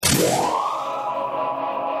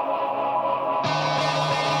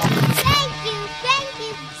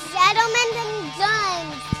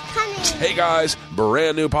Hey guys,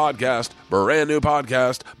 brand new podcast.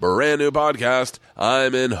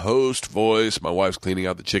 I'm in host voice. My wife's cleaning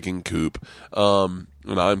out the chicken coop. And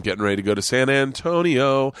I'm getting ready to go to San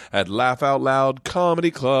Antonio at Laugh Out Loud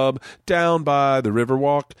Comedy Club down by the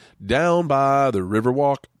Riverwalk.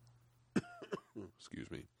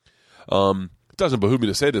 Excuse me. It doesn't behoove me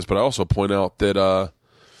to say this, but I also point out that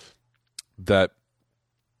that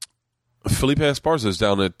Felipe Esparza is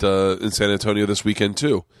down at in San Antonio this weekend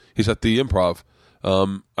too. He's at the Improv.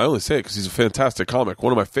 I only say it because he's a fantastic comic,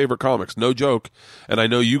 one of my favorite comics, no joke. And I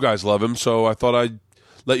know you guys love him, so I thought I'd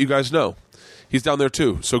let you guys know. He's down there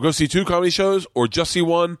too. So go see 2 comedy shows or just see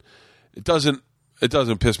one. It doesn't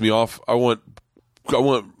piss me off. I want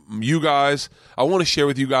you guys. I want to share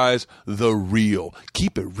with you guys the real.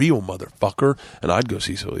 Keep it real, motherfucker. And I'd go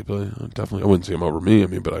see Felipe. Definitely. I wouldn't see him over me.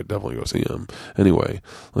 But I'd definitely go see him. Anyway,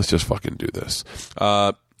 let's just fucking do this.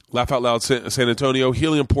 Laugh Out Loud San Antonio,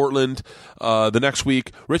 Helium Portland the next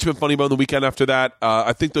week, Richmond Funny Bone the weekend after that.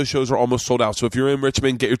 I think those shows are almost sold out. So if you're in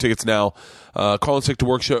Richmond, get your tickets now. Calling Sick to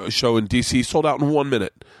Work show in D.C. sold out in 1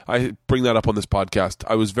 minute. I bring that up on this podcast.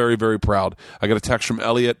 I was very, very proud. I got a text from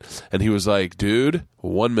Elliot, and he was like, dude,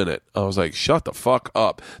 1 minute. I was like, shut the fuck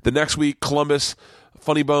up. The next week, Columbus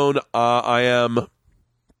Funny Bone. I am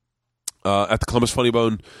at the Columbus Funny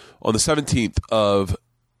Bone on the 17th of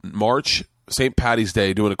March. St. Patty's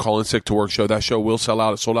Day, doing a Calling Sick to Work show. That show will sell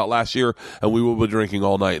out. It sold out last year, and we will be drinking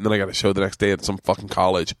all night. And then I got a show the next day at some fucking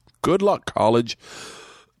college. Good luck, college.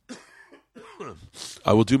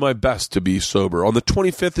 I will do my best to be sober. On the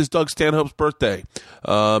 25th is Doug Stanhope's birthday.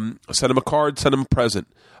 Send him a card, send him a present.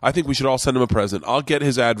 I think we should all send him a present. I'll get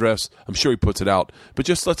his address. I'm sure he puts it out. But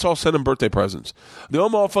just let's all send him birthday presents. The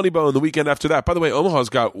Omaha Funny Bone the weekend after that. By the way, Omaha's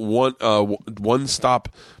got one stop.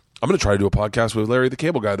 I'm going to try to do a podcast with Larry the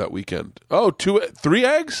Cable Guy that weekend. Oh, 3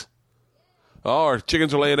 eggs? Oh, our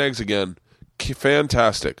chickens are laying eggs again.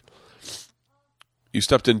 Fantastic. You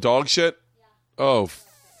stepped in dog shit? Yeah. Oh,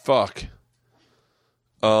 fuck.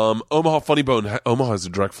 Omaha Funny Bone. Omaha has a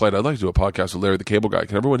direct flight. I'd like to do a podcast with Larry the Cable Guy.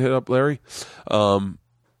 Can everyone hit up Larry? So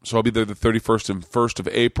I'll be there the 31st and 1st of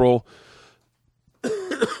April.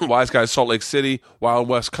 Wise Guys Salt Lake City, Wild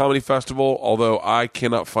West Comedy Festival, although I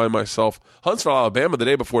cannot find myself. Huntsville, Alabama, the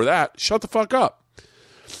day before that. Shut the fuck up.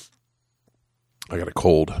 I got a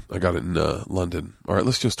cold. I got it in London. All right,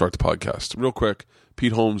 let's just start the podcast. Real quick,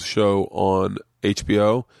 Pete Holmes' show on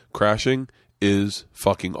HBO, Crashing, is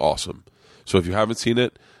fucking awesome. So if you haven't seen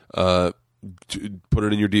it, put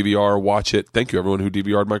it in your DVR, watch it. Thank you, everyone who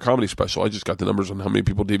DVR'd my comedy special. I just got the numbers on how many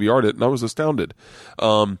people DVR'd it, and I was astounded.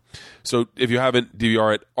 So if you haven't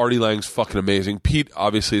DVR it, Artie Lang's fucking amazing. Pete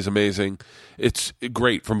obviously is amazing. It's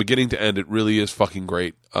great from beginning to end. It really is fucking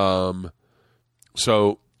great. So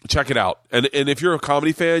check it out. And if you're a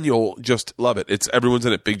comedy fan, you'll just love it. Everyone's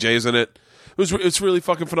in it. Big J's in it. It's really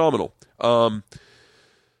fucking phenomenal.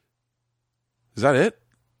 Is that it?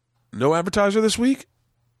 No advertiser this week?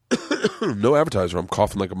 No advertiser. I'm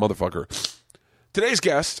coughing like a motherfucker. Today's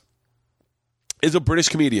guest is a British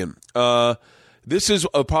comedian. This is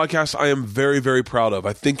a podcast I am very, very proud of.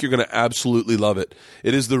 I think you're going to absolutely love it.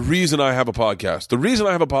 It is the reason I have a podcast. The reason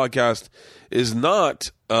I have a podcast is not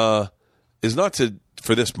for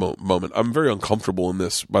this moment. I'm very uncomfortable in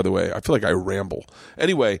this, by the way. I feel like I ramble.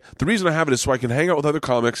 Anyway, the reason I have it is so I can hang out with other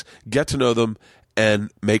comics, get to know them,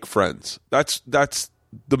 and make friends. That's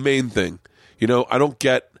the main thing. You know,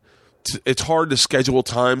 it's hard to schedule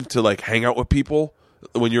time to like hang out with people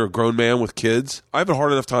when you're a grown man with kids. I have a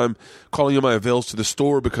hard enough time calling in my avails to the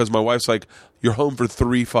store because my wife's like, you're home for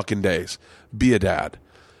 3 fucking days. Be a dad.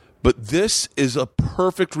 But this is a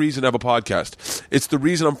perfect reason to have a podcast. It's the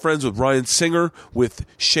reason I'm friends with Ryan Singer, with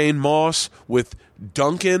Shane Moss, with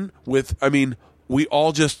Duncan, we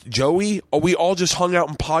all just hung out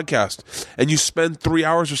and podcast. And you spend 3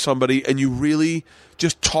 hours with somebody and you really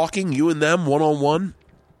just talking, you and them, one-on-one.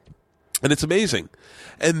 And it's amazing.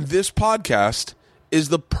 And this podcast is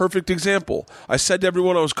the perfect example. I said to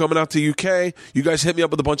everyone I was coming out to UK. You guys hit me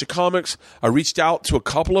up with a bunch of comics. I reached out to a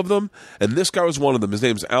couple of them, and this guy was one of them. His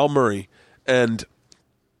name's Al Murray. And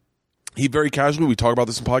he very casually, we talk about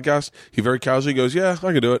this in podcasts, he very casually goes, yeah,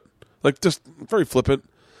 I can do it. Like, just very flippant.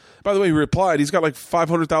 By the way, he replied, he's got like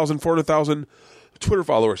 500,000, 400,000 Twitter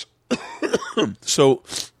followers. So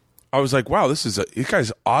I was like, wow, this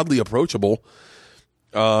guy's oddly approachable.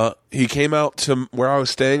 He came out to where I was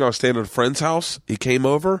staying. I was staying at a friend's house. He came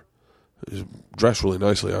over. He was dressed really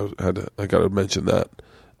nicely. I got to mention that.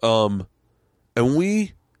 And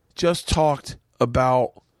we just talked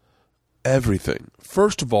about everything.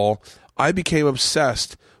 First of all, I became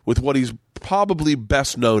obsessed with what he's probably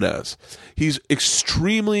best known as. He's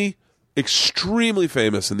extremely extremely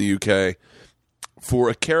famous in the UK for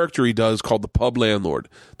a character he does called the pub landlord.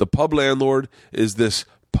 The pub landlord is this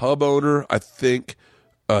pub owner, I think.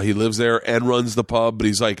 He lives there and runs the pub, but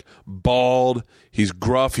he's like bald, he's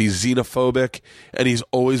gruff, he's xenophobic, and he's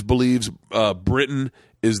always believes Britain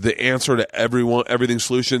is the answer to everything's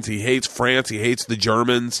solutions. He hates France, he hates the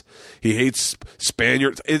Germans, he hates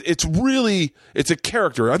Spaniards. It's a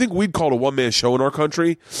character. I think we'd call it a one-man show in our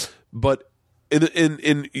country, but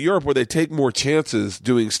in Europe where they take more chances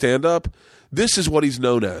doing stand-up, this is what he's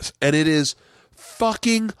known as, and it is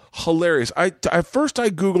fucking hilarious. At first I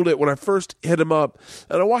Googled it when I first hit him up,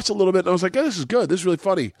 and I watched a little bit, and I was like, "Oh, this is good. This is really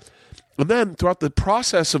funny." And then throughout the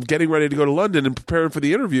process of getting ready to go to London and preparing for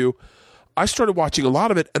the interview, I started watching a lot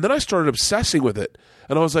of it, and then I started obsessing with it.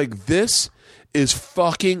 And I was like, "This is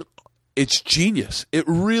fucking, it's genius. It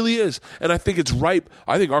really is." And I think it's ripe.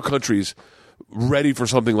 I think our country's ready for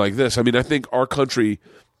something like this. I mean, I think our country,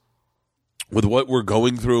 with what we're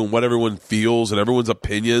going through and what everyone feels and everyone's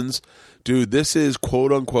opinions, dude, this is,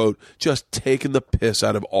 quote unquote, just taking the piss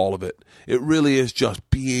out of all of it. It really is just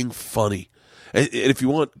being funny. And if you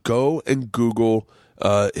want, go and Google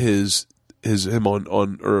him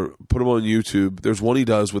on or put him on YouTube. There's one he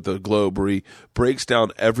does with the globe where he breaks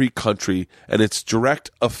down every country and its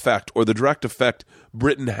direct effect, or the direct effect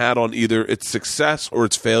Britain had on either its success or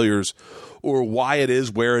its failures, or why it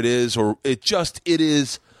is where it is, or it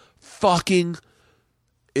is fucking,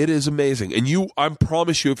 it is amazing. And I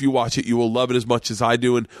promise you, if you watch it, you will love it as much as I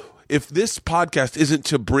do. And if this podcast isn't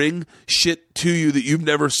to bring shit to you that you've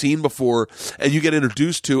never seen before and you get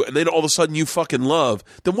introduced to, and then all of a sudden you fucking love,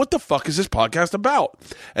 then what the fuck is this podcast about?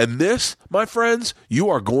 And this, my friends, you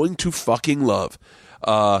are going to fucking love.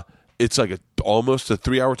 It's like almost a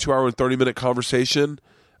 3-hour, 2-hour, and 30-minute conversation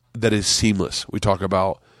that is seamless. We talk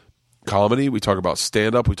about comedy. We talk about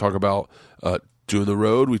stand-up. We talk about doing the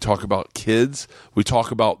road. We talk about kids. We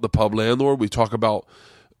talk about the pub landlord. We talk about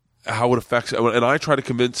how it affects, and I try to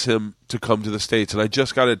convince him to come to the States. And I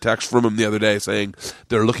just got a text from him the other day saying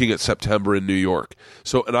they're looking at September in New York.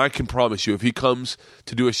 So, and I can promise you, if he comes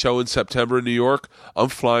to do a show in September in New York, I'm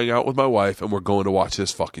flying out with my wife and we're going to watch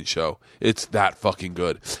this fucking show. It's that fucking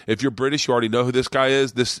good. If you're British, you already know who this guy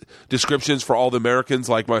is. This description's for all the Americans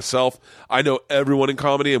like myself. I know everyone in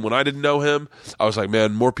comedy, and when I didn't know him, I was like,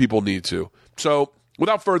 man, more people need to. So,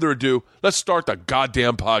 without further ado, let's start the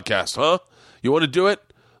goddamn podcast, huh? You want to do it?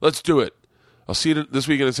 Let's do it. I'll see you this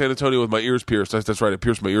weekend in San Antonio with my ears pierced. That's right. I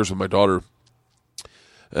pierced my ears with my daughter.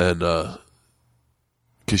 And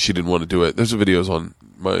because she didn't want to do it. There's videos on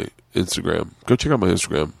my Instagram. Go check out my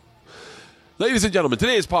Instagram. Ladies and gentlemen,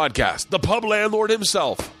 today's podcast, the pub landlord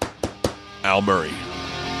himself, Al Murray.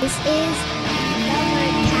 This is the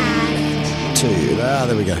Murraycast.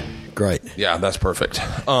 There we go. Great. Yeah, that's perfect.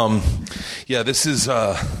 Yeah, this is...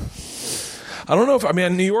 I don't know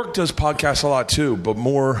if, New York does podcasts a lot too, but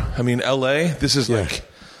more, LA, this is like,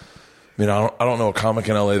 I don't know a comic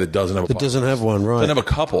in LA that doesn't have a podcast. Doesn't have one, right. Doesn't have a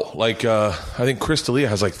couple. Like, I think Chris D'Elia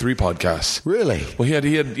has like 3 podcasts. Really? Well, he had,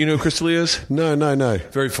 you know who Chris D'Elia is? No.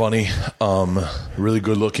 Very funny, really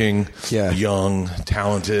good looking, young,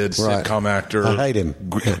 talented, sitcom actor. I hate him.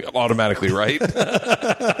 Automatically, right?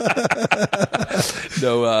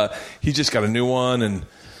 No, he just got a new one, and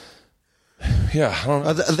yeah, I don't know.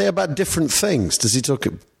 Are they about different things? Does he talk?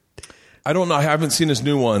 I don't know. I haven't seen his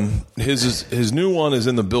new one. His new one is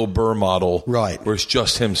in the Bill Burr model, right? Where it's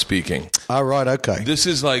just him speaking. Oh, right. Okay. This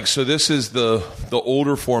is like, so this is the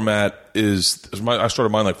older format. I started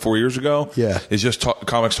mine like 4 years ago. Yeah, it's just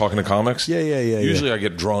comics talking to comics. Yeah. Usually I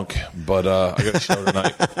get drunk, but I got a show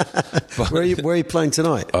tonight. But, where are you playing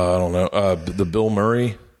tonight? I don't know. The Bill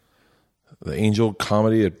Murray. The Angel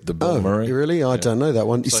Comedy at the Bill Murray. Really? I don't know that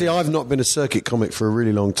one. You see, I've not been a circuit comic for a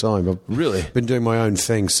really long time. I've been doing my own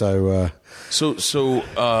thing, so...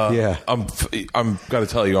 yeah. I'm got to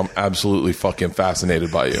tell you, I'm absolutely fucking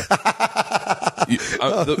fascinated by you.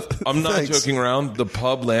 I'm not joking around. The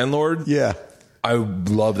pub landlord. Yeah. I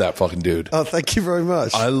love that fucking dude. Oh, thank you very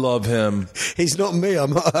much. I love him. He's not me. I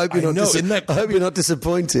hope you're not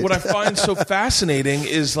disappointed. What I find so fascinating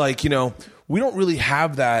is, like, we don't really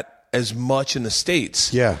have that as much in the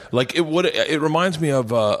States. Yeah. Like, it reminds me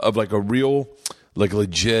of like a real, like,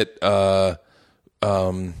 legit, like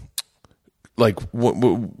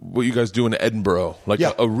what you guys do in Edinburgh, like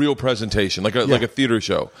a real presentation, like a theater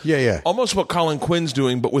show. Yeah. Almost what Colin Quinn's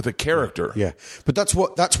doing, but with a character. Yeah. But that's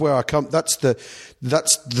where I come. That's the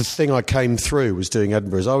thing I came through, was doing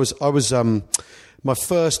Edinburgh's. I was my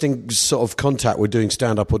first sort of contact with doing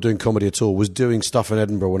stand-up or doing comedy at all was doing stuff in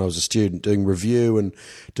Edinburgh when I was a student, doing review and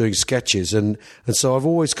doing sketches. And so I've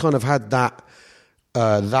always kind of had that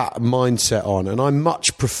that mindset on, and I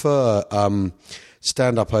much prefer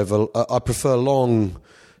stand up over. I prefer long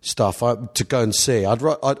stuff to go and see. I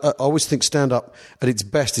always think stand up at its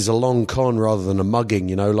best is a long con rather than a mugging.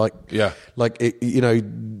 You know, like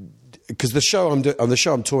because the show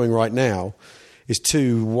I'm touring right now is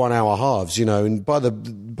 2 1-hour halves. You know, and by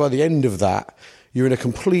the end of that, you're in a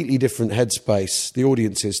completely different headspace, the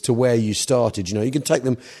audience is, to where you started. You know, you can take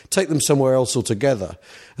them somewhere else altogether,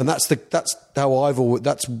 and that's what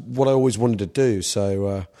I always wanted to do.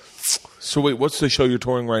 So wait, what's the show you're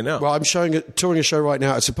touring right now? Well, I'm touring a show right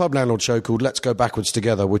now. It's a pub landlord show called Let's Go Backwards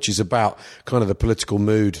Together, which is about kind of the political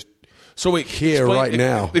mood. So wait,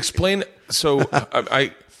 now. Explain. So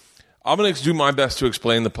I'm going to do my best to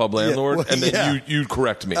explain the pub landlord, and then you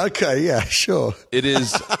correct me. Okay, yeah, sure. It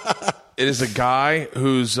is a guy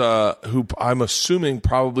who I'm assuming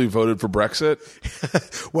probably voted for Brexit.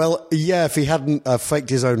 Well, yeah, if he hadn't faked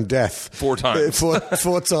his own death 4 times,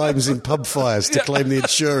 4 times in pub fires to claim the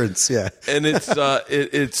insurance. Yeah, and he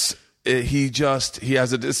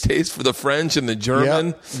has a distaste for the French and the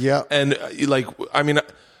German. Yeah. And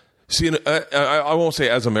see, I won't say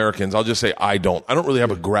as Americans. I'll just say I don't really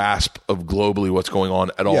have a grasp of globally what's going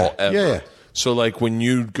on at all ever. Yeah. So, like, when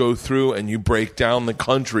you go through and you break down the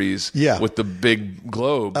countries with the big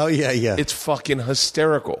globe, it's fucking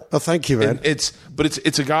hysterical. Oh, thank you, man. And it's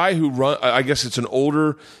a guy who run. I guess it's an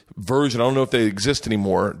older version. I don't know if they exist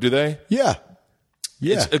anymore. Do they? Yeah.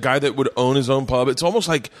 It's a guy that would own his own pub. It's almost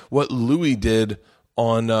like what Louis did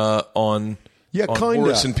on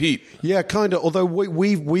Horace and Pete. Yeah, kind of. Although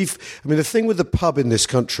we've. I mean, the thing with the pub in this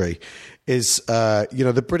country is,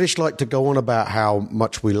 the British like to go on about how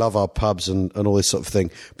much we love our pubs and all this sort of thing,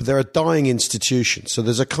 but they're a dying institution. So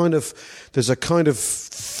there's a kind of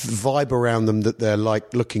vibe around them that they're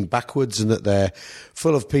like looking backwards and that they're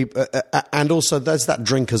full of people. And also there's that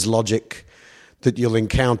drinker's logic that you'll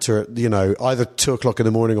encounter at, either 2 o'clock in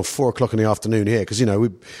the morning or 4 o'clock in the afternoon here. Because,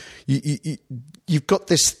 you've got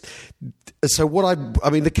this. So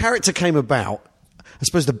the character came about. I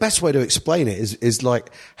suppose the best way to explain it is like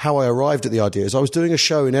how I arrived at the idea. Is I was doing a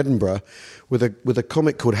show in Edinburgh with a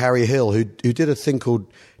comic called Harry Hill who did a thing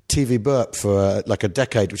called TV Burp for like a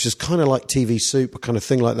decade, which is kind of like TV Soup, a kind of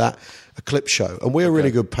thing like that, a clip show. And we were really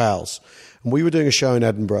good pals. And we were doing a show in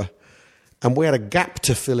Edinburgh, and we had a gap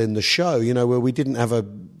to fill in the show, where we didn't have a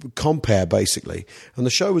compare, basically. And the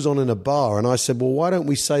show was on in a bar, and I said, well, why don't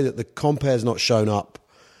we say that the compare's not shown up,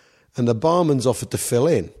 and the barman's offered to fill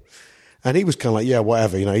in? And he was kind of like, yeah,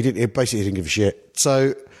 whatever, he basically didn't give a shit.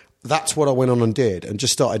 So that's what I went on and did, and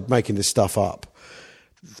just started making this stuff up.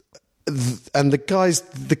 And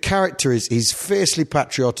the character he's fiercely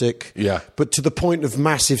patriotic, but to the point of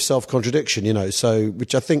massive self-contradiction, so,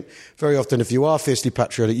 which I think very often if you are fiercely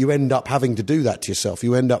patriotic, you end up having to do that to yourself.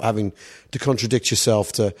 You end up having to contradict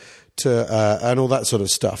yourself to and all that sort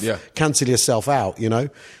of stuff. Yeah. Cancel yourself out,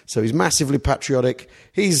 So he's massively patriotic.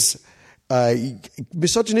 He's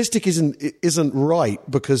misogynistic isn't right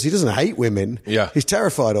because he doesn't hate women. Yeah. He's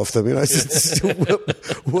terrified of them. It's a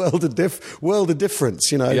world of difference.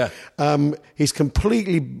 He's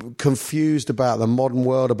completely confused about the modern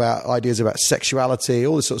world, about ideas about sexuality,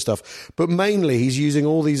 all this sort of stuff. But mainly, he's using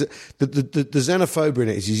all these the xenophobia in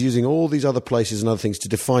it. He's using all these other places and other things to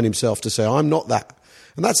define himself, to say I'm not that,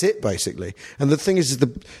 and that's it basically. And the thing is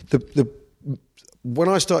the when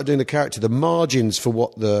I started doing the character, the margins for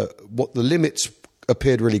what the limits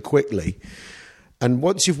appeared really quickly. And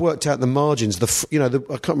once you've worked out the margins, I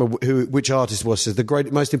can't remember which artist was, says the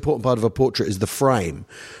most important part of a portrait is the frame.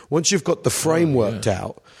 Once you've got the frame worked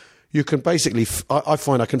out, you can basically, I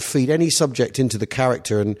find I can feed any subject into the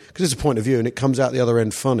character, and because it's a point of view, and it comes out the other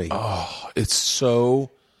end funny. Oh, it's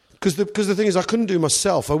so. Because the thing is, I couldn't do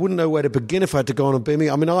myself. I wouldn't know where to begin if I had to go on and be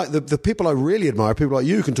me. I mean, the people I really admire, people like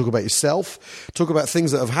you, who can talk about yourself, talk about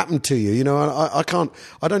things that have happened to you. And I can't.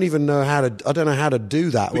 I don't even know how to. I don't know how to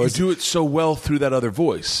do that. But you do it so well through that other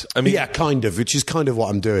voice. I mean, yeah, kind of. Which is kind of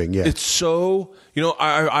what I'm doing. Yeah, it's so.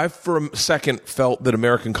 I for a second felt that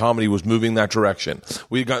American comedy was moving that direction.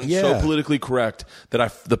 We had gotten so politically correct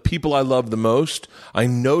that the people I loved the most, I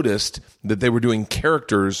noticed that they were doing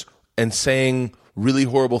characters and saying really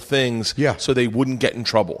horrible things so they wouldn't get in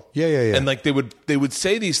trouble. Yeah. And like they would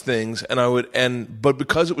say these things but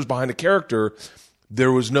because it was behind a character,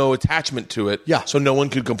 there was no attachment to it. Yeah. So no one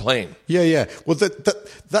could complain. Yeah. Well,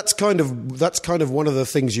 that's kind of one of the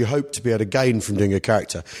things you hope to be able to gain from doing a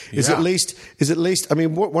character. Is at least I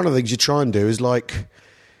mean, one of the things you try and do is like,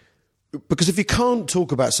 because if you can't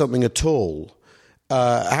talk about something at all,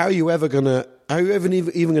 how are you ever going to how are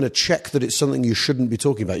you even going to check that it's something you shouldn't be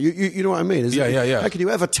talking about? You know what I mean? Yeah. How can you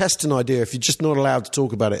ever test an idea if you're just not allowed to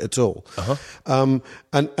talk about it at all? And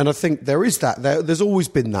I think there is that. There's always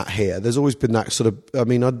been that here. There's always been that sort of. I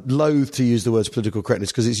mean, I'd loathe to use the words political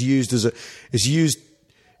correctness because it's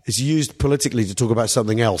used politically to talk about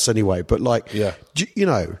something else anyway. But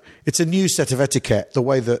it's a new set of etiquette. The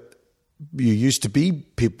way that you used to be,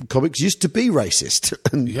 comics used to be racist,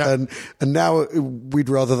 and now we'd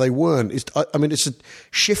rather they weren't. It's a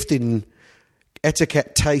shift in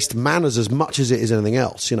etiquette, taste, manners as much as it is anything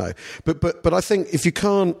else, But I think if you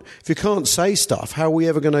can't say stuff, how are we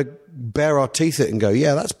ever going to bare our teeth at it and go,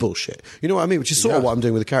 yeah, that's bullshit? You know what I mean? Which is sort of what I'm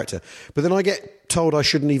doing with the character. But then I get told I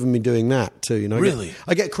shouldn't even be doing that too. Really?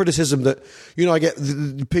 I get criticism that I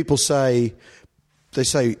get people say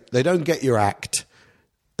they don't get your act.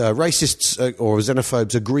 Racists or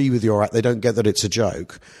xenophobes agree with your act. They don't get that it's a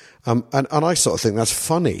joke, and I sort of think that's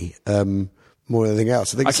funny more than anything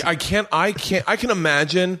else. I can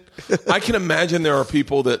imagine. I can imagine there are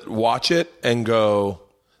people that watch it and go,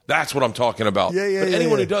 "That's what I'm talking about." But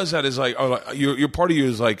anyone who does that is like, your part of you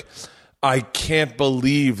is like, I can't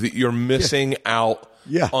believe that you're missing out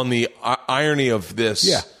on the irony of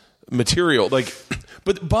this material. Like,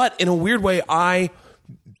 but in a weird way, I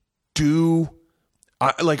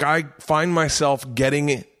find myself getting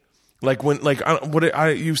it, like when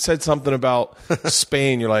you said something about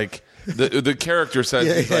Spain. You're like the character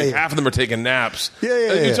said half of them are taking naps.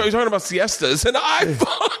 You're talking about siestas, and I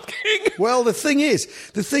fucking. Well, the thing is,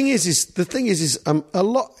 a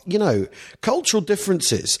lot. Cultural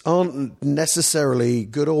differences aren't necessarily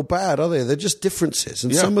good or bad, are they? They're just differences,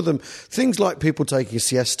 and some of them, things like people taking a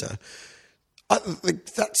siesta. I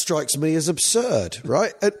think that strikes me as absurd,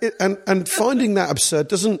 right? And finding that absurd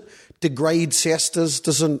doesn't degrade siestas,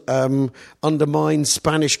 doesn't undermine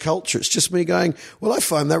Spanish culture. It's just me going, well, I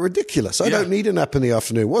find that ridiculous. I don't need a nap in the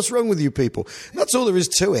afternoon. What's wrong with you people? And that's all there is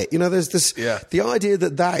to it. There's this the idea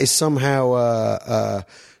that is somehow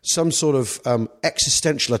some sort of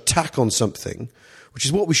existential attack on something, which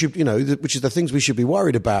is what we should, which is the things we should be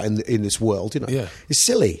worried about in this world. Is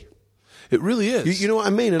silly. It really is. You know what I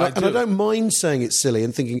mean? And I don't mind saying it's silly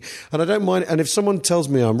and thinking, and I don't mind. And if someone tells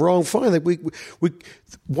me I'm wrong, fine.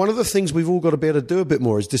 One of the things we've all got to be able to do a bit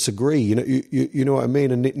more is disagree. You know what I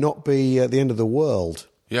mean? And it not be the end of the world.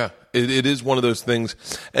 Yeah, it is one of those things.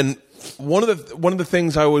 And one of the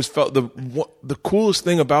things I always felt the coolest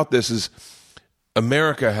thing about this is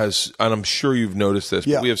America has, and I'm sure you've noticed this,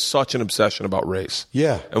 but we have such an obsession about race.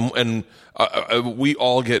 Yeah, and we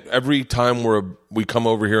all get, every time we come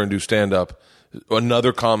over here and do stand up,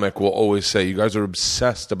 another comic will always say, "You guys are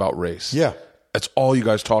obsessed about race." Yeah, that's all you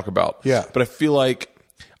guys talk about. Yeah, but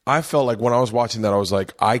I felt like when I was watching that, I was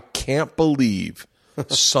like, I can't believe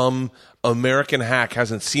some American hack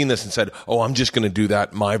hasn't seen this and said, "Oh, I'm just going to do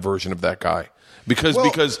that, my version of that guy."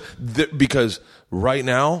 Because right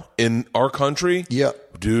now in our country,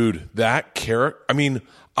 dude, that character. I mean,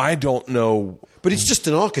 I don't know, but it's just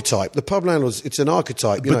an archetype. The pub landlord, it's an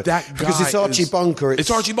archetype. That guy, because it's Archie Bunker. It's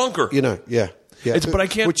Archie Bunker. Yeah. But I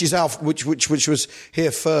can't. Which is Alf, which was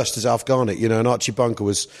here first as Alf Garnett. And Archie Bunker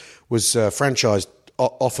was franchised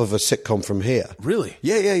off of a sitcom from here. Really?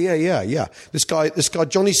 Yeah. This guy,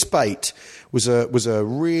 Johnny Spate was a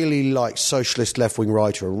really socialist left wing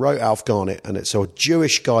writer and wrote Alf Garnett, and it's a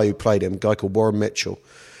Jewish guy who played him, a guy called Warren Mitchell,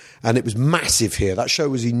 and it was massive here. That show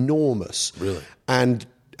was enormous, really, and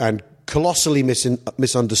colossally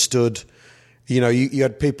misunderstood. You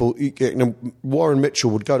had people. Warren Mitchell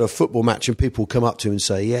would go to a football match and people would come up to him and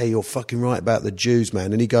say, "Yeah, you're fucking right about the Jews,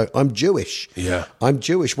 man," and he'd go, "I'm Jewish. Yeah, I'm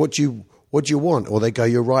Jewish. What do you want?" Or they go,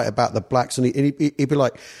 "You're right about the blacks," and he'd be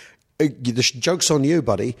like, "The joke's on you,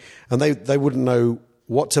 buddy," and they wouldn't know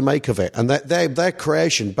what to make of it, and their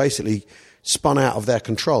creation basically spun out of their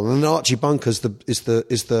control. And then Archie Bunker is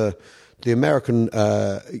the American.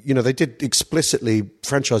 They did explicitly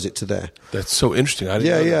franchise it to there. That's so interesting. I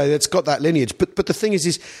didn't know that. It's got that lineage. But the thing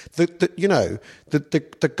is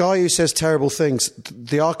the guy who says terrible things,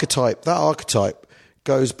 that archetype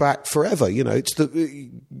goes back forever. It's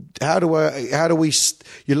how do we?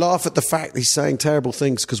 You laugh at the fact that he's saying terrible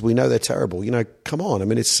things because we know they're terrible. Come on. I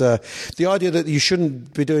mean, it's the idea that you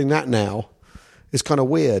shouldn't be doing that now is kind of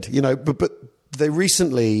weird. But they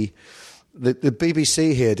recently. The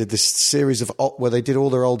BBC here did this series of where they did all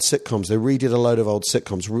their old sitcoms. They redid a load of old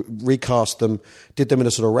sitcoms, recast them, did them in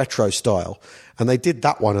a sort of retro style, and they did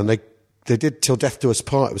that one, and they did Till Death Do Us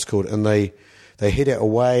Part, it was called, and they hid it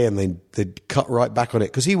away, and they cut right back on it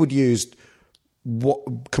because he would use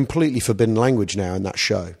completely forbidden language now in that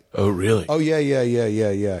show. Oh, really? Oh yeah.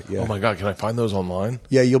 Oh my God, can I find those online?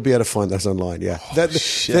 Yeah, you'll be able to find those online. Yeah,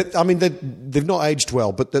 shit. I mean, they've not aged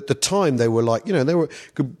well, but at the time they were like, they were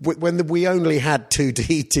when we only had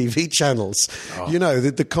 2D TV channels. Oh.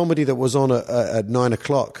 The comedy that was on at 9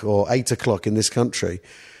 o'clock or 8 o'clock in this country,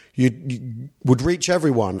 you would reach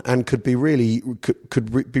everyone and could be really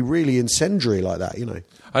incendiary like that.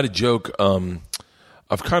 I had a joke.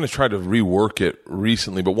 I've kind of tried to rework it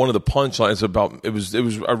recently, but one of the punchlines about it was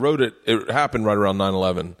I wrote it. It happened right around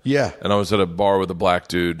 9/11. Yeah, and I was at a bar with a black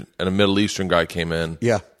dude, and a Middle Eastern guy came in.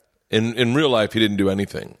 Yeah, in real life, he didn't do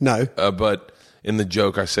anything. No, but in the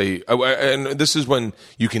joke, I say, and this is when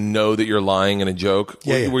you can know that you're lying in a joke.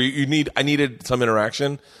 Yeah, where I needed some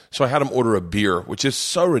interaction, so I had him order a beer, which is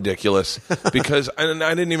so ridiculous because and I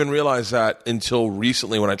didn't even realize that until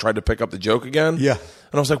recently when I tried to pick up the joke again. Yeah.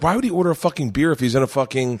 And I was like, why would he order a fucking beer if he's in a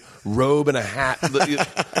fucking robe and a hat?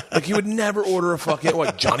 Like, he would never order a fucking,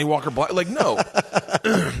 Johnny Walker Black? Like, no.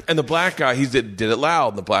 And the black guy, he did it loud.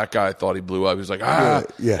 And the black guy thought he blew up. He was like, ah.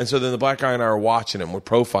 Yeah. And so then the black guy and I are watching him. We're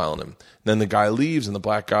profiling him. And then the guy leaves, and the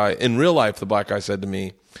black guy, in real life, the black guy said to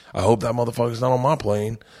me, I hope that motherfucker's not on my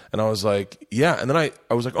plane. And I was like, yeah. And then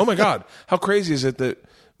I was like, oh my God, how crazy is it that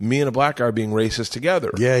me and a black guy are being racist together?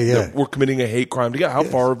 Yeah. That we're committing a hate crime together. How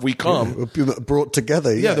far have we come? Brought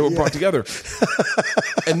together. Yeah, they were brought together.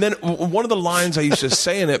 And then one of the lines I used to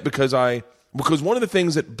say in it, because one of the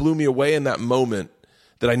things that blew me away in that moment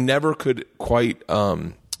that I never could quite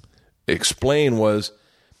explain was,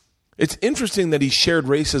 it's interesting that he shared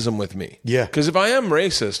racism with me. Yeah. Because if I am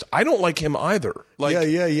racist, I don't like him either. Like,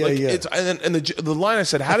 yeah. It's, and the line I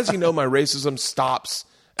said, how does he know my racism stops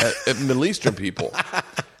at Middle Eastern people?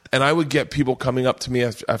 And I would get people coming up to me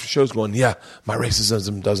after shows going, yeah, my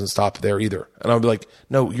racism doesn't stop there either. And I would be like,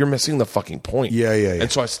 no, you're missing the fucking point. Yeah.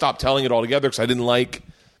 And so I stopped telling it altogether because I didn't like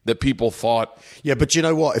that people thought. Yeah, but you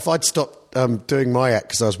know what? If I'd stopped doing my act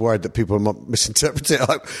because I was worried that people might misinterpret it,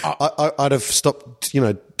 I'd have stopped,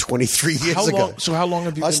 23 years ago. So how long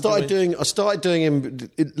have you been doing? I started doing him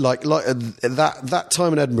like that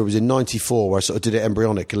time in Edinburgh was in 94 where I sort of did it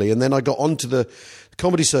embryonically. And then I got onto the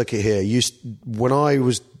comedy circuit here. When I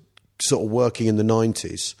was sort of working in the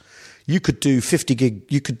 90s, you could do 50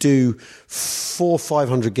 gig, you could do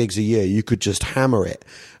 400-500 gigs a year. You could just hammer it,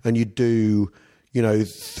 and you'd do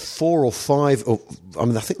 4 or 5. I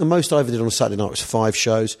think the most I ever did on a Saturday night was 5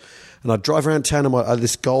 shows, and I'd drive around town in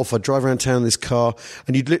this Golf. I'd drive around town in this car,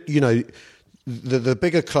 and the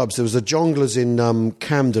bigger clubs. There was the Jongleurs in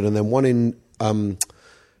Camden, and then one in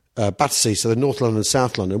Battersea, so the North London and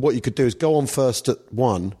South London. What you could do is go on first at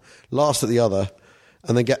one, last at the other,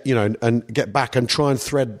 and then get back and try and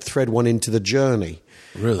thread one into the journey.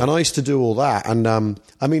 Really? And I used to do all that, and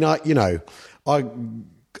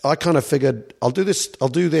I kind of figured I'll do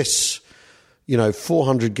this,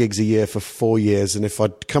 400 gigs a year for 4 years, and if I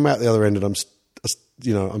come out the other end and I'm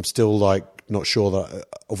still like not sure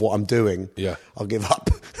of what I'm doing, yeah, I'll give up.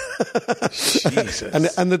 Jesus.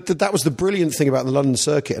 And that was the brilliant thing about the London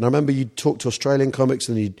circuit. And I remember you'd talk to Australian comics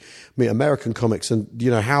and you'd meet American comics, and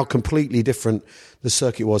how completely different the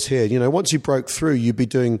circuit was here. Once you broke through, you'd be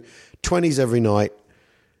doing 20s every night.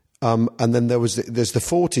 And then there's the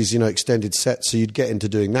 40s, extended sets, so you'd get into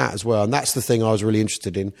doing that as well. And that's the thing I was really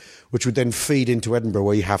interested in, which would then feed into Edinburgh,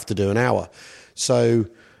 where you have to do an hour. So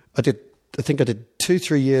I think I did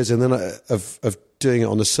 2-3 years, and then of doing it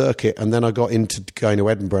on the circuit, and then I got into going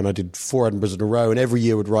to Edinburgh, and I did 4 Edinburghs in a row, and every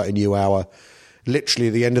year would write a new hour. Literally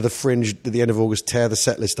at the end of the Fringe, at the end of August, tear the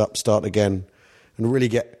set list up, start again, and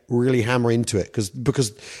really hammer into it,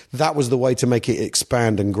 because that was the way to make it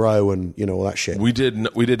expand and grow, and all that shit. We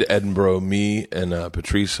did Edinburgh. Me and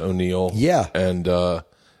Patrice O'Neill, yeah,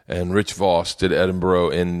 and Rich Voss did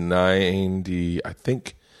Edinburgh in 99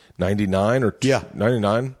 or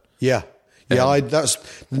 99. Yeah. Yeah,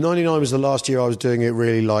 99 was the last year I was doing it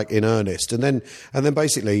really like in earnest, and then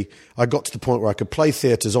basically I got to the point where I could play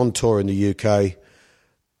theatres on tour in the UK,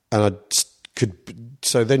 and I could.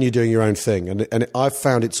 So then you're doing your own thing, and I've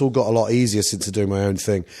found it's all got a lot easier since I'm doing my own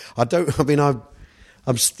thing. I'm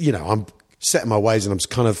set in my ways, and I'm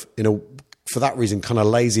kind of for that reason kind of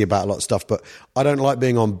lazy about a lot of stuff. But I don't like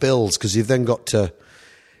being on bills, because you've then got to,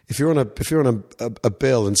 if you're on a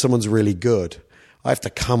bill and someone's really good, I have to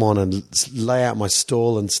come on and lay out my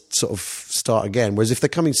stall and sort of start again. Whereas if they're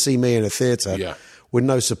coming to see me in a theatre with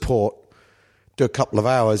no support, do a couple of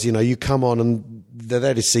hours, you come on and they're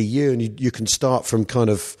there to see you, and you can start from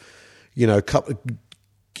kind of,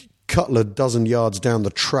 couple of dozen yards down the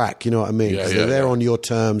track. You know what I mean? Yeah, 'Cause yeah, they're there yeah. on your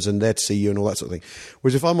terms and they're to see you and all that sort of thing.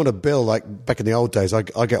 Whereas if I'm on a bill, like back in the old days, I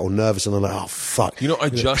get all nervous and I'm like, oh, fuck. You know, I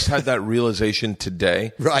just had that realization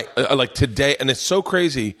today. Right. Like today, and it's so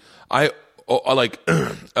crazy. I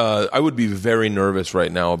would be very nervous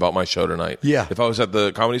right now about my show tonight. Yeah. If I was at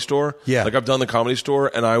the Comedy Store. Yeah. Like I've done the Comedy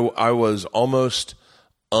Store, and I was almost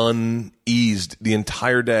uneased the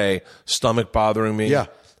entire day, stomach bothering me. Yeah.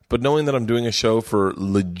 But knowing that I'm doing a show for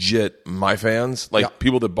legit my fans, like Yeah.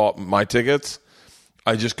 people that bought my tickets,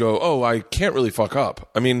 I just go, oh, I can't really fuck up.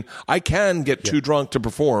 I mean, I can get too drunk to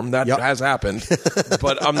perform. That Yep. has happened.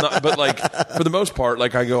 But I'm not. But like for the most part,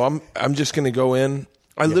 like I go, I'm just going to go in.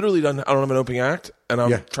 I literally I don't have an opening act, and I'm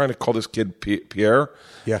Yeah. trying to call this kid Pierre,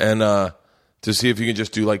 Yeah. and to see if you can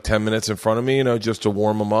just do like 10 minutes in front of me, you know, just to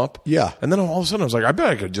warm him up. Yeah. And then all of a sudden I was like, I bet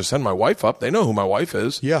I could just send my wife up. They know who my wife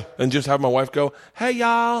is. Yeah. And just have my wife go, hey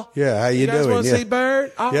y'all. Yeah, how you guys doing? want to Yeah. see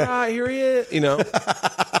Bert? All Yeah. right, here he is. You know.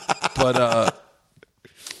 But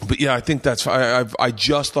yeah, I think that's. I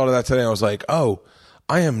just thought of that today. I was like, oh,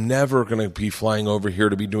 I am never going to be flying over here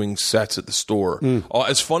to be doing sets at the store.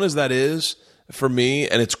 As fun as that is for me,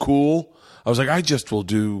 and it's cool. I was like, I just will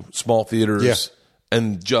do small theaters Yeah.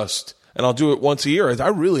 and I'll do it once a year. I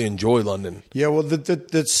really enjoy London. Yeah, well,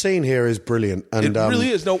 the scene here is brilliant. And, It really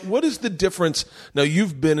is. Now, what is the difference? Now,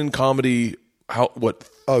 you've been in comedy,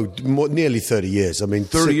 nearly 30 years. I mean,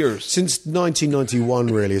 30 years. Since 1991,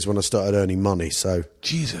 really, is when I started earning money. So,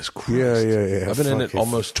 Jesus Christ. Yeah. I've been in it Fuck it.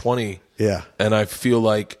 almost 20. Yeah. And I feel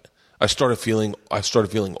like I started feeling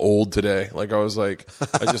old today. Like I was like,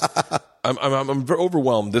 I'm very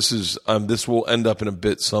overwhelmed. This will end up in a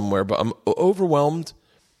bit somewhere, but I'm overwhelmed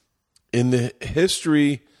in the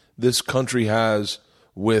history this country has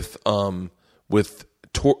with like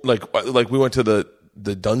we went to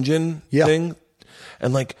the dungeon Yeah. thing,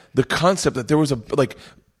 and like the concept that there was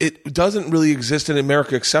it doesn't really exist in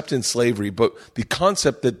America except in slavery, but the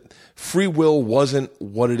concept that free will wasn't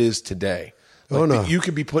what it is today. Like Oh, no. that you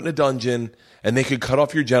could be put in a dungeon and they could cut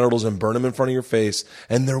off your genitals and burn them in front of your face,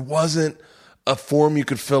 and there wasn't a form you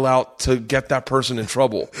could fill out to get that person in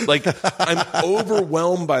trouble. Like, I'm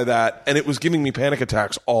overwhelmed by that, and it was giving me panic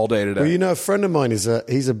attacks all day today. well, you know, a friend of mine he's a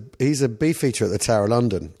beefeater at the Tower of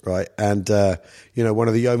London, right? And one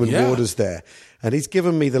of the yeoman Yeah. warders there, and he's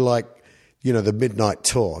given me the midnight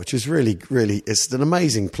tour, which is really, really, it's an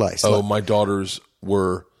amazing place. Oh, Like, my daughters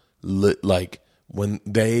were when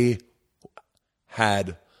they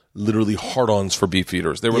had literally hard-ons for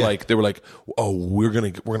beefeaters. They were Yeah. like, oh, we're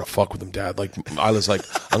gonna fuck with him, Dad. Like, Isla's like,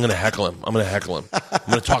 I'm gonna heckle him. I'm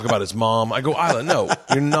gonna talk about his mom. I go, Isla, no,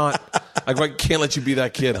 you're not. I go, I can't let you be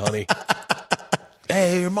that kid, honey.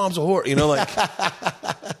 Hey, your mom's a whore. You know, like.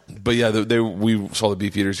 But yeah, we saw the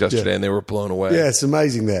beefeaters yesterday, and they were blown away. Yeah, it's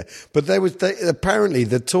amazing there. But apparently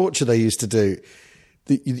the torture they used to do,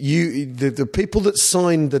 the people that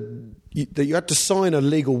signed that you had to sign a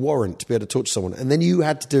legal warrant to be able to torture someone, and then you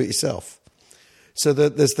had to do it yourself. So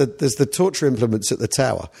there's the torture implements at the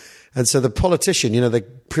Tower. And so the politician, the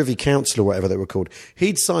Privy Council or whatever they were called,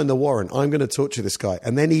 he'd sign the warrant, I'm going to torture this guy,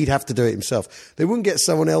 and then he'd have to do it himself. They wouldn't get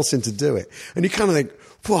someone else in to do it. And you kind of think,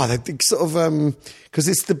 wow, they think sort of, because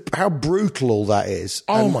it's how brutal all that is.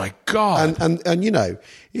 Oh, my God. And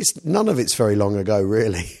it's none of it's very long ago,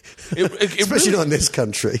 really. It Especially really- not in this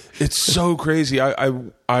country. It's so crazy.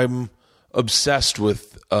 I'm obsessed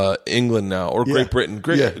with England now, or Great Britain.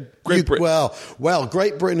 Great Britain. Well,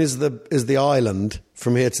 Great Britain is the island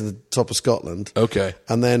from here to the top of Scotland. Okay.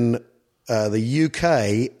 And then the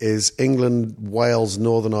UK is England, Wales,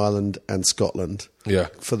 Northern Ireland, and Scotland. Yeah.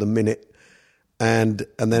 For the minute. And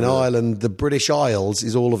then Ireland, the British Isles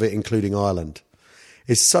is all of it, including Ireland.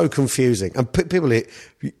 It's so confusing. And people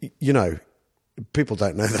people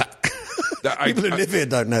don't know that. People who live here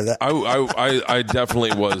don't know that. I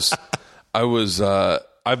definitely was. I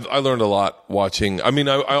learned a lot watching. I mean,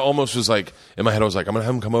 I almost was like, in my head, I was like, I'm going to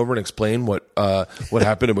have him come over and explain what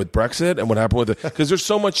happened with Brexit and what happened with it. Because there's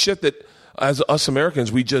so much shit that, as us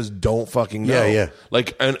Americans, we just don't fucking know. Yeah.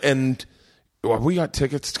 Like, and we got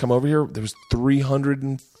tickets to come over here. There was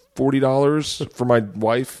 $340 for my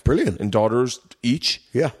wife. Brilliant. And daughters each.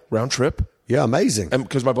 Yeah. Round trip. Yeah, amazing. And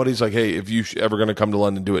because my buddy's like, hey, if you ever going to come to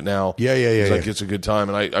London, do it now. Yeah. He's like, it's a good time.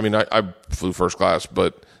 And I flew first class,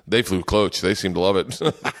 but they flew coach. They seem to love it.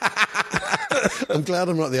 I'm glad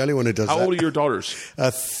I'm not the only one who does How that. old are your daughters?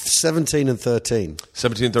 17 and 13.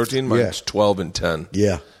 17 and 13? Mine's 12 and 10.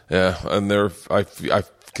 Yeah. Yeah. And I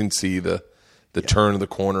can see the turn of the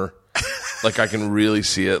corner. Like, I can really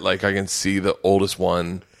see it. Like, I can see the oldest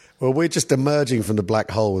one. Well, we're just emerging from the black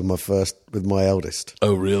hole with my eldest.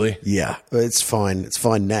 Oh, really? Yeah, it's fine. It's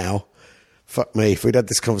fine now. Fuck me if we'd had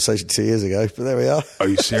this conversation 2 years ago, but there we are. Are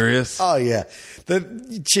you serious? Oh yeah,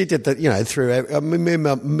 she did that. Through me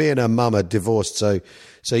and her mum are divorced, so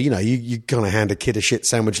you kind of hand a kid a shit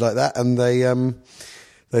sandwich like that, and they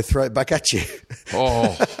throw it back at you.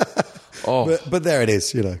 Oh. But there it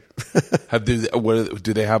is. Do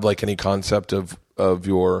they have like any concept of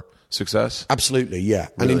your success? Absolutely, yeah.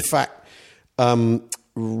 Really? And in fact,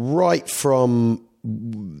 right from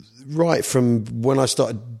when I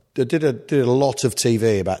started, I did a lot of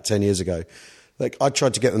TV about 10 years ago. Like I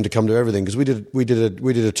tried to get them to come to everything because we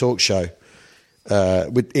did a talk show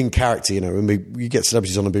in character, and we get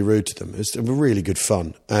celebrities on and be rude to them. It's really good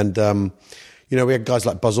fun. And we had guys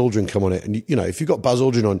like Buzz Aldrin come on it, and if you've got Buzz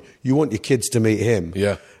Aldrin on, you want your kids to meet him.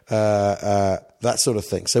 Yeah. That sort of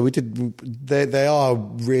thing. So we did. They are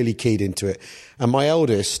really keyed into it. And my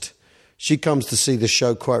eldest, she comes to see the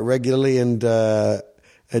show quite regularly, and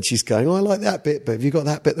she's going, "Oh, I like that bit, but have you got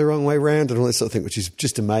that bit the wrong way round?" and all this sort of thing, which is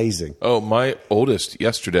just amazing. Oh, my oldest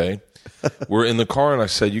yesterday, we're in the car, and I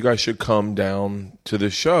said, "You guys should come down to the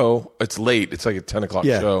show. It's late. It's like a 10 o'clock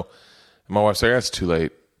show." And my wife's like, "That's too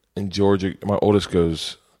late." And Georgia, my oldest,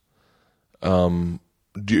 goes, "Are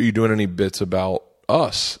you doing any bits about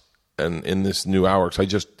us and in this new hour?"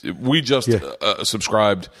 Because we just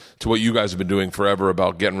subscribed to what you guys have been doing forever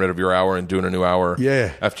about getting rid of your hour and doing a new hour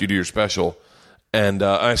after you do your special. And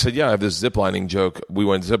I said, "Yeah, I have this ziplining joke. We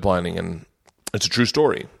went ziplining, and it's a true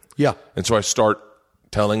story." Yeah. And so I start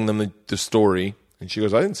telling them the story, and she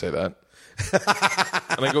goes, "I didn't say that."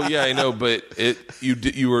 And I go, "Yeah, I know, but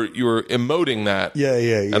you were emoting that." Yeah.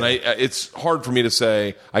 And it's hard for me to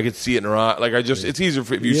say. I could see it in her eye. Like it's easier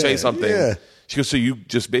if you say something. Yeah. She goes, "So you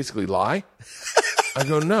just basically lie?" I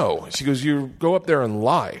go, "No." She goes, "You go up there and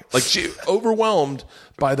lie." Like she overwhelmed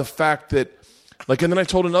by the fact that. Like, and then I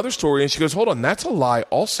told another story, and she goes, "Hold on, that's a lie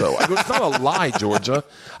also." I go, "It's not a lie, Georgia."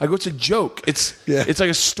 I go, "It's a joke. It's like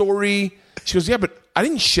a story." She goes, "Yeah, but I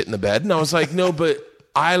didn't shit in the bed." And I was like, "No, but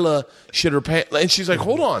Isla shit her pants." And she's like,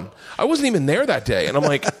 "Hold on, I wasn't even there that day." And I'm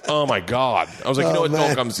like, "Oh my God." I was like, "You know what? Man.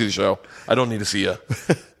 Don't come to see the show. I don't need to see you."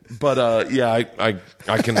 But I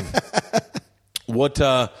can. What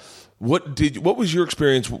was your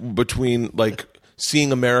experience between like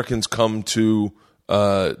seeing Americans come to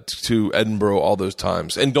Edinburgh all those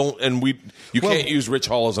times, you can't use Rich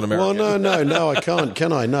Hall as an American. Well, no, I can't.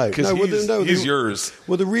 Can I? No, because he's yours.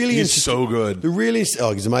 Well, he's so good.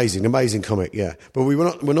 He's amazing comic. Yeah, but we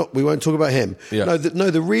won't talk about him. Yeah.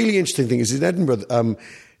 The really interesting thing is in Edinburgh.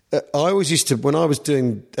 I always used to, when I was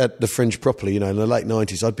doing at the Fringe properly, in the late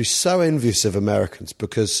 90s, I'd be so envious of Americans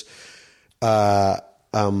because there'd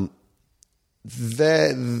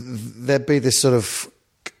be this sort of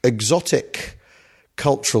exotic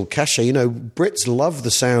cultural cachet. Brits love the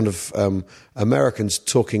sound of Americans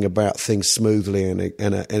talking about things smoothly and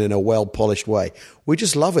in a well-polished way. We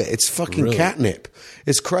just love it. It's fucking catnip.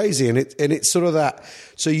 It's crazy, and it's sort of that.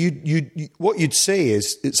 So what you'd see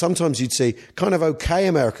is sometimes you'd see kind of okay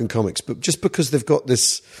American comics, but just because they've got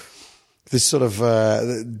this sort of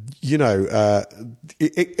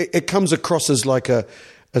it comes across as like a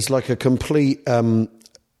complete.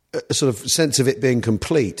 A sort of sense of it being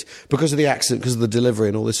complete because of the accent, because of the delivery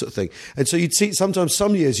and all this sort of thing. And so you'd see sometimes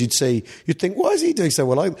some years you'd think, why is he doing so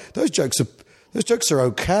well? Those jokes are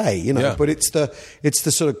okay, but it's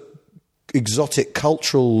the sort of exotic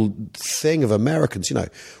cultural thing of Americans,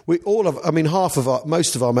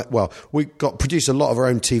 most of our, we produce a lot of our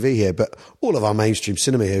own TV here, but all of our mainstream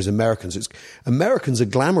cinema here is Americans. Americans are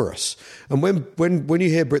glamorous. And when you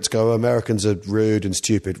hear Brits go, Americans are rude and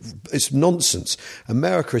stupid, it's nonsense.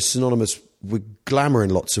 America is synonymous with glamour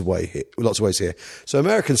in lots of ways here. So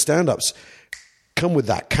American stand-ups come with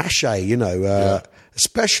that cachet,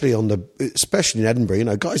 especially in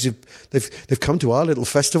Edinburgh, guys they've come to our little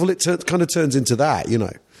festival. It kind of turns into that,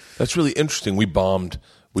 That's really interesting. We bombed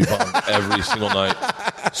every single night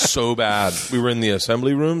so bad. We were in the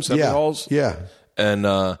assembly halls, and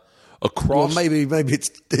across. Well, maybe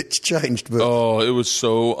it's changed, but it was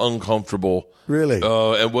so uncomfortable. Really?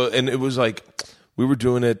 And it was like we were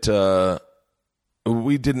doing it.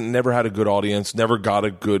 We never had a good audience. Never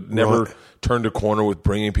turned a corner with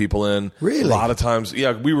bringing people in. Really? A lot of times,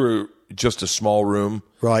 we were just a small room.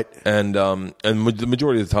 Right. And the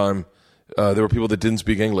majority of the time, there were people that didn't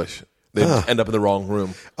speak English. They'd end up in the wrong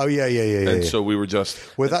room. Oh, yeah. And so we were just...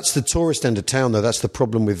 Well, that's the tourist end of town, though. That's the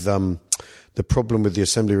problem with the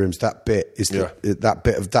assembly rooms. That bit is that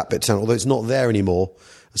bit of town. Although it's not there anymore.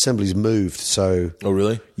 Assembly's moved, so... Oh,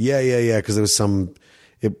 really? Yeah, because there was some...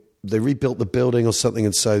 They rebuilt the building or something,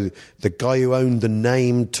 and so the guy who owned the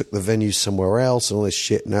name took the venue somewhere else and all this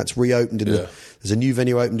shit. Now it's reopened. There's a new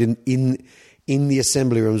venue opened in the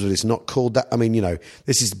assembly rooms, but it's not called that. I mean,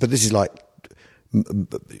 this is like,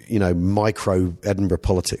 micro Edinburgh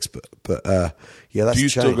politics. But yeah, that's Do you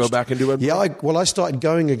changed. still go back and do Edinburgh? Yeah, I started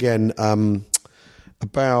going again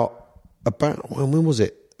about when was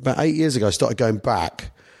it? About 8 years ago. I started going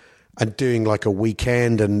back and doing like a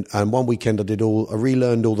weekend, and one weekend I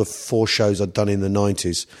relearned all the 4 shows I'd done in the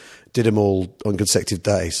 90s, did them all on consecutive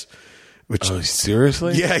days. Which, Oh,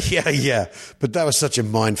 seriously? yeah. But that was such a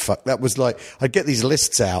mind fuck. That was like, I'd get these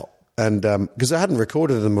lists out, and because I hadn't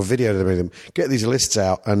recorded them or videoed them, get these lists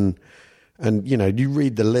out, and you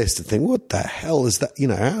read the list and think, what the hell is that?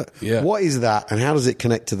 What is that, and how does it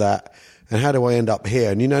connect to that, and how do I end up here?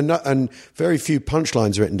 And and very few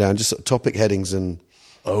punchlines written down, just sort of topic headings and.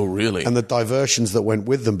 Oh, really? And the diversions that went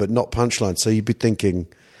with them, but not punchlines. So you'd be thinking,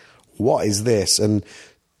 what is this? And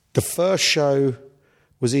the first show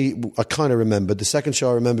I kind of remembered. The second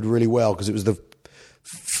show I remembered really well because it was the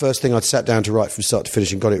first thing I'd sat down to write from start to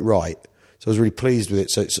finish and got it right. So I was really pleased with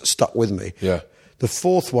it. So it sort of stuck with me. Yeah. The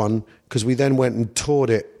fourth one, because we then went and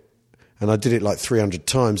toured it, and I did it like 300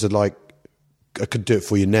 times. I could do it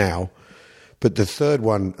for you now. But the third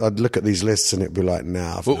one, I'd look at these lists and it'd be like,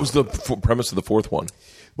 nah. What was the premise of the fourth one?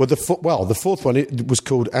 Well, the fourth one it was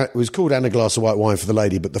called And a Glass of White Wine for the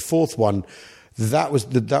Lady. But the fourth one, that was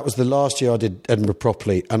the last year I did Edinburgh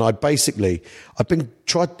properly, and up to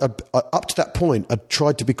that point I'd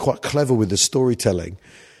tried to be quite clever with the storytelling,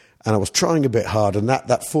 and I was trying a bit hard. And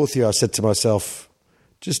that fourth year, I said to myself,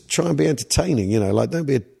 just try and be entertaining.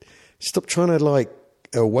 Stop trying to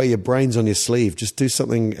wear your brains on your sleeve. Just do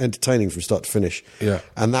something entertaining from start to finish. Yeah.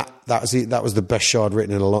 And that was the best show I'd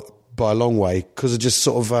written by a long way, because it just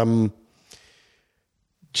sort of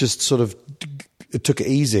it took it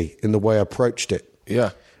easy in the way I approached it.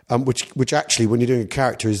 Yeah. Which actually, when you're doing a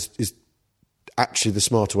character, is actually the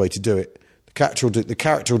smarter way to do it. The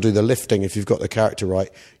character will do the lifting if you've got the character right.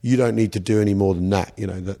 You don't need to do any more than that.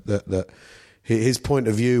 That his point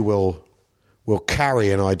of view will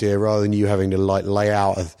carry an idea rather than you having to lay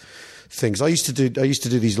out things. I used to do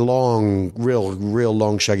these long, real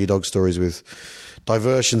long Shaggy Dog stories with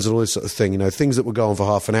diversions and all this sort of thing. Things that would go on for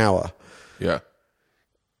half an hour. Yeah.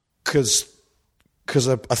 Because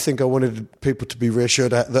I think I wanted people to be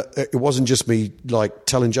reassured that it wasn't just me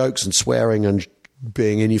telling jokes and swearing and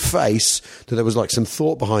being in your face, that there was some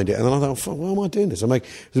thought behind it. And then I thought, why am I doing this?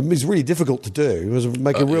 It's really difficult to do. It was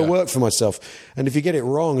making real work for myself. And if you get it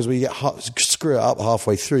wrong, as we screw it up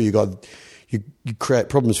halfway through, you create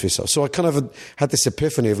problems for yourself. So I kind of had this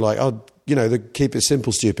epiphany of the keep it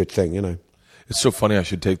simple, stupid thing. It's so funny. I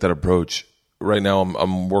should take that approach. Right now,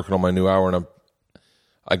 I'm working on my new hour, and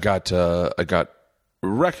I got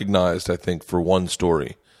recognized, I think, for one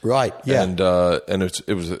story. Right. Yeah. And it's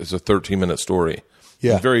a 13-minute story.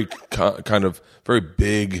 Yeah. Very kind of very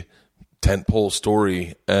big tentpole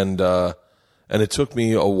story, and it took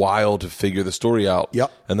me a while to figure the story out.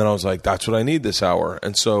 Yep. And then I was like, that's what I need this hour.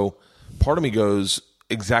 And so part of me goes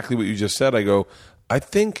exactly what you just said. I go, I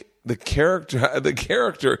think the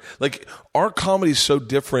character, our comedy is so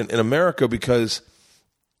different in America because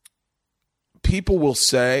people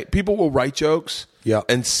will write jokes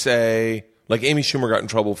and say, like Amy Schumer got in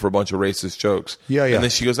trouble for a bunch of racist jokes. Yeah. And then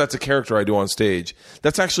she goes, that's a character I do on stage.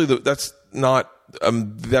 That's actually that's not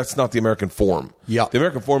the American form. Yeah. The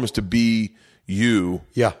American form is to be you.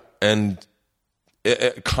 Yeah. And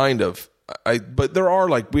kind of. But there are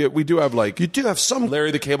we do have you do have some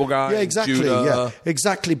Larry the Cable Guy. Yeah, exactly. Judah. Yeah,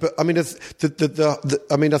 exactly. But I mean, I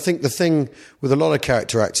think the thing with a lot of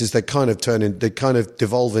character acts is they kind of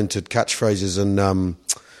devolve into catchphrases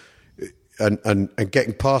and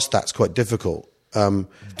getting past that's quite difficult. I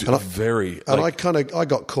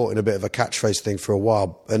got caught in a bit of a catchphrase thing for a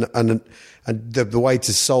while, and the way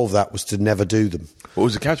to solve that was to never do them. What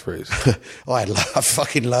was the catchphrase? I had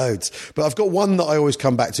fucking loads, but I've got one that I always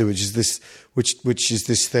come back to, which is this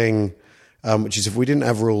thing, which is if we didn't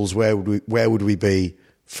have rules, where would we be?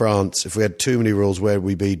 France. If we had too many rules, where would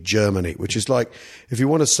we be? Germany. Which is if you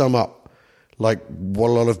want to sum up what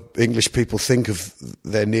a lot of English people think of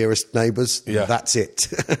their nearest neighbours, that's it.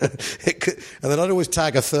 And then I'd always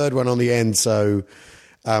tag a third one on the end, so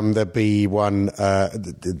there'd be one.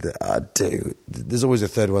 There's always a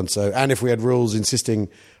third one. So, and if we had rules insisting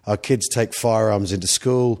our kids take firearms into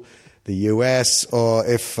school, the US, or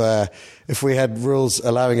if we had rules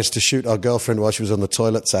allowing us to shoot our girlfriend while she was on the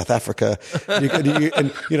toilet, South Africa, so you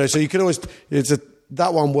could always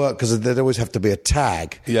that one worked because there'd always have to be a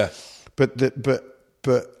tag. Yeah. But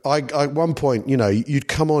I at one point, you'd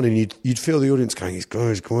come on and you'd feel the audience going, "He's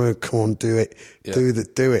going, come on, do it,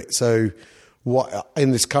 do it." So what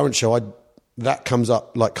in this current show, that comes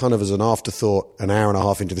up like kind of as an afterthought an hour and a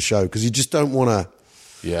half into the show because you just don't want to.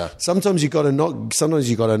 Yeah. Sometimes you got to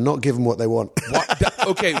not give them what they want.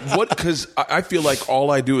 Okay, what? Because I feel like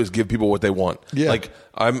all I do is give people what they want. Yeah. Like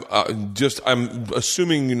I'm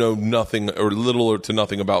assuming you know nothing or little or to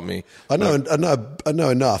nothing about me. I know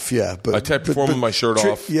enough. Yeah, but I type perform with my shirt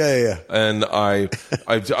off. Yeah. And but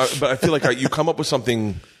I feel like you come up with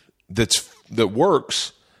something that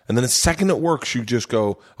works. And then the second it works, you just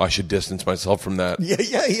go, I should distance myself from that. Yeah.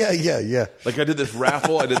 Like I did this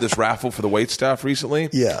raffle for the waitstaff recently.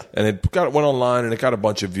 Yeah. And went online and it got a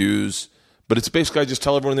bunch of views. But it's basically I just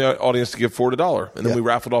tell everyone in the audience to give $40. And then we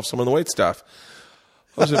raffled off someone on the waitstaff.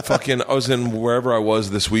 I was in wherever I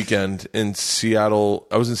was this weekend in Seattle.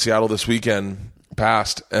 I was in Seattle this weekend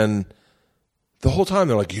past, and the whole time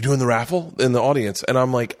they're like, "You doing the raffle?" in the audience, and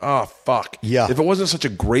I'm like, "Oh fuck!" Yeah. If it wasn't such a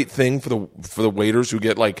great thing for the waiters who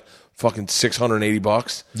get like fucking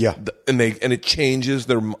 $680, yeah, and it changes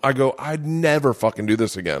their. I go, I'd never fucking do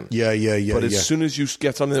this again. Yeah. But as soon as you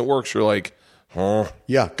get something that works, you're like, huh?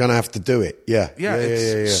 Yeah, gonna have to do it. Yeah.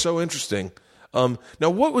 It's so interesting. Now,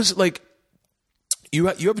 what was like? You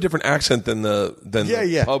have a different accent than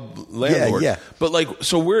the pub landlord. Yeah. But like,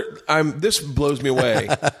 so this blows me away.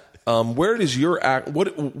 Where does your act?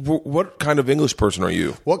 What kind of English person are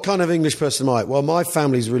you? What kind of English person am I? Well, my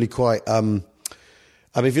family's really quite. I mean,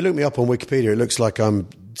 if you look me up on Wikipedia, it looks like I'm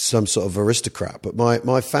some sort of aristocrat. But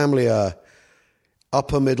my family are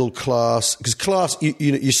upper middle class. Because class,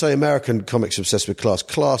 you say American comics are obsessed with class.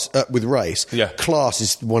 Class with race. Yeah. Class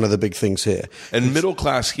is one of the big things here. And middle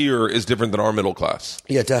class here is different than our middle class.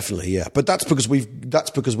 Yeah, definitely. Yeah, but that's because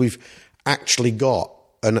we've actually got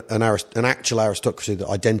an actual aristocracy that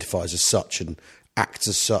identifies as such and acts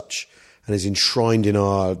as such and is enshrined in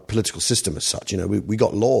our political system as such. You know, we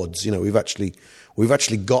got lords. You know, we've actually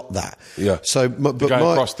got that. Yeah. So, the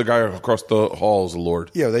guy across the hall is a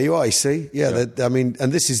lord. Yeah, there you are. You see, yeah. I mean,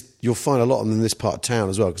 and you'll find a lot of them in this part of town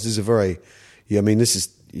as well because this is a very. Yeah, I mean, this is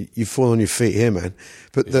you fall on your feet here, man.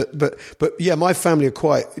 But yeah, my family are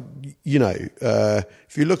quite. You know,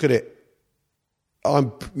 if you look at it,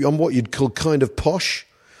 I'm what you'd call kind of posh.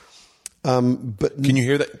 But can you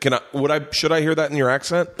hear that? Should I hear that in your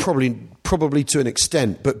accent? Probably to an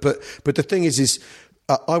extent. But the thing is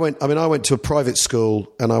I went to a private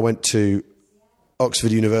school and I went to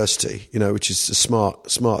Oxford University, you know, which is a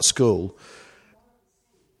smart school.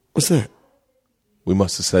 What's that? We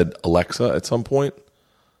must have said Alexa at some point.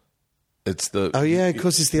 It's the oh yeah, of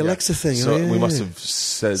course it's the Alexa thing. So we must have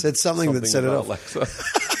said something that set it off. Alexa.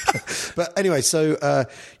 But anyway, so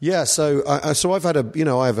I've had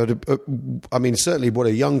I mean, certainly what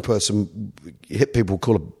a young person, hip people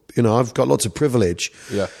call I've got lots of privilege.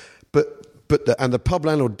 Yeah. But the pub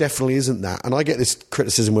landlord definitely isn't that. And I get this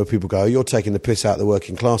criticism where people go, you're taking the piss out of the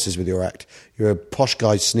working classes with your act. You're a posh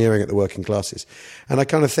guy sneering at the working classes. And I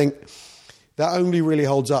kind of think that only really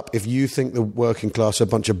holds up if you think the working class are a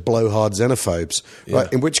bunch of blowhard xenophobes,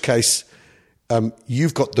 right? In which case,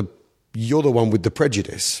 you're the one with the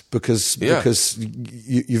prejudice because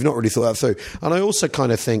you've not really thought that through. And I also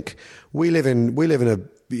kind of think we live in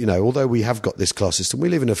a although we have got this class system, we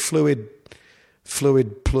live in a fluid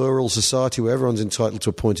plural society where everyone's entitled to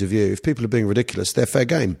a point of view. If people are being ridiculous, they're fair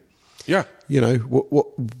game. Yeah. You know,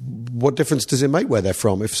 what difference does it make where they're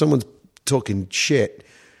from? If someone's talking shit,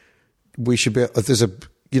 we should be. If there's a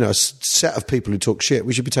set of people who talk shit,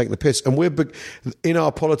 we should be taking the piss. And we're in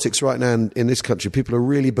our politics right now in this country. People are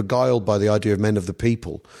really beguiled by the idea of men of the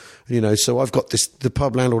people. You know, so I've got the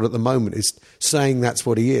pub landlord at the moment is saying that's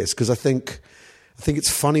what he is because I think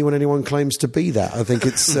it's funny when anyone claims to be that. I think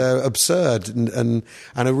it's absurd and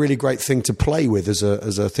a really great thing to play with as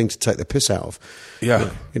a thing to take the piss out of.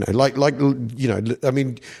 Yeah, I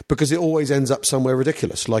mean, because it always ends up somewhere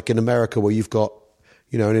ridiculous, like in America where you've got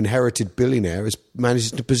an inherited billionaire has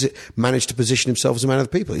managed to position himself as a man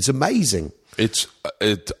of the people. It's amazing. It's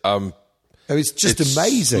just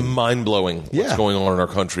amazing, mind blowing. What's going on in our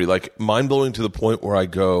country? Like mind blowing to the point where I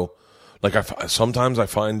go. Like sometimes I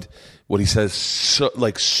find what he says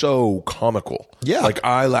so comical. Yeah, like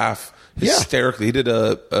I laugh hysterically. He did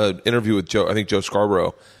a interview with Joe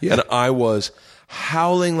Scarborough, and I was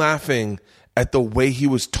howling laughing at the way he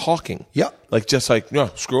was talking. Yeah, like just like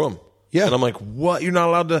screw him. Yeah, and I'm like, what? You're not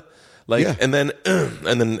allowed to like. Yeah. And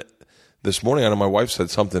then this morning, I know my wife said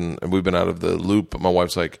something, and we've been out of the loop. But my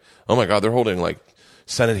wife's like, oh my God, they're holding like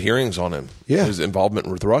Senate hearings on him. Yeah, his involvement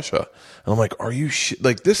with Russia. And I'm like, are you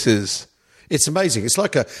like this is. It's amazing. It's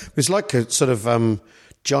like a sort of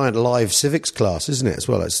giant live civics class, isn't it? As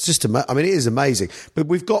well, it's just. I mean, it is amazing. But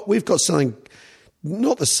we've got something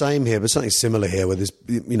not the same here, but something similar here with this.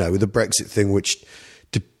 With the Brexit thing, which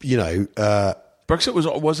Brexit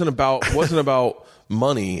wasn't about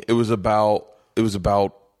money. It was about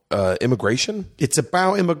immigration. It's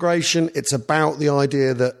about immigration. It's about the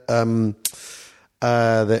idea that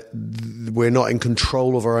that we're not in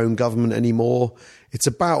control of our own government anymore. It's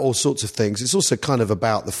about all sorts of things. It's also kind of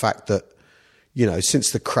about the fact that,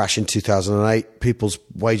 since the crash in 2008, people's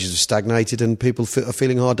wages have stagnated and people are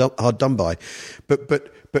feeling hard done by.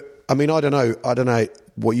 But I mean, I don't know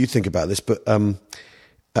what you think about this, but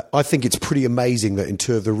I think it's pretty amazing that in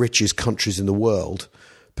two of the richest countries in the world,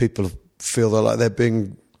 people feel like they're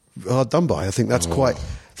being hard done by. I think that's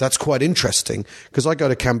quite interesting, because I go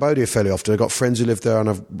to Cambodia fairly often. I've got friends who live there, and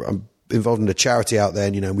I'm involved in a charity out there,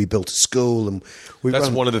 and we built a school, and that's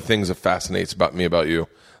one of the things that fascinates me about you.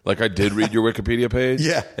 Like, I did read your Wikipedia page,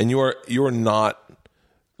 yeah, and you are not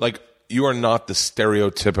the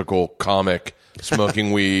stereotypical comic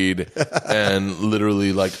smoking weed and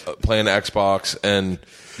literally like playing Xbox and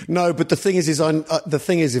no. But the thing is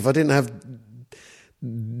if I didn't have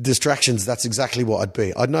distractions, that's exactly what I'd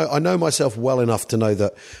be. I know myself well enough to know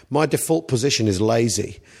that my default position is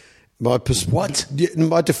lazy. My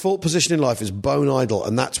default position in life is bone idle,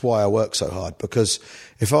 and that's why I work so hard. Because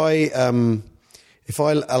if I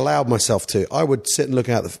allowed myself to, I would sit and look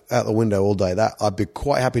out the window all day. That I'd be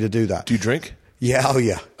quite happy to do that. Do you drink? Yeah. Oh,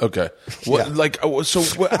 yeah. Okay.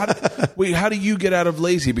 How do you get out of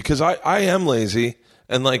lazy? Because I am lazy,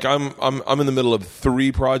 and like I'm in the middle of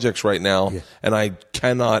 3 projects right now, and I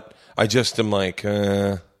cannot. I just am like.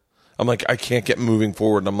 I'm like, I can't get moving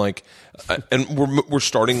forward. And I'm like, and we're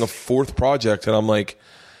starting a 4th project, and I'm like,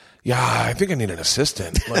 yeah, I think I need an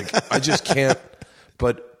assistant. Like, I just can't.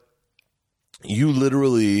 But you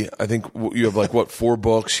literally, I think you have like 4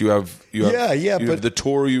 books. You have the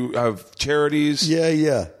tour. You have charities.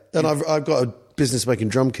 Yeah. And I've got a business making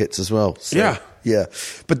drum kits as well. So, yeah.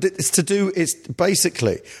 But it's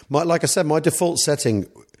basically like I said, my default setting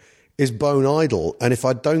is bone idle, and if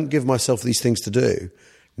I don't give myself these things to do,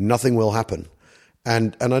 nothing will happen.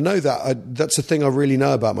 And I know that that's the thing I really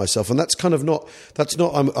know about myself. And I'm not a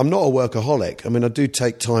workaholic. I mean, I do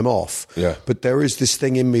take time off. Yeah. But there is this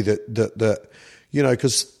thing in me that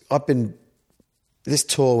because I've been this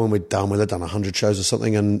tour, when we're done, we'll have done 100 shows or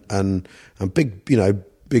something, and big,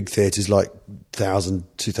 big theatres like 1,000,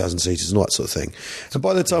 2,000 seaters and all that sort of thing. So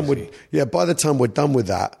by the time we're done with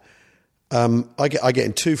that, I get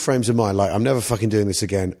in 2 frames of mind, like, I'm never fucking doing this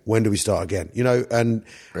again. When do we start again? And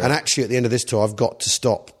actually at the end of this tour, I've got to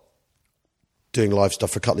stop doing live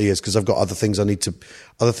stuff for a couple of years, because I've got other things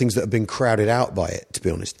that have been crowded out by it, to be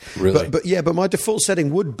honest. Really? But my default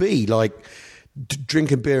setting would be like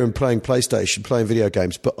drinking beer and playing PlayStation, playing video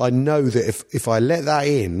games. But I know that if I let that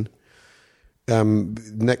in,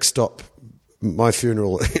 next stop, my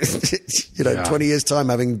funeral, 20 years time,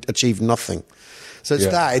 having achieved nothing. So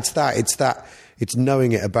it's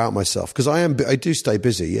knowing it about myself, because I do stay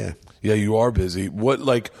busy. Yeah. Yeah, you are busy.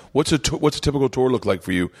 What's a typical tour look like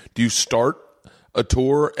for you? Do you start a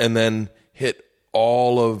tour and then hit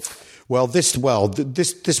all of? Well, this one,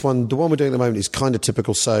 the one we're doing at the moment, is kind of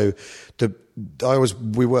typical. So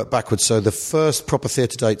we work backwards. So the first proper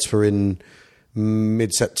theatre dates were in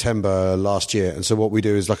mid-September last year, and so what we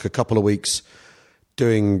do is like a couple of weeks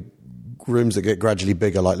doing rooms that get gradually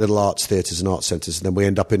bigger, like little arts theatres and art centres, and then we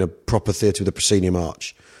end up in a proper theatre with a proscenium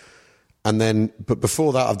arch. But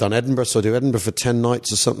before that, I've done Edinburgh, so I do Edinburgh for 10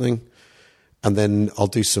 nights or something, and then I'll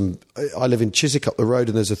do I live in Chiswick up the road,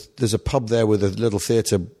 and there's a pub there with a little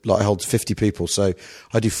theatre, like, holds 50 people, so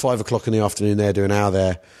I do 5 o'clock in the afternoon there, do an hour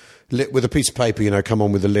there, lit with a piece of paper, come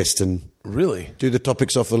on with a list and really do the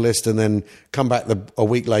topics off the list, and then come back a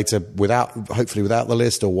week later hopefully without the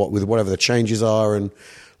list, or with whatever the changes are, and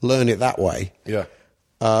learn it that way. Yeah.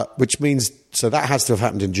 Which means, so that has to have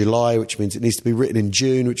happened in July, which means it needs to be written in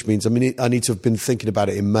June, which means, I need to have been thinking about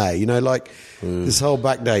it in May, this whole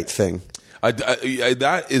backdate thing.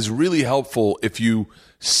 That is really helpful if you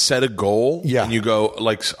set a goal and you go,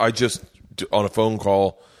 like, I just, on a phone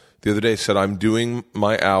call the other day, said, I'm doing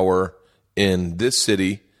my hour in this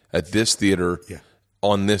city at this theater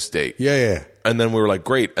on this date. Yeah. And then we were like,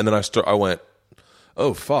 great. And then I went,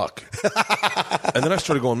 oh, fuck. And then I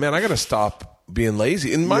started going, man, I got to stop being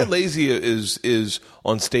lazy. And my lazy is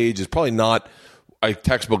on stage is probably not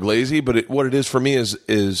textbook lazy, but what it is for me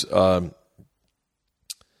is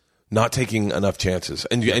not taking enough chances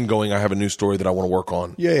and going, I have a new story that I want to work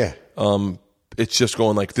on. Yeah. It's just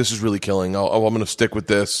going like, this is really killing. I'm going to stick with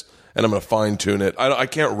this, and I'm going to fine tune it. I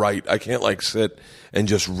can't write. I can't like sit and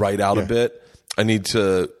just write out a bit. It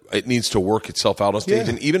needs to work itself out on stage.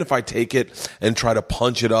 And even if I take it and try to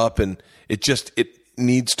punch it up, and it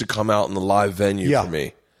needs to come out in the live venue for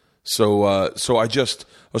me. So I was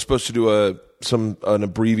supposed to do a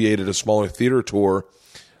smaller theater tour.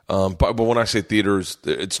 But when I say theaters,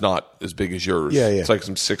 it's not as big as yours. Yeah. It's like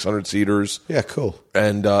some 600 seaters. Yeah, cool.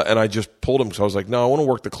 And I just pulled him because I was like, no, I want to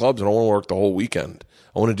work the clubs and I want to work the whole weekend.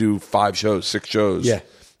 I want to do 5 shows, 6 shows. Yeah.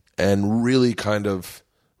 And really kind of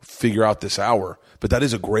figure out this hour. But that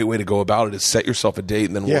is a great way to go about it, is set yourself a date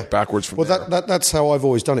and then work backwards from there. Well, that's how I've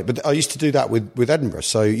always done it. But I used to do that with Edinburgh.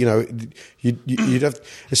 So, you'd have...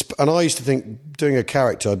 And I used to think doing a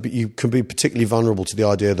character, you can be particularly vulnerable to the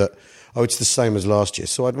idea that, it's the same as last year.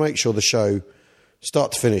 So I'd make sure the show,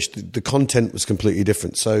 start to finish, the content was completely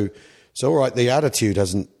different. So all right, the attitude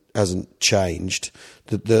hasn't changed.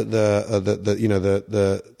 The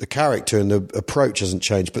character and the approach hasn't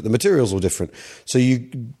changed, but the materials are different. So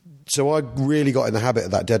I really got in the habit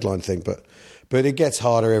of that deadline thing, but it gets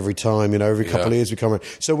harder every time. Every couple of years we come around.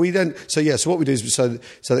 So what we do is so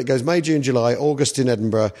it goes May, June, July, August in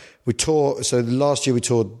Edinburgh. We tour. So last year we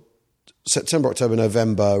toured September, October,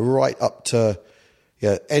 November, right up to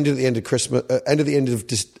end of Christmas, at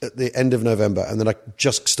the end of November, and then I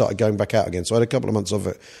just started going back out again. So I had a couple of months of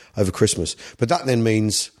it over Christmas. But that then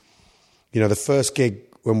means, the first gig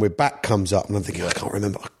when we're back comes up, and I'm thinking I can't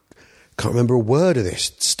remember a word of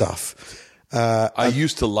this stuff. I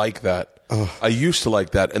used to like that.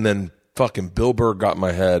 And then fucking Bill Burr got in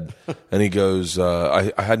my head, and he goes,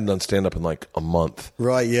 I hadn't done stand-up in like a month.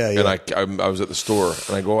 Right, yeah. And I was at the store,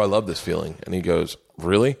 and I go, I love this feeling. And he goes,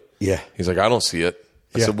 really? Yeah. He's like, I don't see it.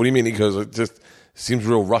 I said, what do you mean? He goes, it just seems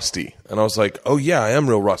real rusty. And I was like, oh, yeah, I am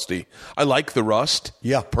real rusty. I like the rust.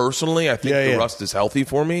 Yeah. Personally, I think the rust is healthy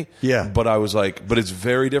for me. Yeah. But I was like, but it's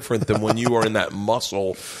very different than when you are in that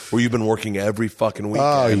muscle where you've been working every fucking weekend.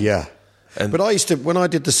 Oh, yeah. But I used to, when I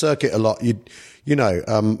did the circuit a lot,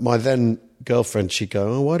 my then girlfriend, she'd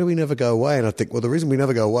go, why do we never go away? And I think, well, the reason we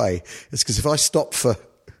never go away is because if I stop for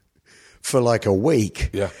like a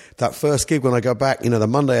week, that first gig when I go back, the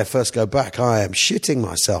Monday I first go back, I am shitting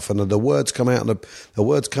myself, and the words come out, and the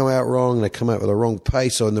words come out wrong, and they come out with the wrong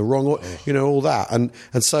pace or in the wrong, all that, and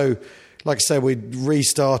so, like I say, we're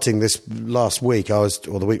restarting this last week. Or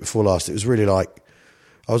the week before last. It was really like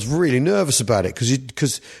I was really nervous about it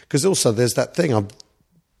because also there's that thing.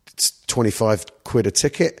 It's £25 a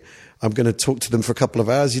ticket. I'm going to talk to them for a couple of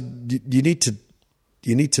hours. You need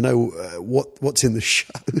to know what's in the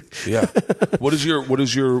show. Yeah. What does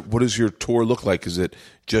your tour look like? Is it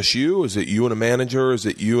just you? Is it you and a manager? Is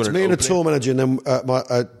it you and me and a tour manager? And then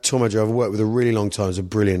my tour manager I've worked with a really long time. Is a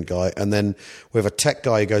brilliant guy. And then we have a tech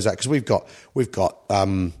guy who goes out because we've got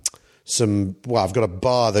I've got a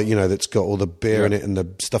bar that that's got all the beer in it and the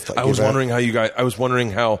stuff that I was wondering how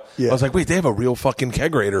I was like, wait, they have a real fucking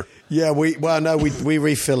kegerator. Yeah, we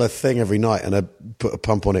refill a thing every night and I put a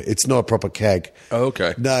pump on it. It's not a proper keg. Oh,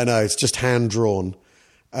 okay. No, it's just hand drawn.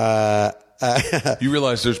 You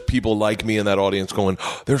realize there's people like me in that audience going,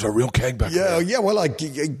 there's a real keg back there. Yeah. Well,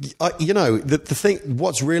 the thing.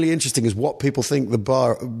 What's really interesting is what people think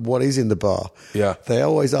what is in the bar. Yeah. They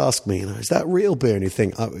always ask me, is that real beer? And you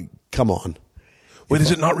think, come on. Wait,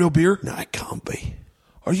 is it not real beer? No, it can't be.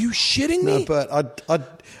 Are you shitting me? No, but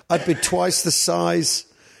I'd be twice the size.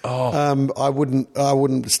 Oh. I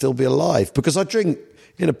wouldn't still be alive because I drink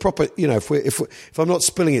in a proper, if I'm not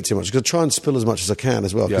spilling it too much, because I try and spill as much as I can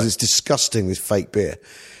as well, because it's disgusting, this fake beer.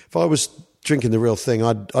 If I was drinking the real thing,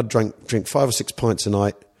 I'd drink 5 or 6 pints a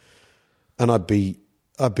night, and I'd be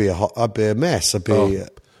a mess.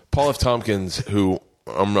 Paul F. Tompkins, who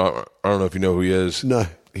I don't know if you know who he is. No,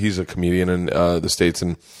 he's a comedian in the States,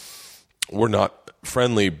 and we're not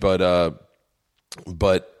friendly, but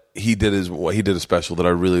he did a special that I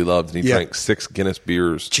really loved, and he drank 6 Guinness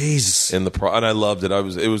beers. Jesus, and I loved it.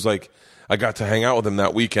 It was like I got to hang out with him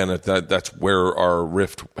that weekend. That's where our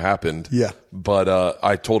rift happened. Yeah, but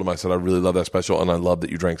I told him, I said, I really love that special, and I love that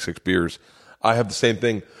you drank 6 beers. I have the same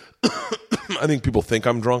thing. I think people think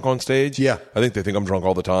I'm drunk on stage. Yeah, I think they think I'm drunk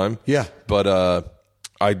all the time. Yeah, but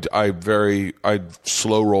I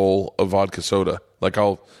slow roll a vodka soda. Like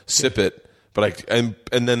I'll sip it. But and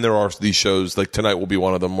then there are these shows, like tonight will be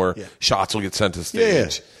one of them, where shots will get sent to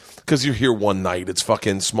stage. Because you're here one night, it's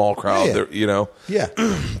fucking small crowd, Yeah.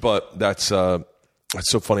 But that's so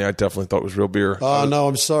funny. I definitely thought it was real beer. Oh, no,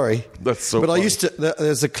 I'm sorry. That's so funny. But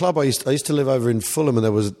there's a club I used to live over in Fulham, and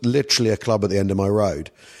there was literally a club at the end of my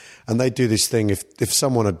road. And they'd do this thing, if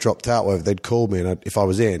someone had dropped out, they'd call me, and if I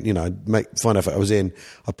was in, I'd find out if I was in,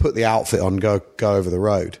 I'd put the outfit on and go over the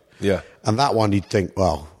road. Yeah. And that one, you'd think,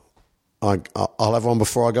 well, I'll have one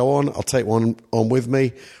before I go on. I'll take one on with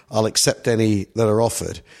me. I'll accept any that are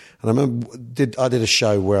offered. And I remember I did a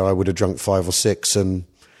show where I would have drunk 5 or 6, and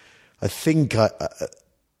I think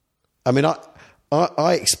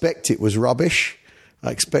I expect it was rubbish.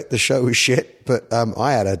 I expect the show was shit, but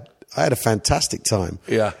I had a fantastic time.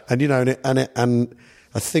 Yeah. And and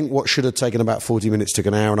I think what should have taken about 40 minutes took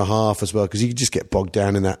an hour and a half as well, because you could just get bogged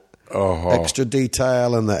down in that extra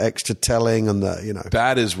detail and the extra telling and the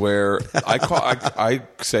That is where I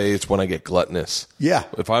say it's when I get gluttonous. Yeah.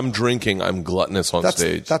 If I'm drinking, I'm gluttonous on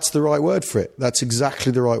stage. That's the right word for it. That's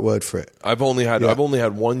exactly the right word for it. I've only had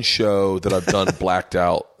one show that I've done blacked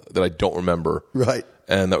out that I don't remember. Right.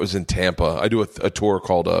 And that was in Tampa. I do a tour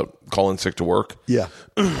called Call In Sick to Work. Yeah.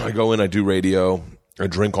 I go in, I do radio, I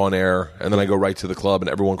drink on air, and then I go right to the club, and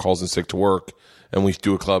everyone calls in sick to work. And we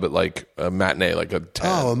do a club at like a matinee, like a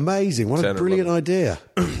 10. Oh, amazing! What a brilliant idea!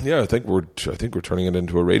 Yeah, I think we're turning it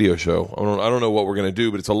into a radio show. I don't know what we're going to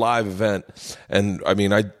do, but it's a live event. And I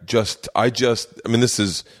mean, I'm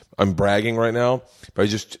bragging right now, but I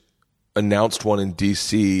just announced one in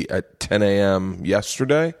DC at 10 a.m.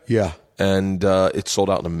 yesterday. Yeah, and it sold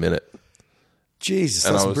out in a minute. Jesus,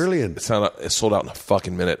 that's brilliant. It sold out in a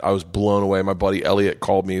fucking minute. I was blown away. My buddy Elliot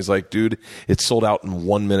called me. He's like, dude, it sold out in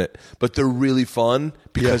 1 minute. But they're really fun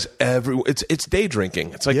because it's day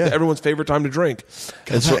drinking. It's like everyone's favorite time to drink.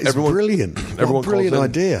 And so everyone, brilliant. What a brilliant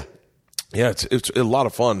idea. Yeah, it's a lot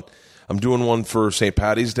of fun. I'm doing one for St.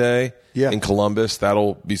 Patty's Day in Columbus.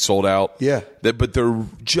 That'll be sold out. Yeah. But they're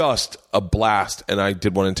just a blast. And I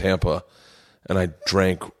did one in Tampa, and I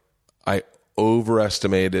drank. I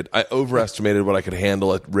overestimated what I could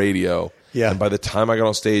handle at radio. Yeah. And by the time I got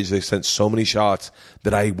on stage, they sent so many shots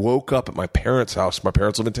that I woke up at my parents' house. My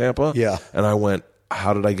parents live in Tampa. Yeah. And I went,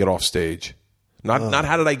 how did I get off stage? Not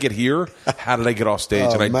how did I get here? How did I get off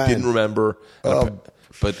stage? And I didn't remember.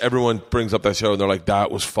 But everyone brings up that show, and they're like,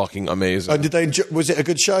 that was fucking amazing. Did they enjoy, was it a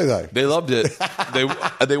good show, though? They loved it.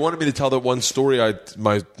 They wanted me to tell that one story,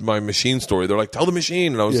 my machine story. They're like, tell the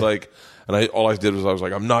machine. And I was like... And all I did was I was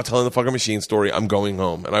like, I'm not telling the fucking machine story. I'm going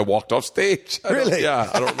home. And I walked off stage. Really? Yeah,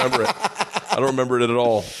 I don't remember it. I don't remember it at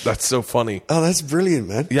all. That's so funny. Oh, that's brilliant,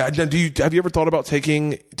 man. Yeah. Have you ever thought about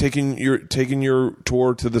taking your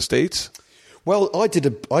tour to the States? Well, I did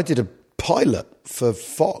a pilot for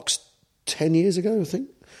Fox 10 years ago, I think,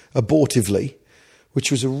 abortively,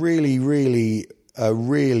 which was a really, really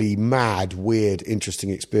mad, weird, interesting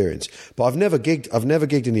experience. But I've never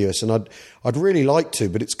gigged in the US, and I'd really like to,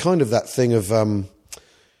 but it's kind of that thing of,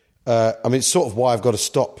 it's sort of why I've got to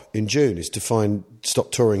stop in June, is to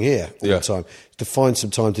stop touring here all the time, to find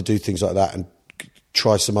some time to do things like that and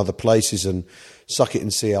try some other places and suck it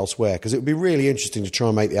and see elsewhere. Because it would be really interesting to try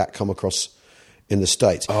and make the act come across in the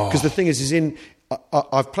States. Because the thing is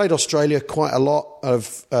I've played Australia quite a lot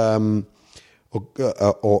of,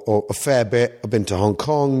 or a fair bit. I've been to Hong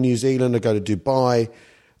Kong, New Zealand. I go to Dubai,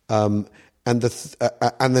 and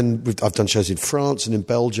then I've done shows in France and in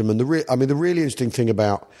Belgium. And the really interesting thing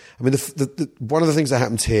about, one of the things that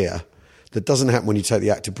happens here that doesn't happen when you take the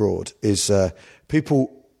act abroad is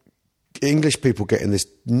English people get in this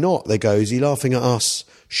knot. They go, "Is he laughing at us?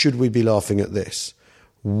 Should we be laughing at this?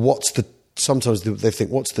 Sometimes they think,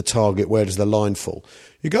 what's the target? Where does the line fall?"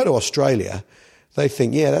 You go to Australia, they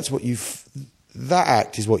think, yeah, that's what that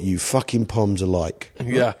act is what you fucking poms are like. Right?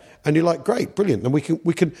 Yeah. And you're like, great, brilliant. And we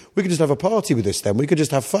can just have a party with this then. We could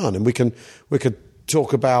just have fun, and we could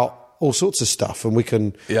talk about all sorts of stuff, and we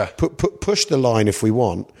can push the line if we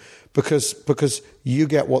want, because you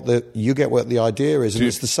get what the idea is, and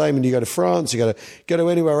it's the same when you go to France, you go to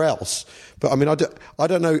anywhere else. But I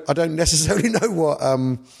don't know. I don't necessarily know what,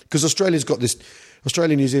 because Australia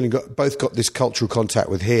and New Zealand both got this cultural contact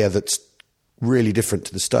with here that's really different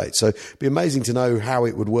to the States. So it'd be amazing to know how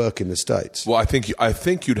it would work in the States. Well, I think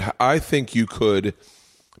you could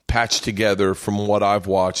patch together, from what I've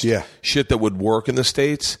watched, shit that would work in the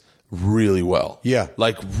States really well. Yeah.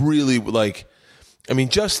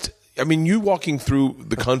 You walking through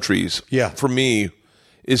the countries, for me,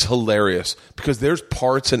 is hilarious, because there's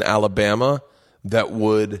parts in Alabama that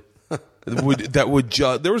would there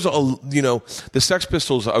was the Sex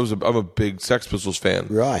Pistols. I'm a big Sex Pistols fan.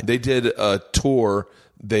 Right. They did a tour.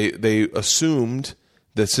 They assumed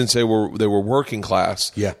that since they were working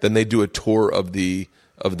class, then they do a tour of the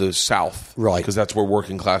South, right? Because that's where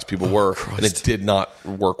working class people were, and it did not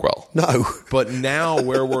work well. No. But now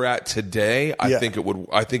where we're at today, I think it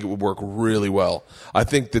would work really well. I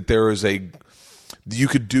think that you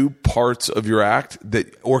could do parts of your act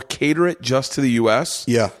or cater it just to the U.S.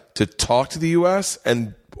 To talk to the U.S.,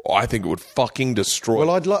 and I think it would fucking destroy.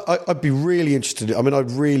 Well, I'd be really interested.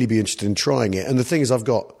 I'd really be interested in trying it. And the thing is, I've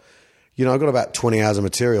got about 20 hours of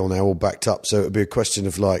material now all backed up, so it would be a question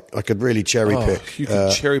of I could really cherry pick. You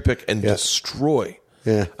could cherry pick and destroy.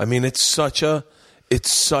 Yeah. It's such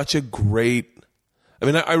a great. I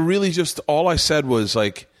mean, I really just, all I said was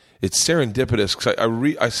like, it's serendipitous because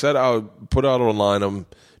I said I would put out online, I'm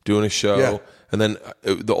doing a show, Yeah. and then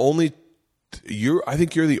I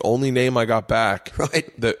think you're the only name I got back,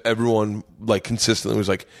 Right. that everyone like consistently was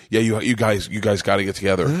like, yeah, you guys got to get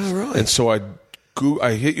together, right. and so I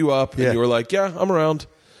hit you up, Yeah. and you were like, yeah, I'm around,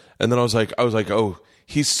 and then I was like, oh.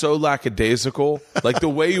 He's so lackadaisical. Like the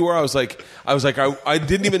way you were, I was like, I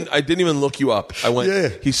didn't even look you up. I went, Yeah.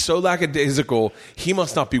 he's so lackadaisical. He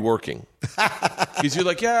must not be working. Because you're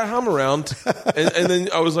like, yeah, I'm around. And then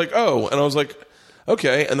I was like, oh, and I was like,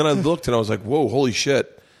 okay. And then I looked and I was like, whoa, holy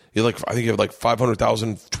shit. You're like, I think you have like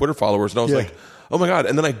 500,000 Twitter followers. And I was Yeah. like, oh my God.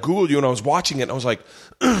 And then I Googled you and I was watching it and I was like,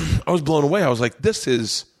 I was blown away. I was like, this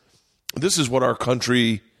is what our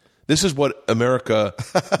country, this is what America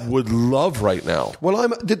would love right now. Well,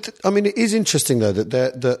 I mean, it is interesting though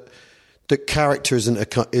that character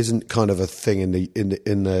isn't kind of a thing in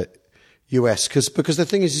the US because the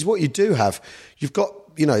thing is what you do have, you've got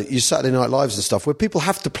your Saturday Night Lives and stuff where people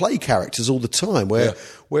have to play characters all the time,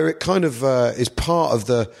 where it kind of is part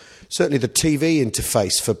of certainly the TV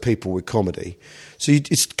interface for people with comedy. So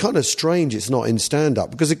it's kind of strange it's not in stand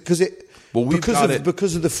up because it. Well,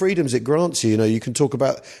 because of the freedoms it grants you, you can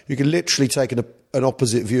you can literally take an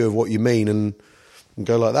opposite view of what you mean and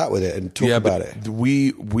go like that with it and talk about it.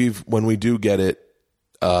 When we do get it,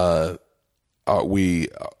 and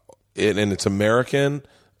it's American,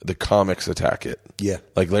 the comics attack it. Yeah.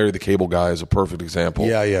 Like Larry the Cable Guy is a perfect example.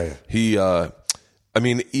 Yeah. He, I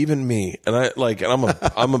mean, even me, and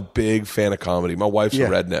I'm a big fan of comedy. My wife's a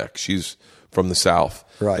redneck. She's from the South.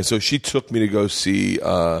 Right. And so she took me to go see,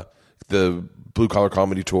 the Blue Collar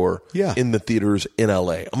Comedy Tour in the theaters in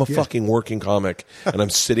LA. I'm a fucking working comic, and I'm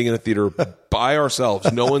sitting in a theater by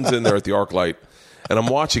ourselves. No one's in there at the ArcLight, and I'm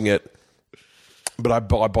watching it. But I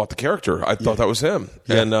bought the character. I thought that was him,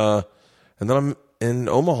 and then I'm in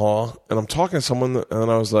Omaha, and I'm talking to someone,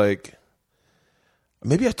 and I was like,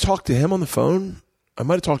 maybe I talked to him on the phone. I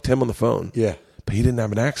might have talked to him on the phone. Yeah, but he didn't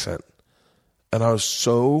have an accent, and I was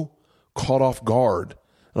so caught off guard,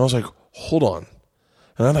 and I was like, hold on.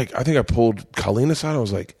 And I think I pulled Colleen aside. I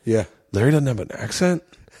was like, yeah, Larry doesn't have an accent?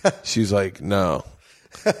 She's like, no.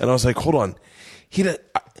 And I was like, hold on. He doesn't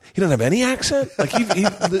have any accent? Like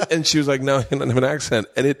and she was like, no, he doesn't have an accent.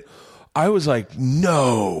 And I was like,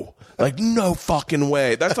 no. Like, no fucking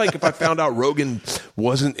way. That's like if I found out Rogan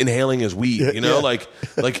wasn't inhaling his weed, like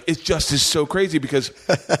it just is so crazy because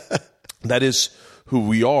that is who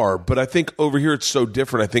we are. But I think over here it's so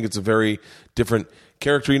different. I think it's a very different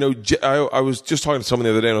character. I was just talking to someone the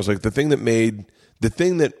other day, and I was like, the thing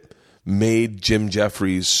that made Jim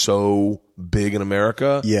Jeffries so big in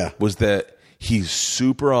America, was that he's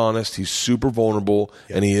super honest, he's super vulnerable,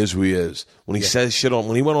 and he is who he is. When he says shit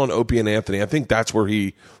when he went on Opie and Anthony, I think that's where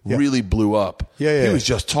he really blew up. He was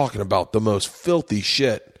just talking about the most filthy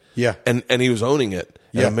shit. Yeah, and he was owning it.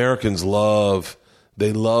 And Americans love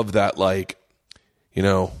that, like,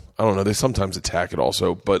 I don't know. They sometimes attack it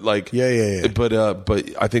also, but like, But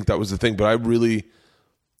I think that was the thing. But I really,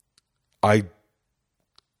 I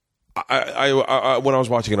when I was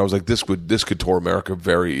watching it, I was like, this could tour America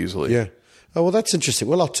very easily. Yeah. Oh well, that's interesting.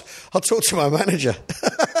 Well, I'll talk to my manager.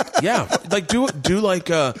 Yeah, like do like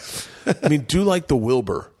do like the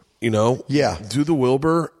Wilbur. Yeah. Do the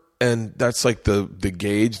Wilbur, and that's like the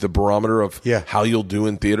gauge, the barometer of how you'll do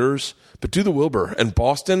in theaters. But do the Wilbur and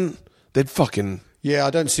Boston, they'd fucking. Yeah,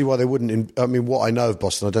 I don't see why they wouldn't. I mean, what I know of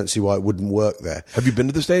Boston, I don't see why it wouldn't work there. Have you been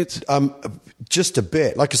to the States? Just a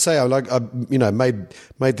bit. Like I say, I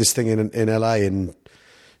made this thing in LA in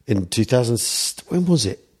 2000. When was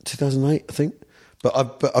it? 2008, I think. But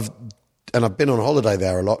I've been on holiday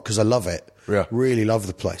there a lot because I love it. Yeah, really love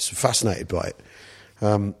the place. I'm fascinated by it.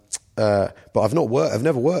 But I've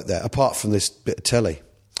never worked there apart from this bit of telly.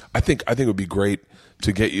 I think it would be great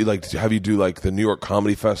to get you, like, to have you do like the New York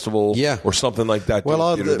Comedy Festival, or something like that.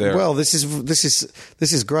 Well, this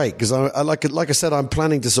is great because I like I said, I'm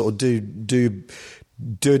planning to sort of do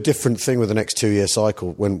a different thing with the next 2-year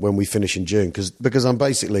cycle when we finish in June because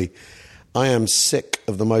I am sick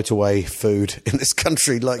of the motorway food in this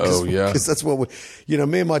country. Because that's what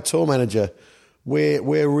me and my tour manager. We're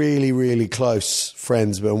really, really close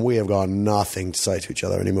friends, but we have got nothing to say to each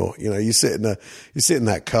other anymore. You sit in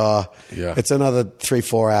that car. Yeah. It's another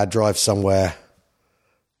 3-4 hour drive somewhere.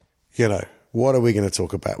 What are we going to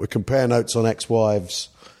talk about? We compare notes on ex-wives,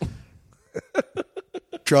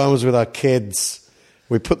 dramas with our kids.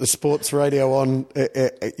 We put the sports radio on.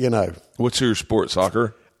 What's your sport?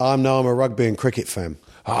 Soccer? I'm a rugby and cricket fan.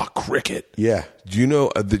 Ah, cricket. Yeah. Do you know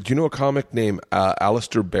a comic named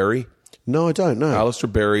Alistair Berry? No, I don't know. Alistair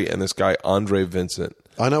Berry and this guy Andre Vincent.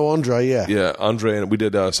 I know Andre, yeah. Yeah, Andre, and we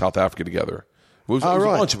did South Africa together. It was, Oh, it was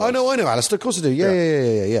right. a bunch of us. I know, Alistair. Of course I do. Yeah.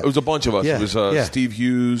 It was a bunch of us. Yeah, It was yeah. Steve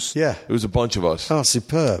Hughes. Yeah. It was a bunch of us. Oh,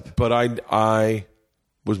 superb. But I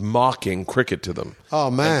was mocking cricket to them.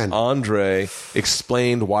 Oh, man. And Andre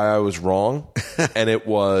explained why I was wrong, and it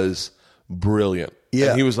was brilliant. Yeah.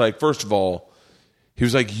 And he was like, first of all, he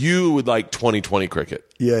was like, you would like 2020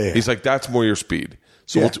 cricket. Yeah. He's like, that's more your speed.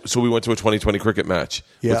 So, Yeah. so we went to a 2020 cricket match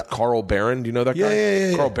Yeah. with Carl Barron. Do you know that guy?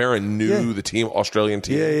 Yeah. Carl Barron knew Yeah. the team, Australian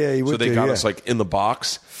team. Yeah, he So would they do, got yeah. us like in the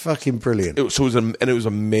box. Fucking brilliant. It was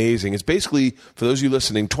amazing. It's basically, for those of you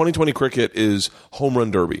listening, 2020 cricket is home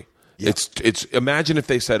run derby. Yeah. It's imagine if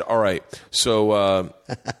they said, all right, so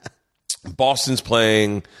Boston's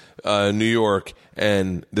playing New York,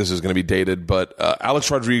 and this is going to be dated, but Alex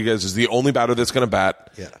Rodriguez is the only batter that's going to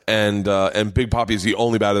bat, Yeah. and Big Papi is the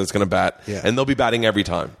only batter that's going to bat, Yeah. and they'll be batting every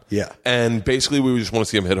time. Yeah. And basically, we just want to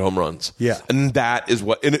see them hit home runs. Yeah. And that is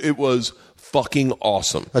what, and it was fucking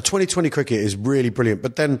awesome. 2020 cricket is really brilliant,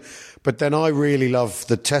 but then I really love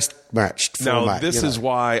the test match format. Now, this you know. is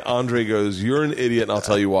why Andre goes, you're an idiot, and I'll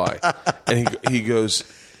tell you why. And he goes,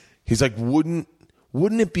 he's like, wouldn't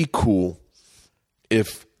it be cool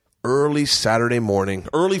if early Friday morning,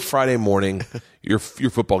 your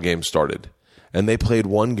football game started, and they played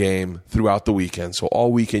one game throughout the weekend. So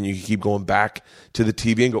all weekend you could keep going back to the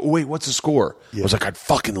TV and go, oh, wait, what's the score? I was like, I'd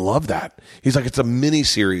fucking love that. He's like, it's a mini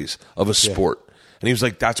series of a sport. And he was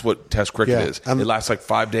like, that's what Test cricket Yeah. is. It lasts like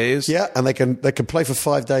 5 days. Yeah, and they can play for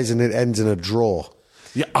 5 days and it ends in a draw.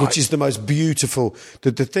 Yeah, which is the most beautiful.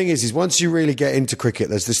 The thing is once you really get into cricket,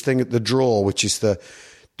 there's this thing at the draw, which is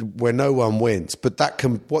where no one wins. But that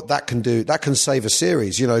can save a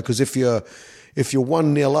series, you know, because if you're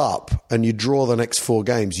 1-0 up and you draw the next 4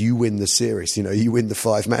 games, you win the series. You know, you win the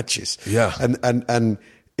 5 matches. Yeah, and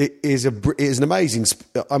it is an amazing.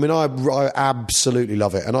 I mean, I absolutely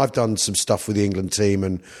love it, and I've done some stuff with the England team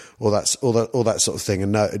and all that sort of thing.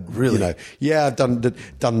 And really, you know, yeah, I've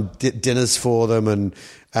done dinners for them, and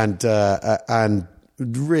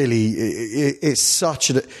really, it's such.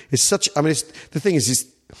 I mean, the thing is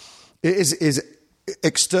it is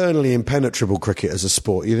externally impenetrable cricket as a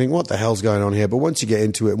sport. You think, what the hell's going on here? But once you get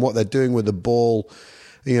into it and what they're doing with the ball,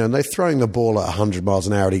 you know, and they're throwing the ball at 100 miles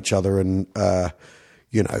an hour at each other, and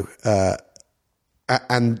you know,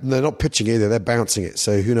 and they're not pitching either; they're bouncing it.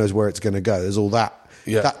 So who knows where it's going to go? There's all that.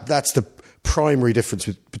 Yeah. That's the primary difference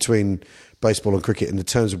between baseball and cricket in the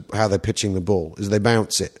terms of how they're pitching the ball, is they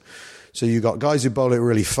bounce it. So you got guys who bowl it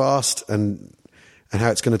really fast and how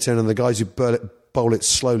it's going to turn, and the guys who bowl it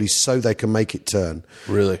slowly so they can make it turn.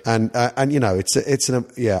 Really, and you know,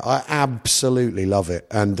 I absolutely love it,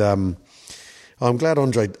 and I'm glad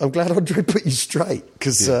Andre put you straight,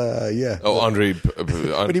 because yeah. Oh, Andre,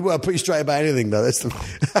 But he won't put you straight about anything, though. That's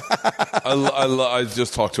I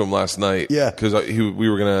just talked to him last night. Yeah, because I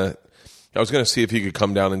was gonna see if he could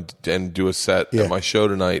come down and do a set at my show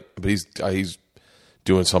tonight, but he's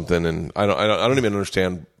doing something, and I don't even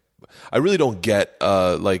understand. I really don't get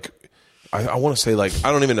like. I want to say, like,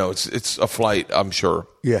 I don't even know. It's a flight, I'm sure.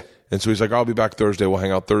 Yeah. And so he's like, I'll be back Thursday. We'll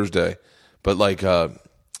hang out Thursday. But like,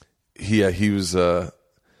 he was, too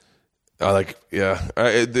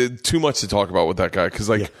much to talk about with that guy. Cause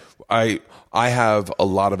like, I have a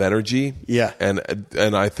lot of energy. Yeah. And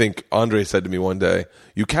I think Andre said to me one day,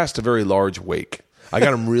 you cast a very large wake. I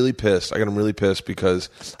got him really pissed. Because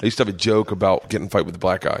I used to have a joke about getting in a fight with the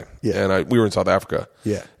black guy. Yeah. And we were in South Africa.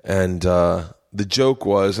 Yeah. And, the joke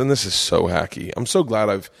was, and this is so hacky, I'm so glad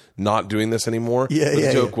I'm not doing this anymore. The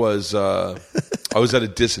joke was, I was at a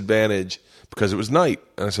disadvantage because it was night.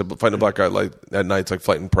 And I said, fighting a black guy at night, it's like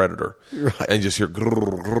fighting Predator. Right. And you just hear, and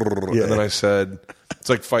then I said, it's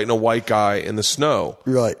like fighting a white guy in the snow.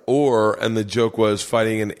 Right. And the joke was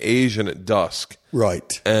fighting an Asian at dusk.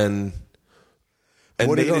 Right. And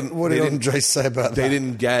what did Andre say about that? They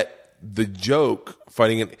didn't get the joke.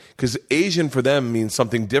 Fighting it, because Asian for them means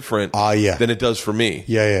something different than it does for me.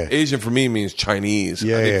 Yeah. Asian for me means Chinese. I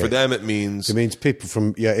think for them it means people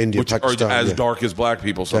from India, which Pakistan, are as dark as black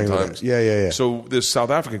people sometimes. Yeah. So this South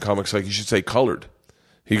African comic's like, you should say colored.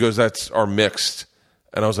 He goes, that's our mixed.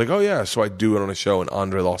 And I was like, oh yeah. So I do it on a show, and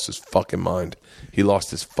Andre lost his fucking mind. He lost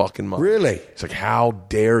his fucking mind. Really? It's like, how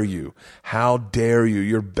dare you? How dare you?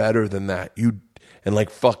 You're better than that. And like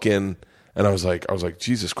fucking. And I was like,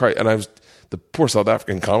 Jesus Christ. And the poor South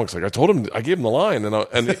African comic's like, I gave him the line,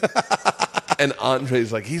 and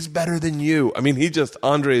Andre's like, he's better than you. I mean,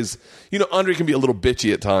 Andre can be a little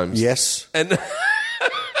bitchy at times. Yes. And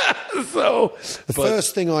so the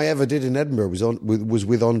first thing I ever did in Edinburgh was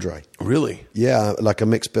with Andre. Really? Yeah, like a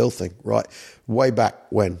mixed bill thing, right? Way back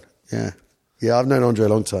when. Yeah. Yeah, I've known Andre a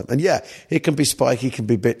long time. And yeah, he can be spiky, he can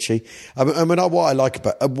be bitchy. What I like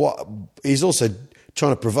about what he's also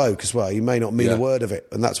trying to provoke as well. He may not mean a word of it.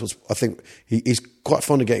 And that's what I think he's quite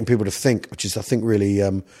fond of getting people to think, which is, I think, really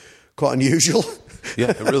quite unusual.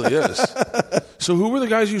 Yeah, it really is. So who were the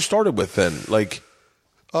guys you started with then? Like,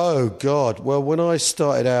 oh, God. Well, when I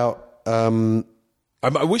started out...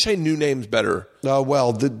 I wish I knew names better. Oh,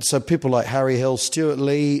 well, so people like Harry Hill, Stuart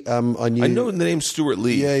Lee, I knew... I know the name Stuart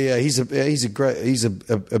Lee. Yeah, he's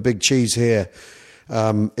a big cheese here.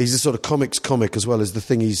 He's a sort of comics comic as well as the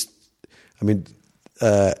thing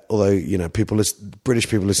although, British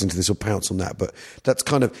people listening to this will pounce on that, but that's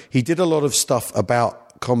kind of... He did a lot of stuff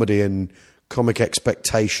about comedy and comic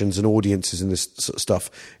expectations and audiences and this sort of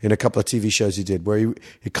stuff in a couple of TV shows he did, where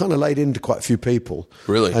he kind of laid into quite a few people.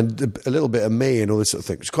 Really? And a little bit of me and all this sort of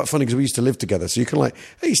thing. It's quite funny because we used to live together. So you can like,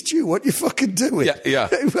 hey, Stu, what you fucking doing? Yeah.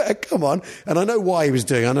 Come on. And I know why he was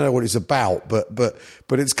doing it. I don't know what it's about, but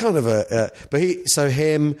it's kind of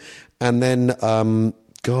him and then,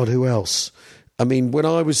 God, who else? I mean, when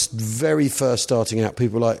I was very first starting out,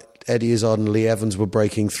 people like Eddie Izzard and Lee Evans were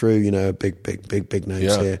breaking through, big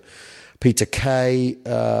names here. Peter Kay,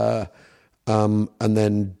 and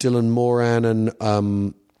then Dylan Moran,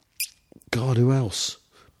 and God, who else?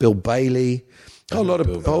 Bill Bailey. A whole lot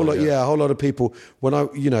of people. When I,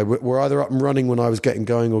 were either up and running when I was getting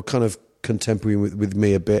going, or kind of contemporary with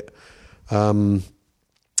me a bit. The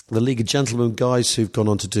League of Gentlemen guys who've gone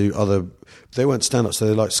on to do other. They weren't stand-up, so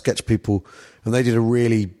they're like sketch people, and they did a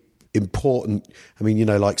really important.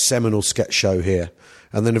 Like seminal sketch show here,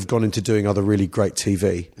 and then have gone into doing other really great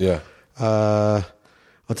TV. Yeah. I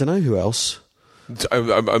don't know who else.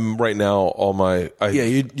 I'm right now. All my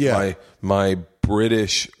my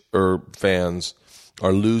British fans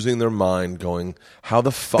are losing their mind. Going, how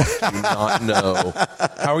the fuck do you not know?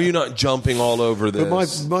 How are you not jumping all over this?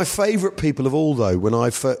 But my favourite people of all, though,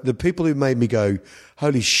 the people who made me go,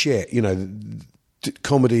 holy shit,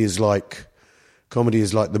 comedy is like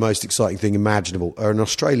the most exciting thing imaginable, are an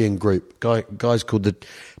Australian group, guys called the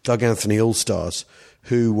Doug Anthony All-Stars,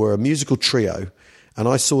 who were a musical trio, and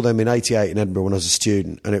I saw them in '88 in Edinburgh when I was a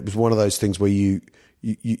student, and it was one of those things where you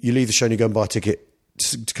leave the show and you go and buy a ticket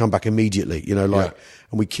to come back immediately, and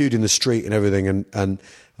we queued in the street and everything, and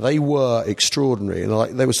they were extraordinary,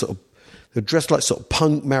 and they were dressed like sort of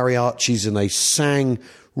punk mariachis, and they sang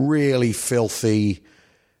really filthy,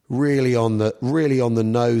 really on the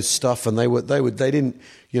nose stuff, and they didn't,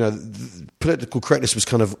 political correctness was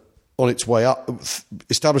kind of on its way up,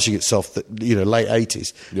 establishing itself, that late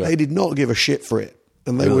 80s. Yeah. They did not give a shit for it,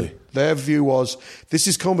 and their view was, this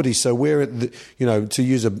is comedy, so we're at the, to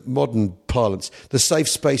use a modern parlance, the safe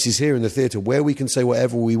space is here in the theatre where we can say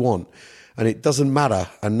whatever we want, and it doesn't matter,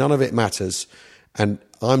 and none of it matters. And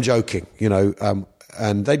I'm joking,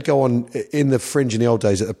 and they'd go on in the Fringe in the old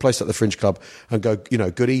days at a place like the Fringe Club and go,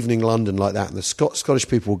 Good Evening London, like that, and the Scottish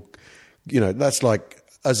people, that's like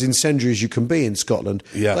as incendiary as you can be in Scotland.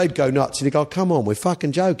 Yeah. They'd go nuts, and you go, come on, we're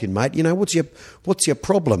fucking joking, mate. What's your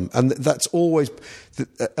problem? And that's always,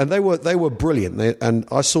 and they were brilliant. And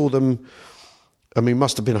I saw them,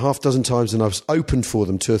 must have been half a dozen times, and I was opened for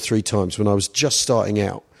them 2 or 3 times when I was just starting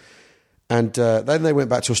out. And then they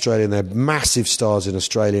went back to Australia, and they're massive stars in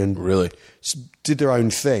Australia, and really did their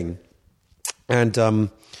own thing. And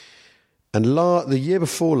the year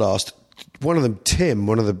before last, one of them, Tim,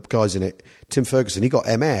 one of the guys in it, Tim Ferguson, he got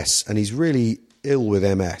MS, and he's really ill with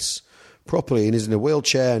MS properly, and he's in a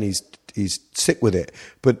wheelchair, and he's sick with it.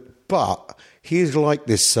 But he's like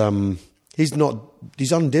this. He's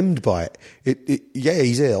undimmed by it.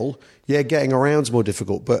 He's ill. Yeah, getting around's more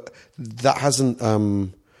difficult, but that hasn't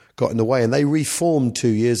got in the way. And they reformed 2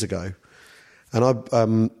 years ago, and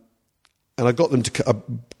I got them to.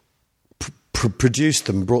 Produced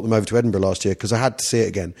them, brought them over to Edinburgh last year because I had to see it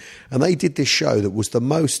again, and they did this show that was the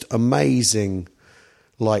most amazing,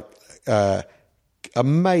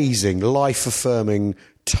 amazing, life-affirming,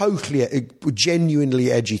 totally,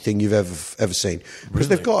 genuinely edgy thing you've ever seen. Because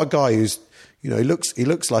they've got a guy who's, he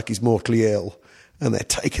looks like he's mortally ill, and they're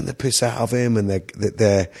taking the piss out of him, and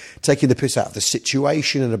they're taking the piss out of the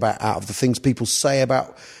situation and out of the things people say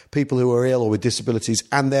about people who are ill or with disabilities,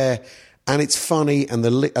 and it's funny, and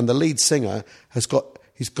the lead singer he's got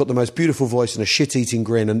the most beautiful voice and a shit-eating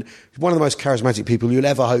grin, and one of the most charismatic people you'll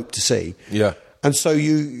ever hope to see. Yeah. And so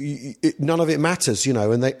none of it matters, and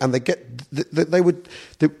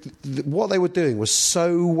what they were doing was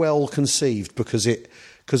so well conceived because it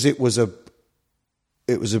was a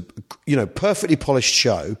perfectly polished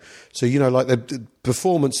show. So like the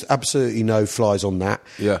performance, absolutely no flies on that.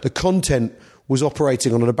 Yeah. The content was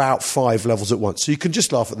operating on about 5 levels at once. So you can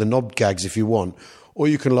just laugh at the knob gags if you want, or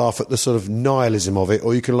you can laugh at the sort of nihilism of it,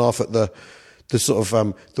 or you can laugh at the sort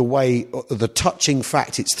of the way, the touching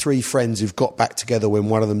fact it's 3 friends who've got back together when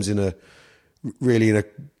one of them's in a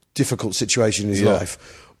difficult situation in his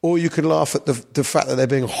life. Or you can laugh at the fact that they're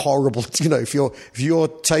being horrible. You know, if your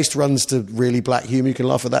taste runs to really black humour, you can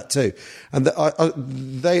laugh at that too. And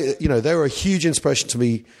they were a huge inspiration to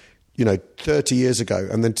me, 30 years ago.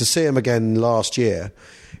 And then to see them again last year,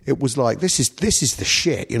 it was like, this is the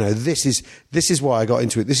shit. This is why I got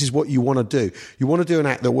into it. This is what you want to do. You want to do an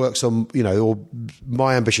act that works on, or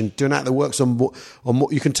my ambition, do an act that works on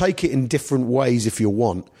what you can take it in different ways if you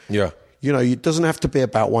want. Yeah. It doesn't have to be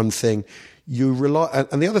about one thing. You rely,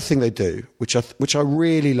 and the other thing they do, which I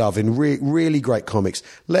really love in really great comics,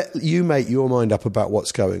 let you make your mind up about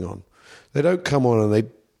what's going on. They don't come on and they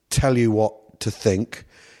tell you what to think.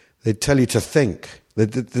 They tell you to think.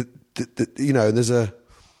 There's a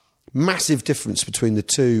massive difference between the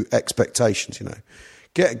two expectations.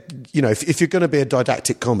 If you're going to be a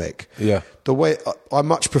didactic comic, the way I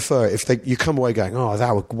much prefer it if you come away going, oh,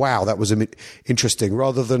 that was interesting,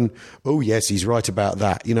 rather than, oh yes, he's right about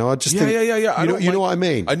that. I just think, You know what I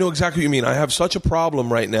mean? I know exactly what you mean. I have such a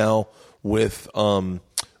problem right now with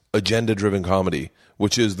agenda-driven comedy,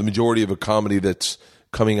 which is the majority of a comedy that's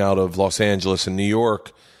coming out of Los Angeles and New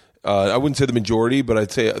York. I wouldn't say the majority, but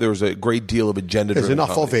I'd say there's a great deal of agenda-driven There's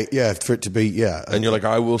enough comedy. of it, for it to be, And you're like,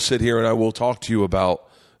 I will sit here and I will talk to you about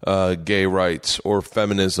gay rights or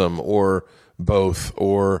feminism or both,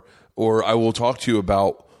 or I will talk to you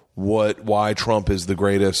about why Trump is the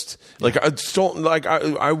greatest. Like,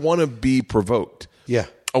 I want to be provoked. Yeah.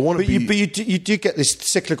 I want to be. But you do get this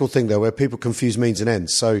cyclical thing though, where people confuse means and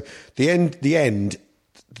ends. So the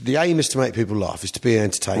aim is to make people laugh, is to be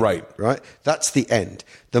entertained. Right? That's the end.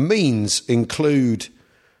 The means include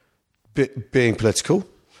being political,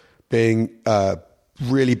 being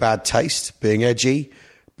really bad taste, being edgy,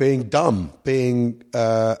 being dumb, being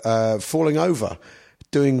falling over,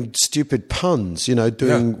 doing stupid puns,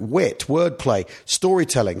 doing wit, wordplay,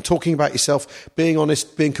 storytelling, talking about yourself, being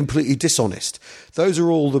honest, being completely dishonest. Those are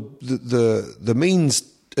all the means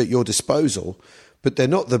at your disposal, but they're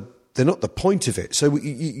not the point of it. So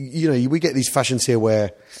we get these fashions here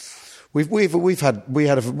where we had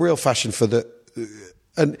a real fashion for the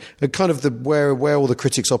and kind of where all the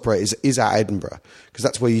critics operate is at Edinburgh, because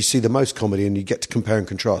that's where you see the most comedy and you get to compare and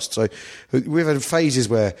contrast. So we've had phases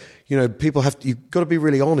where you've got to be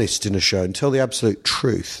really honest in a show and tell the absolute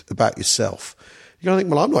truth about yourself. You're going to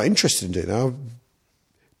think, well, I'm not interested in doing that.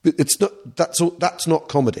 But it's not. That's not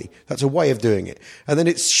comedy. That's a way of doing it. And then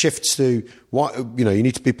it shifts to why you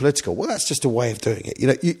need to be political. Well, that's just a way of doing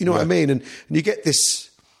it. You know what I mean. And you get this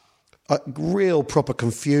real proper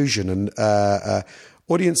confusion. And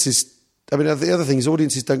audiences. I mean, the other thing is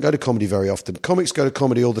audiences don't go to comedy very often. Comics go to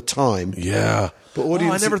comedy all the time. Yeah, but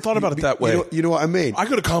audiences, I never thought about it that way. You know what I mean? I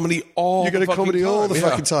go to comedy all. You go to comedy all the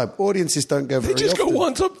fucking time. Audiences don't go very often. They just go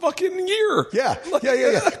once a fucking year. Yeah.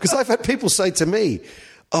 Because I've had people say to me,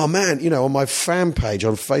 oh man, on my fan page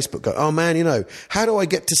on Facebook, go, oh man, how do I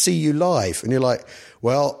get to see you live? And you're like,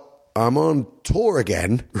 well, I'm on tour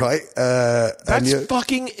again, right? That's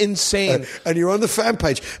fucking insane. And you're on the fan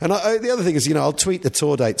page. And the other thing is, I'll tweet the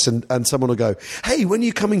tour dates and someone will go, hey, when are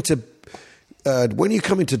you coming to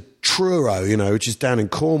Truro, which is down in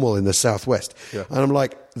Cornwall in the southwest? Yeah. And I'm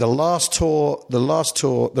like, the last date of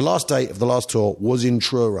the last tour was in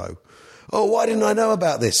Truro. Oh, why didn't I know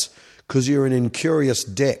about this? Because you're an incurious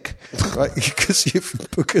dick, right? because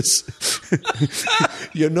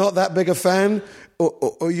you're not that big a fan,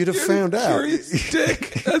 or you'd have found out. Incurious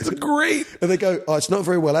dick. That's great. And they go, oh, it's not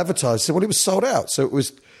very well advertised. So, well, it was sold out, so it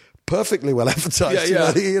was perfectly well advertised.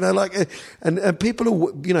 Yeah. And people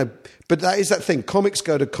are, but that is that thing. Comics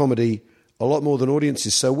go to comedy a lot more than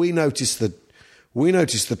audiences, so we notice the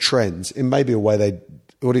trends in maybe a way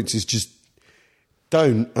audiences just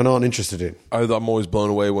don't and aren't interested in. I'm always blown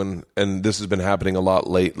away and this has been happening a lot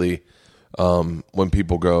lately, when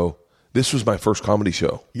people go, this was my first comedy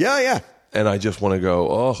show. Yeah. And I just want to go,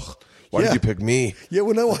 oh, why did you pick me? Yeah,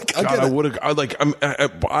 well, no, I get I it. would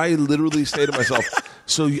have. I literally say to myself,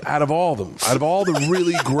 so out of all the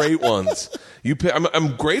really great ones, you pick.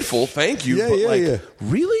 I'm grateful, thank you. Yeah.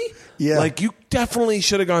 Really? Yeah. Like, you definitely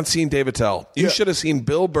should have gone seen Dave Attell. You should have seen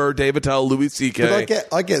Bill Burr, Dave Attell, Louis C.K. But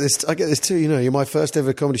I get this too. You're my first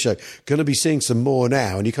ever comedy show. Going to be seeing some more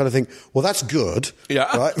now, and you kind of think, well, that's good.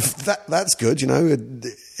 Yeah. Right. That's good.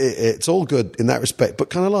 It's all good in that respect. But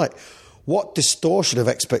kind of like, what distortion of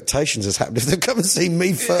expectations has happened if they've come and seen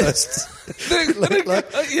me first?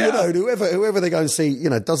 You know, whoever they go and see, you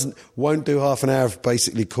know, won't do half an hour of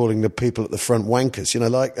basically calling the people at the front wankers, you know,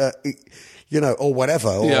 like, you know, or whatever,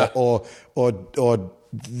 or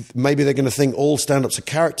maybe they're going to think all stand-ups are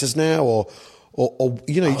characters now, or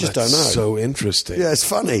you know, you just don't know. So interesting. Yeah, it's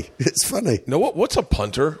funny. It's funny. Now, what's a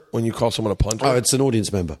punter when you call someone a punter? Oh, it's an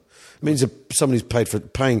audience member. It means somebody who's paid for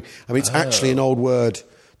paying. I mean, it's actually an old word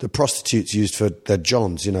that prostitutes used for their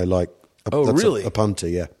johns. You know, like really? A punter.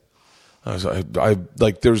 Yeah. I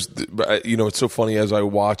like. There's, you know, it's so funny as I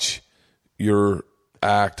watch your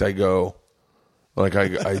act. I go, like,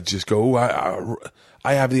 I just go.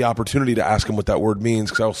 I have the opportunity to ask him what that word means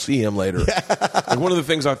because I'll see him later. Like one of the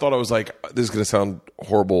things I thought I was like, this is going to sound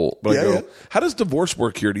horrible, but I go, how does divorce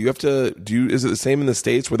work here? Is it the same in the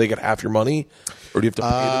States where they get half your money, or do you have to pay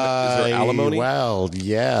them? Is there alimony? Well,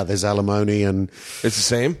 yeah, there's alimony, and it's the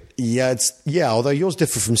same. Yeah, although yours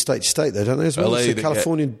differ from state to state, though, don't they? As well, LA,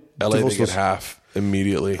 California, LA, they get half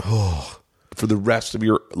immediately for the rest of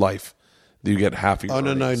your life. You get half your. Oh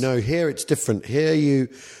no! Here it's different. Here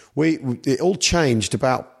it all changed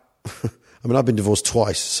about. I mean, I've been divorced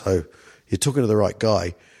twice, so you're talking to the right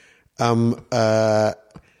guy. My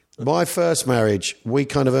first marriage, we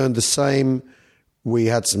kind of earned the same. We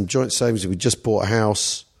had some joint savings. We just bought a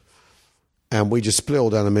house, and we just split all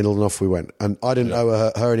down the middle, and off we went. And I didn't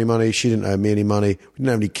owe her any money. She didn't owe me any money. We didn't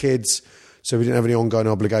have any kids, so we didn't have any ongoing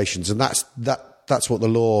obligations. And that's what the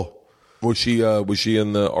law. Was she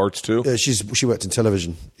in the arts too? She worked in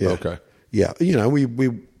television. Yeah. Okay. Yeah, you know,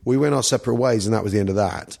 we went our separate ways, and that was the end of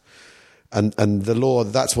that. And the law,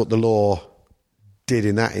 that's what the law did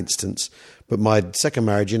in that instance. But my second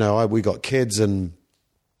marriage, you know, we got kids, and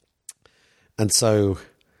so,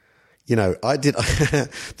 you know, I did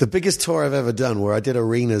the biggest tour I've ever done, where I did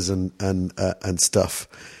arenas and stuff,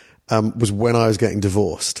 was when I was getting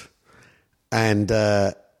divorced, and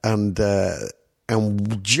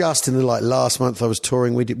just in the last month I was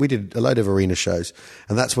touring, we did a load of arena shows,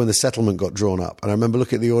 and that's when the settlement got drawn up. And I remember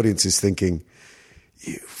looking at the audiences thinking,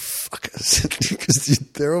 you fuckers, because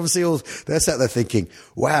they're obviously they're sat there thinking,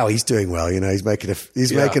 wow, he's doing well, you know, he's making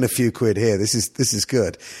a few quid here. This is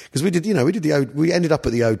good, because we ended up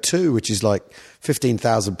at the O2, which is like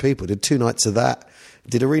 15,000 people. Did 2 nights of that,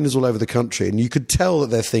 did arenas all over the country, and you could tell that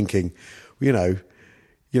they're thinking, you know,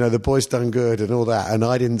 the boy's done good and all that. And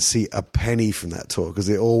I didn't see a penny from that tour because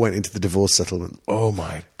it all went into the divorce settlement. Oh,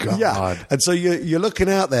 my God. Yeah. And so you're looking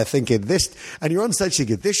out there thinking this, and you're on stage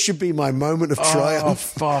thinking, this should be my moment of triumph. Oh,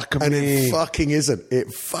 fuck and me. It fucking isn't.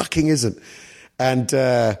 It fucking isn't. And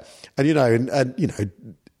the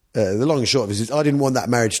long and short of it is I didn't want that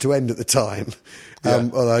marriage to end at the time.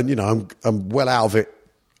 Although, you know, I'm well out of it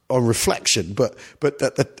on reflection. But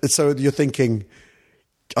so you're thinking,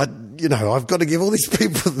 I've got to give all these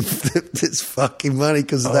people this fucking money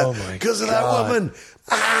because of that woman.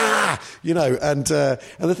 And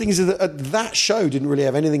the thing is that that show didn't really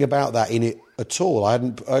have anything about that in it at all. I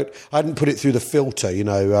hadn't put it through the filter, you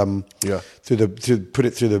know, to put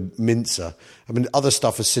it through the mincer. I mean, other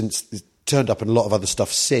stuff has since turned up, and a lot of other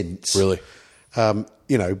stuff since. Really,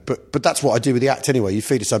 you know, but that's what I do with the act anyway. You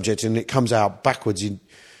feed a subject and it comes out backwards.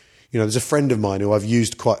 You know, there's a friend of mine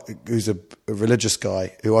who's a religious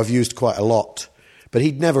guy who I've used quite a lot, but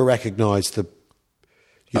he'd never recognised the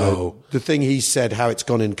thing he said, how it's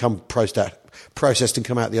gone in, processed and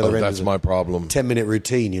come out the other end. That's my problem. 10-minute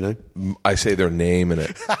routine, you know. I say their name in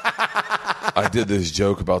it. I did this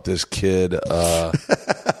joke about this kid.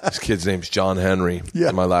 This kid's name's John Henry. Yeah.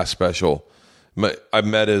 In my last special. I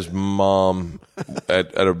met his mom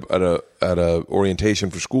at a orientation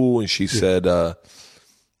for school, and she said,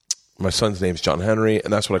 my son's name's John Henry,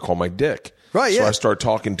 and that's what I call my dick. Right, So I start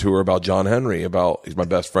talking to her about John Henry, he's my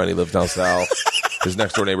best friend. He lives down south. His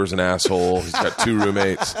next door neighbor's an asshole. He's got 2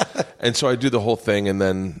 roommates. And so I do the whole thing, and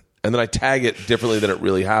then I tag it differently than it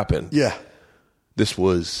really happened. Yeah. This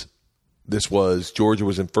was Georgia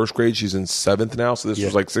was in 1st grade. She's in 7th now, so this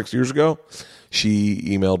was like 6 years ago. She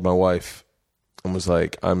emailed my wife and was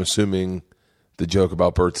like, I'm assuming the joke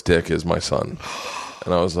about Bert's dick is my son.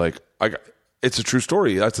 And I was like, it's a true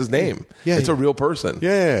story. That's his name. Yeah, it's a real person.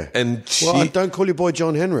 Yeah. And don't call your boy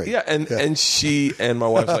John Henry. Yeah, and she and my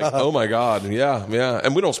wife's like, oh my God, yeah.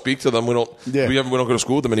 And we don't speak to them. We don't go to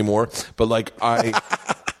school with them anymore. But like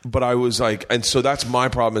but I was like, and so that's my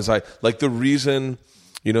problem is the reason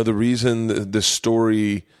the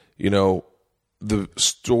story, you know, the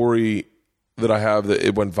story that I have that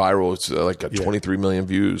it went viral. It's like 23 million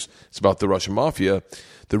views. It's about the Russian mafia.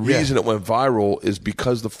 The reason it went viral is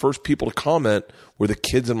because the first people to comment were the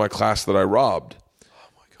kids in my class that I robbed. Oh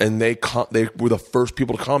my and they were the first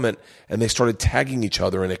people to comment, and they started tagging each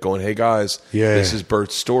other in it, going, "Hey guys, this is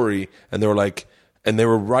Bert's story," and they were like. And they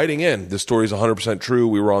were writing in, the story is 100% true.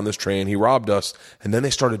 We were on this train. He robbed us. And then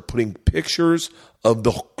they started putting pictures of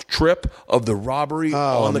the trip, of the robbery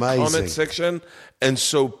on the comment section. And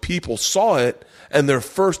so people saw it, and their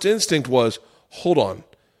first instinct was, hold on,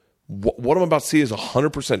 what I'm about to see is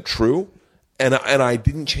 100% true? And I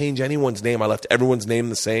didn't change anyone's name. I left everyone's name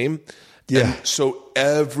the same. Yeah. And so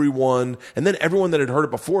everyone that had heard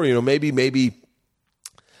it before, maybe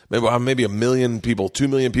a million people, 2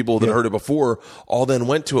 million people that heard it before, all then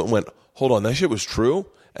went to it and went, hold on, that shit was true?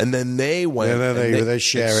 And then they went. Yeah, they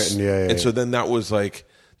share it. And so then that was like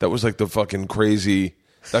the fucking crazy.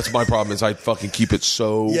 That's my problem is I fucking keep it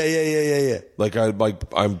so. Yeah.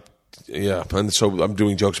 And so I'm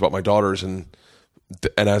doing jokes about my daughters and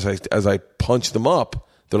as I punch them up,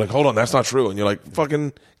 they're like, hold on, that's not true. And you're like,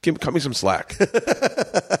 fucking cut me some slack.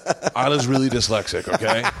 Isla's really dyslexic,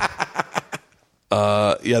 okay?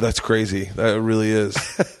 Yeah, that's crazy. That really is.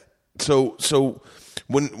 So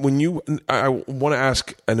when you, I want to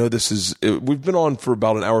ask, I know we've been on for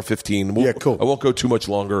about an hour 15. Cool. I won't go too much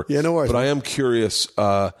longer. Yeah, no worries. But I am curious,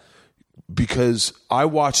 because I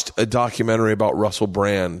watched a documentary about Russell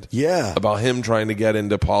Brand. Yeah. About him trying to get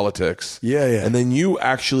into politics. Yeah. And then you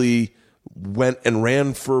actually went and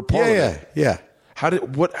ran for parliament. Yeah.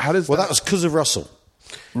 Well, that was because of Russell.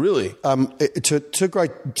 Really? To a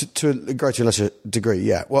greater lesser degree,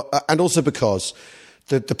 yeah. Well, and also because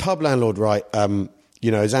the pub landlord, right?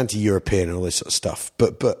 Is anti-European and all this sort of stuff.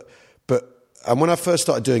 But when I first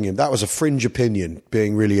started doing him, that was a fringe opinion.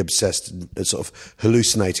 Being really obsessed and sort of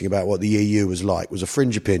hallucinating about what the EU was like was a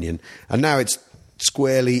fringe opinion, and now it's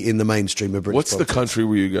squarely in the mainstream of British What's politics. the country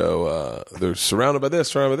where you go, they're surrounded by this,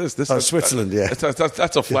 surrounded by this? Switzerland, yeah.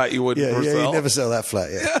 That's a flat you wouldn't Yeah, sell. you never sell that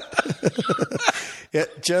flat, yeah. Yeah,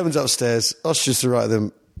 Germans upstairs, Austrians to the right of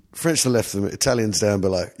them, French to the left of them, Italians down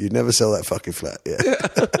below. You'd never sell that fucking flat,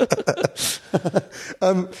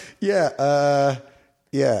 and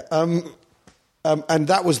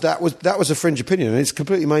that was a fringe opinion, and it's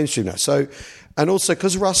completely mainstream now. So, and also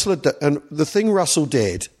because Russell and the thing Russell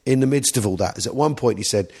did in the midst of all that is at one point he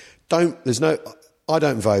said, I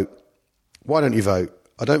don't vote. Why don't you vote?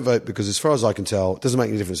 I don't vote because as far as I can tell, it doesn't make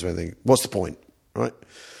any difference to anything. What's the point, right?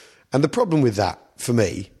 And the problem with that for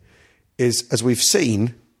me is, as we've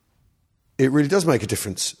seen, it really does make a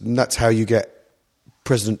difference, and that's how you get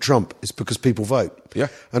President Trump. Is because people vote, yeah,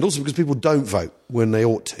 and also because people don't vote when they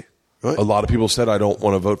ought to. Right? A lot of people said I don't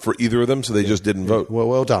want to vote for either of them, so they just didn't vote.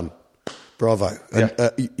 Well done, bravo. And,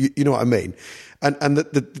 you know what I mean. And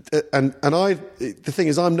the thing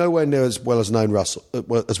is, I'm nowhere near as well known as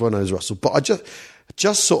Russell. But I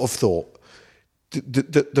just sort of thought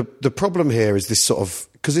the problem here is this sort of,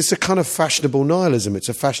 because it's a kind of fashionable nihilism, it's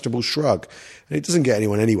a fashionable shrug, and it doesn't get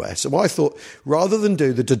anyone anywhere. So I thought, rather than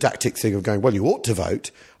do the didactic thing of going, well, you ought to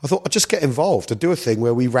vote, I thought I'd just get involved. I'd do a thing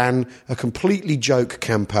where we ran a completely joke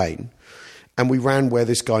campaign, and we ran where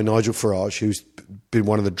this guy, Nigel Farage, who's been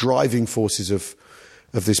one of the driving forces of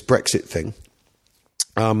this Brexit thing,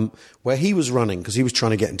 where he was running because he was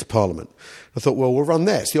trying to get into Parliament. I thought, well, we'll run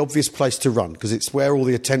there. It's the obvious place to run because it's where all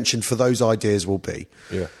the attention for those ideas will be.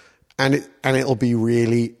 Yeah. And it'll be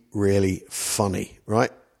really, really funny, right?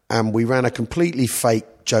 And we ran a completely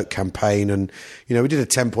fake joke campaign, and we did a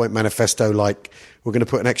 10-point manifesto like we're going to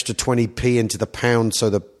put an extra 20p into the pound so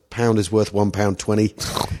the pound is worth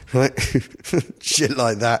 £1.20, right? Shit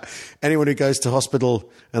like that. Anyone who goes to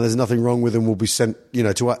hospital and there's nothing wrong with them will be sent,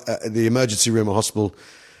 to the emergency room or hospital.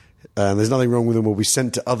 And there's nothing wrong with them will be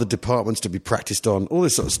sent to other departments to be practiced on. All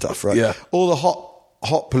this sort of stuff, right? Yeah. All the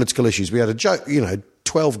hot political issues. We had a joke,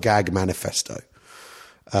 12 gag manifesto.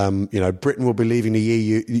 Britain will be leaving the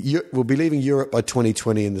EU. Will be leaving Europe by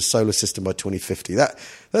 2020 and the solar system by 2050.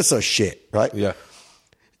 That's sort of shit, right? Yeah.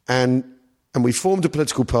 And we formed a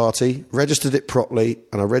political party, registered it properly,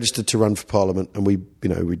 and I registered to run for Parliament, and we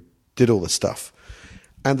did all the stuff.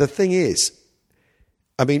 And the thing is,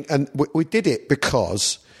 we did it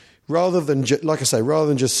because rather than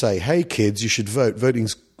just say, hey kids, you should vote.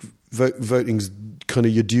 Voting's kind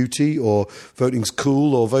of your duty, or voting's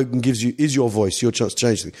cool, or voting is your voice, your chance to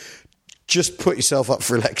change things. Just put yourself up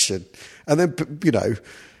for election, and then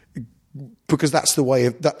because that's the way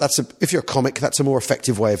of if you're a comic, that's a more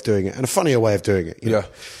effective way of doing it and a funnier way of doing it. Yeah.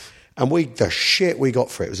 And the shit we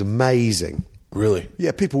got for it was amazing. Really?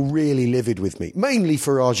 Yeah, people really livid with me, mainly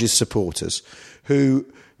Farage's supporters, who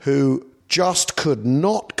just could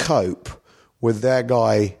not cope with their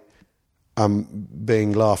guy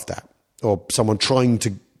being laughed at, or someone trying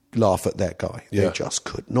to laugh at their guy. Yeah. They just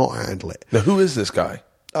could not handle it. Now, who is this guy?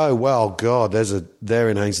 Oh well, God,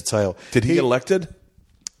 therein hangs a tale. Did he get elected?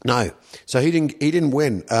 No, so he didn't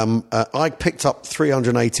win. I picked up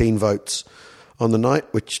 318 votes on the night,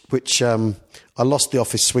 which I lost the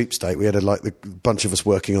office sweepstake. We had a bunch of us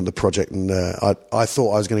working on the project, and I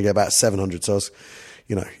thought I was going to get about 700. So I was,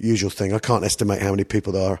 usual thing. I can't estimate how many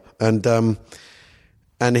people there are, and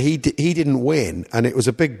he didn't win, and it was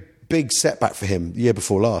a big setback for him the year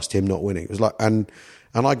before last. Him not winning, it was like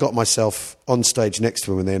and I got myself on stage next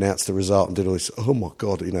to him when they announced the result and did all this. Oh my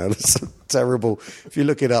God, it's terrible. If you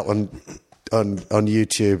look it up on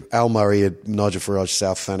YouTube, Al Murray and Nigel Farage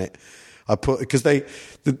South Thanet. I put because what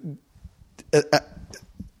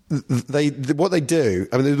they do.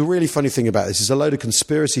 I mean, the really funny thing about this is a load of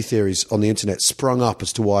conspiracy theories on the internet sprung up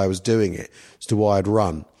as to why I was doing it, as to why I'd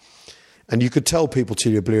run, and you could tell people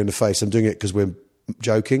till you're blue in the face. I'm doing it because we're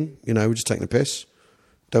joking. We're just taking the piss.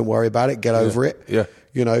 Don't worry about it. Get over it. Yeah.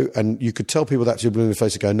 And you could tell people that to your blue in the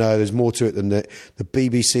face and go, no, there's more to it than that. The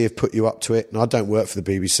BBC have put you up to it. And I don't work for the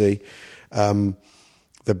BBC. The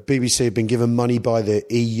BBC have been given money by the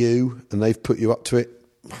EU and they've put you up to it.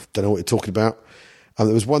 I don't know what you're talking about. There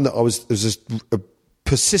was one that there was a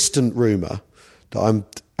persistent rumour that I'm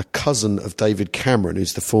a cousin of David Cameron,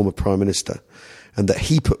 who's the former Prime Minister, and that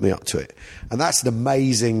he put me up to it. And that's an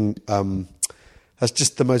amazing... that's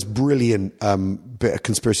just the most brilliant bit of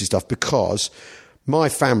conspiracy stuff because my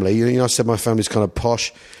family, I said my family's kind of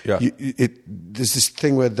posh. Yeah. There's this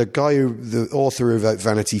thing where the author of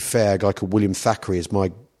Vanity Fair, a guy called William Thackeray, is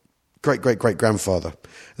my great-great-great-grandfather.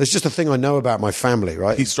 There's just a thing I know about my family,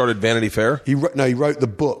 right? He started Vanity Fair? He wrote the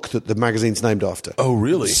book that the magazine's named after. Oh,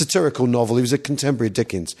 really? It's a satirical novel. He was a contemporary of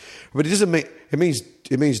Dickens. But it doesn't mean... It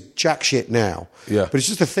means jack shit now. Yeah. But it's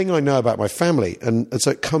just a thing I know about my family. And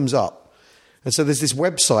so it comes up. And so there's this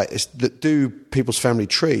website that do people's family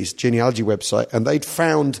trees, genealogy website, and they'd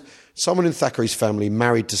found someone in Thackeray's family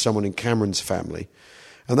married to someone in Cameron's family.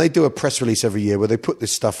 And they do a press release every year where they put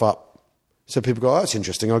this stuff up. So people go, oh, that's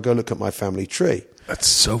interesting. I'll go look at my family tree. That's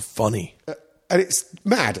so funny. And it's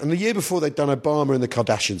mad. And the year before they'd done Obama and the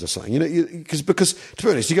Kardashians or something. Because to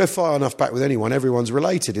be honest, you go far enough back with anyone, everyone's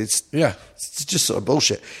related. It's just sort of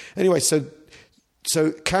bullshit. Anyway, So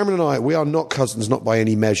Cameron and I, we are not cousins, not by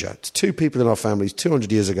any measure. It's two people in our families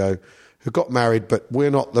 200 years ago who got married, but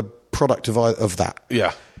we're not the product of that.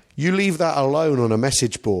 Yeah. You leave that alone on a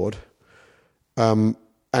message board, and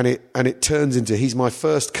it turns into he's my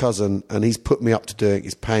first cousin, and he's put me up to doing it.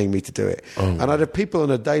 He's paying me to do it. Oh. And I'd have people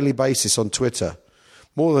on a daily basis on Twitter,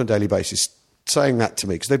 more than a daily basis, saying that to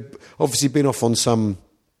me because they've obviously been off on some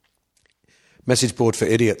message board for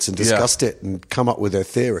idiots and discussed it and come up with their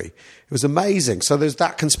theory. It was amazing. So there's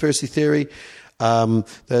that conspiracy theory, because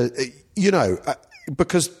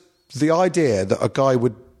the idea that a guy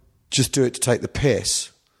would just do it to take the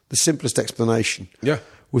piss, the simplest explanation,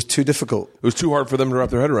 was too difficult. It was too hard for them to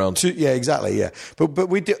wrap their head around. Yeah, exactly. Yeah, but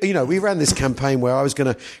we did, we ran this campaign where I was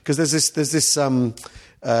going to, because there's this thing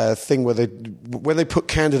where when they put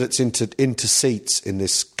candidates into seats in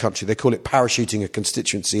this country, they call it parachuting a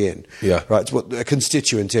constituency in. Yeah, right. It's what a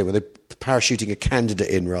constituent in, where they're parachuting a candidate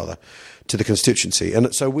in rather to the constituency.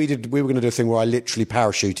 And so we were going to do a thing where I literally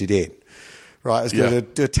parachuted in. Right, I was going to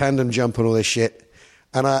do a tandem jump and all this shit,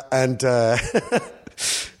 and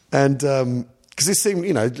because it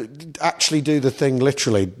seemed, actually do the thing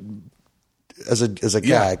literally as a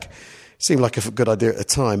gag seemed like a good idea at the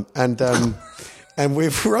time, and we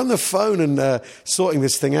were on the phone and sorting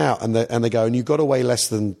this thing out, and they go, and you've got to weigh less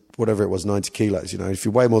than whatever it was, 90 kilos. If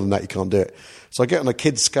you weigh more than that, you can't do it. So I get on the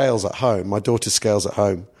kids' scales at home, my daughter's scales at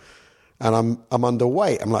home, and I'm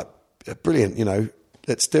underweight. I'm like, brilliant,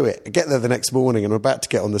 let's do it. I get there the next morning, and I'm about to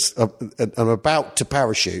get on this. I'm about to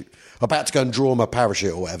parachute. I'm about to go and draw my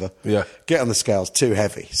parachute or whatever. Yeah. Get on the scales, too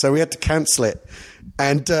heavy. So we had to cancel it,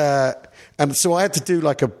 and so I had to do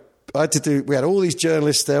we had all these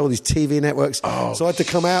journalists there, all these TV networks. Oh, so I had to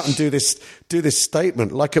come out and do this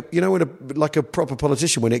statement, like a proper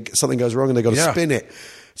politician when something goes wrong and they've got to spin it.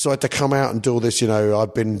 So I had to come out and do all this.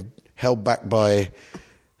 I've been held back by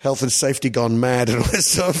health and safety gone mad and all this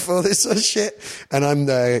sort of shit. And I'm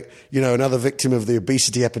another victim of the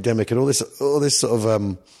obesity epidemic and all this sort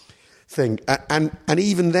of thing. And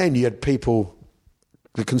even then, you had people,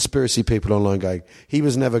 the conspiracy people online going, he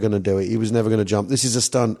was never going to do it. He was never going to jump. This is a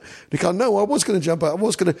stunt. They go, no, I was going to jump.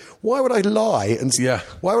 Why would I lie? And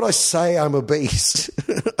why would I say I'm obese?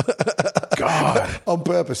 God. On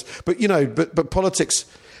purpose. But politics.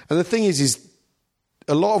 And the thing is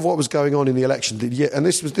a lot of what was going on in the election, and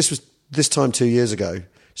this was this time 2 years ago,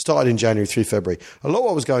 started in January, 3 February. A lot of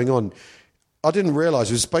what was going on, I didn't realise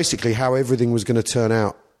was basically how everything was going to turn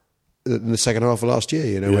out in the second half of last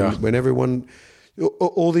year, when everyone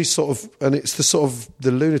all these sort of, and it's the sort of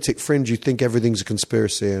the lunatic fringe. You think everything's a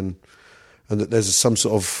conspiracy, and that there's some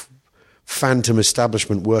sort of phantom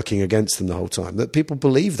establishment working against them the whole time. That people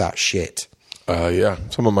believe that shit. Yeah,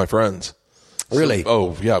 some of my friends. Really?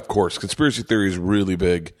 Oh yeah, of course. Conspiracy theory is really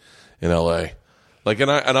big in LA. Like,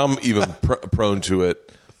 and I'm even prone to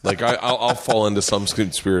it. Like, I'll fall into some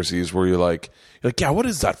conspiracies where you're like, yeah, what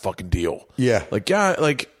is that fucking deal? Yeah. Like, yeah,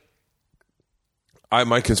 like,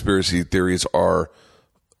 my conspiracy theories are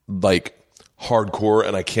like hardcore,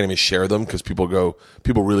 and I can't even share them because people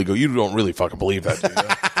really go, you don't really fucking believe that, do you?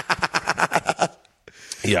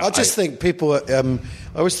 Yeah. I just think people. I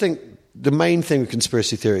always think the main thing with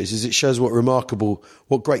conspiracy theories is it shows what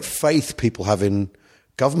great faith people have in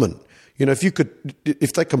government. You know,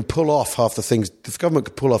 if they can pull off half the things, if government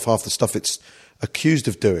could pull off half the stuff it's accused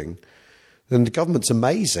of doing, then the government's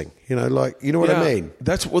amazing. You know, like, you know what I mean?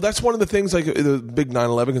 That's one of the things, like the big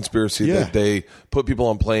 9/11 conspiracy, that they put people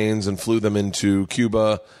on planes and flew them into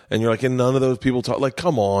Cuba, and you're like, and none of those people talk. Like,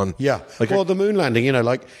 come on. Yeah. Like, well, the moon landing. You know,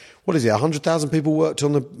 like, what is it? 100,000 people worked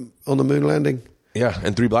on the moon landing. Yeah,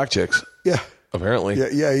 and 3 black chicks. Yeah. Apparently.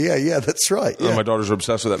 Yeah. That's right. Yeah. My daughters are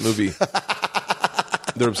obsessed with that movie.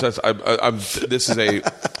 They're obsessed.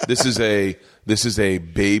 This is a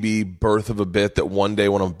baby birth of a bit that one day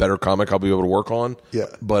when I'm a better comic I'll be able to work on. Yeah.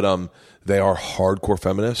 But they are hardcore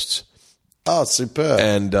feminists. Oh, superb.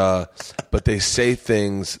 And but they say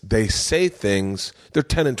things. They're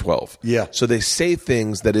 10 and 12. Yeah. So they say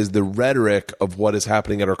things that is the rhetoric of what is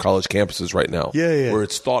happening at our college campuses right now. Yeah. Where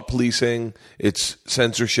it's thought policing, it's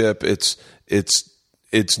censorship, it's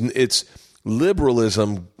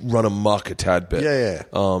liberalism run amok a tad bit. Yeah.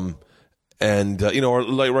 And you know,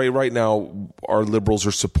 like right now, our liberals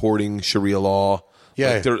are supporting Sharia law.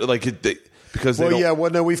 Yeah. Like they're like because they Well, don't, yeah.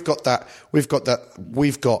 Well, no, we've had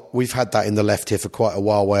that in the left here for quite a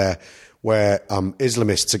while, where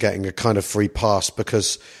Islamists are getting a kind of free pass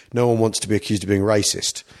because no one wants to be accused of being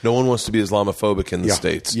racist. no one wants to be Islamophobic in the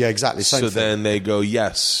States. Yeah, exactly. Same So thing. then they go,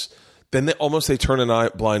 yes. Then they turn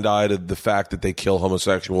a blind eye to the fact that they kill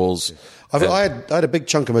homosexuals. I had a big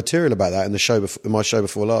chunk of material about that in my show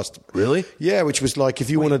before last. Really? Yeah, which was like, if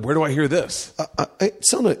you want to. Where do I hear this?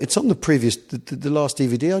 It's on the last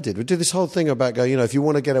DVD I did. We did this whole thing about going, you know, if you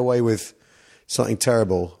want to get away with something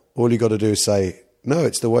terrible, all you got to do is say, no,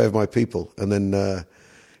 it's the way of my people, and then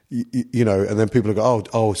you know, and then people go,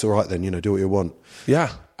 oh, it's all right then, you know, do what you want.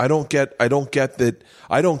 Yeah, I don't get that.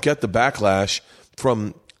 I don't get the backlash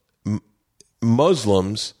from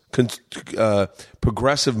Muslims,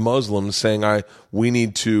 progressive Muslims, saying we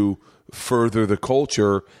need to further the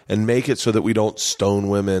culture and make it so that we don't stone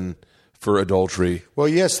women for adultery. Well,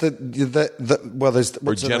 yes, there's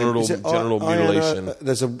genital mutilation.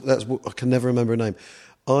 I can never remember her name.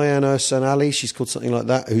 Ayana Sanali, she's called something like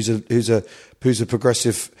that. Who's a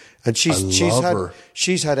progressive, and she's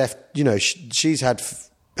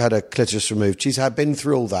had a clitoris removed. She's been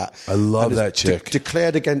through all that. I love that chick.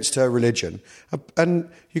 Declared against her religion,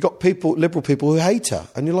 and you got liberal people who hate her,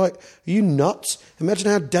 and you're like, are you nuts?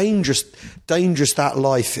 Imagine how dangerous that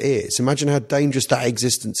life is. Imagine how dangerous that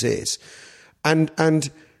existence is, and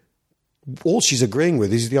all she's agreeing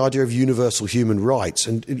with is the idea of universal human rights,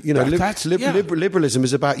 and you know, liberalism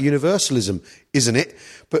is about universalism, isn't it?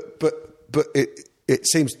 But it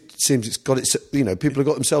seems it's got its, you know, people have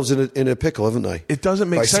got themselves in a pickle, haven't they? It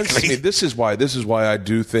doesn't make sense to me. This is why I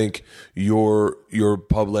do think your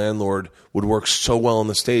pub landlord would work so well in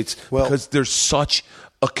the States, because there's such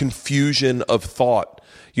a confusion of thought.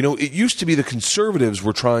 You know, it used to be the conservatives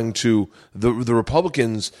were trying to the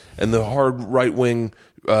Republicans and the hard right wing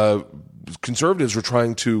conservatives were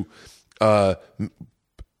trying to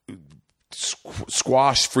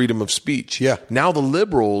squash freedom of speech. Yeah. Now the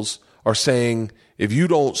liberals are saying, if you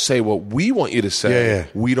don't say what we want you to say,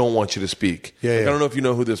 we don't want you to speak. Yeah, I don't know if you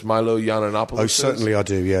know who this Milo Yiannopoulos is. Certainly I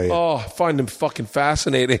do, yeah. Oh, I find him fucking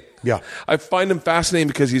fascinating. Yeah. I find him fascinating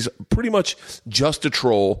because he's pretty much just a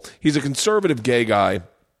troll. He's a conservative gay guy.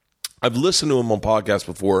 I've listened to him on podcasts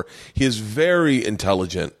before. He is very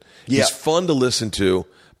intelligent. Yeah. He's fun to listen to,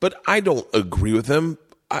 but I don't agree with him.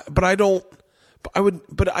 But I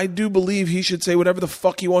do believe he should say whatever the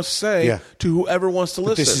fuck he wants to say to whoever wants to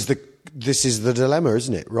listen. This is the dilemma,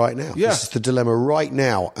 isn't it? Right now, yeah. This is the dilemma right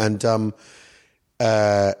now. And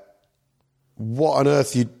what on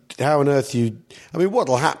earth how on earth you? I mean,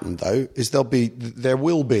 what'll happen though is there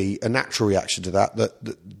will be a natural reaction to that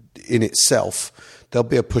in itself. There'll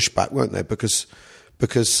be a pushback, won't there? Because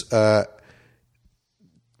there's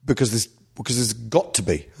got to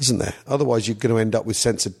be, isn't there? Otherwise, you're going to end up with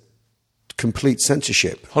censored complete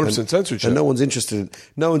censorship. 100% censorship. And no one's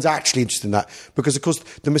actually interested in that, because of course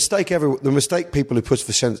the mistake people who push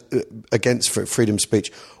for against freedom of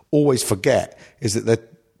speech always forget is that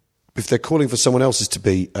if they're calling for someone else's to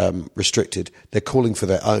be restricted, they're calling for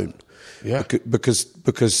their own. Yeah. Because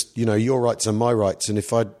your rights are my rights, and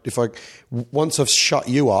if I once I've shut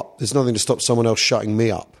you up, there's nothing to stop someone else shutting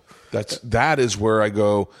me up. That is where I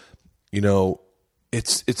go.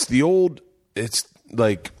 It's the old. It's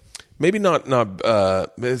like maybe not.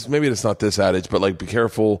 Maybe it's not this adage, but like, be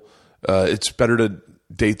careful. It's better to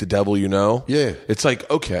date the devil you know. Yeah. It's like,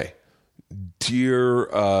 okay, dear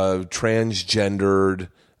transgendered,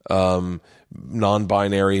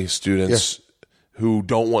 non-binary students. Yeah. Who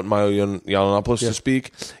don't want Milo Yiannopoulos to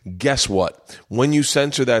speak, guess what? When you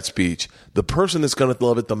censor that speech, the person that's going to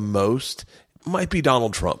love it the most might be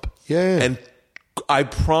Donald Trump. Yeah. And I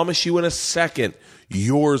promise you in a second,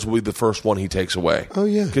 yours will be the first one he takes away. Oh,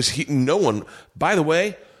 yeah. Because by the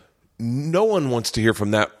way, no one wants to hear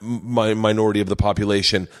from that minority of the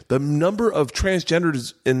population. The number of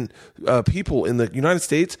transgenders in people in the United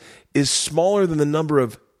States is smaller than the number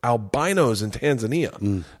of albinos in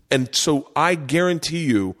Tanzania. And so I guarantee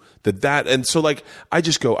you that and so like I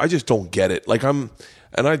just don't get it. Like I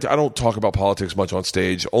don't talk about politics much on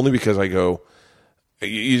stage, only because I go,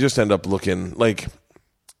 you just end up looking bad,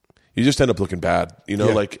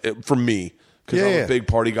 like for me, because I'm a big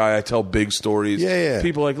party guy. I tell big stories.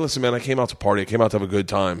 People are like, listen, man, I came out to party. I came out to have a good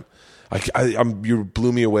time. You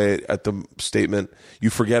blew me away at the statement. You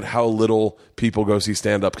forget how little people go see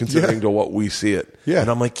stand up, considering to what we see it. Yeah.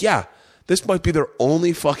 And I'm like, this might be their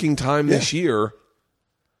only fucking time this year,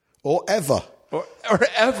 or ever, or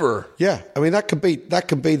ever. Yeah, I mean that could be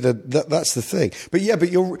that's the thing. But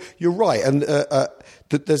you're right, and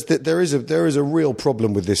there is a real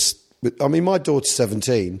problem with this. I mean, my daughter's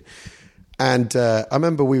 17. And I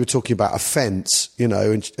remember we were talking about offence, and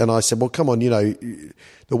I said, well, come on, the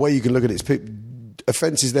way you can look at it is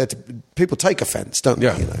offence is there people take offence, don't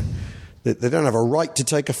they? They don't have a right to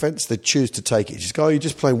take offence; they choose to take it. She's going, you're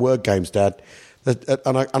just playing word games, Dad.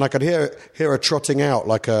 And I could hear her trotting out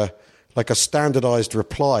like a standardised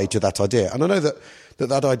reply to that idea. And I know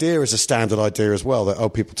that idea is a standard idea as well.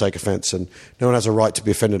 That people take offence and no one has a right to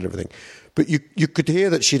be offended and everything. But you could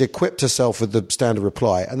hear that she'd equipped herself with the standard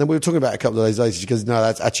reply. And then we were talking about it a couple of days later. She goes, no,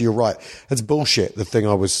 that's actually, you're right. That's bullshit. The thing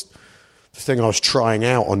I was trying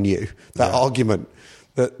out on you, that argument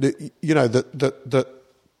that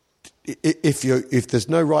if there's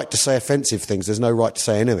no right to say offensive things, there's no right to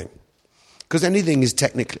say anything. Because anything is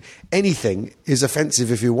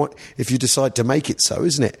offensive if you decide to make it so,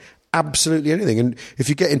 isn't it? Absolutely anything. And if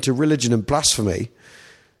you get into religion and blasphemy,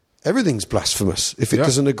 everything's blasphemous if it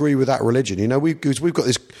doesn't agree with that religion. We've got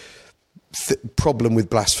this problem with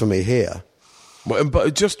blasphemy here.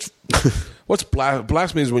 But just what's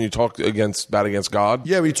blasphemy is when you talk bad against God.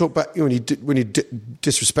 Yeah, when you talk about when you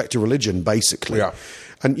disrespect a religion, basically. Yeah,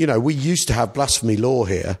 and we used to have blasphemy law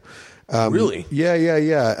here. Really?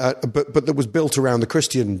 Yeah. But that was built around the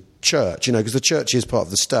Christian church, because the church is part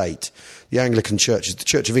of the state. The Anglican Church, the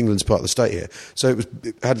Church of England's part of the state here. So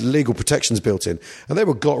it had legal protections built in. And they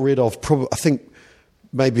were got rid of, I think,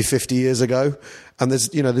 maybe 50 years ago. And there's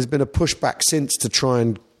been a pushback since to try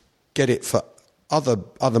and get it for other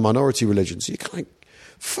minority religions. You're kind of,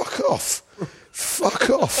 fuck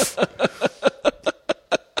off.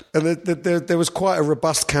 And there was quite a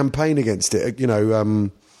robust campaign against it,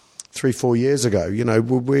 3-4 years ago. I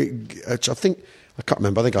can't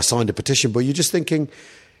remember. I think I signed a petition, but you're just thinking,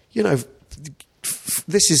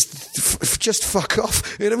 this is just fuck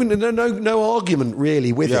off. No argument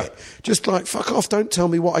really with it. Just like fuck off. Don't tell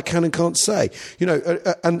me what I can and can't say.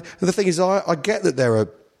 And the thing is, I get that there are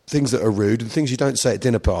things that are rude and things you don't say at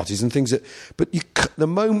dinner parties and things that. But the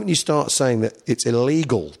moment you start saying that it's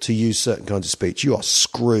illegal to use certain kinds of speech, you are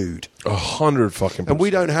screwed. 100 fucking%. And we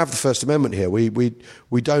don't have the First Amendment here. We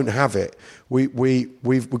don't have it.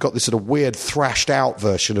 We've got this sort of weird thrashed out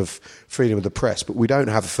version of freedom of the press, but we don't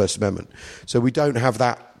have a First Amendment, so we don't have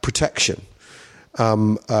that protection.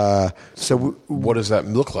 What does that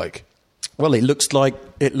look like? Well, it looks like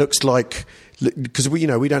because we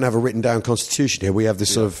don't have a written down constitution here. We have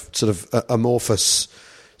this sort of amorphous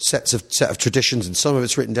set of traditions, and some of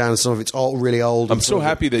it's written down, and some of it's all really old. I'm so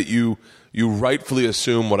happy that you rightfully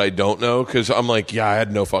assume what I don't know, because I'm like, I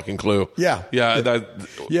had no fucking clue. Yeah.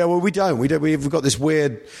 Well, we don't. We've got this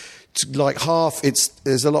weird, like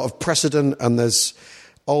there's a lot of precedent, and there's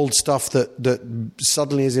old stuff that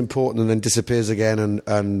suddenly is important and then disappears again,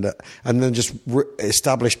 and then just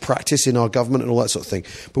establish practice in our government and all that sort of thing.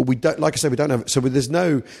 But we don't, like I said, we don't have. So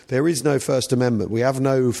there is no First Amendment. We have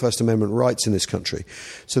no First Amendment rights in this country.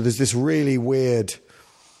 So there's this really weird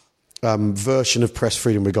version of press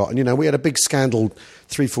freedom we got. And we had a big scandal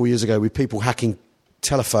 3-4 years ago with people hacking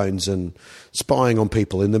telephones and spying on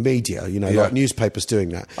people in the media, like newspapers doing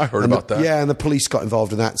that. I heard about that. Yeah, and the police got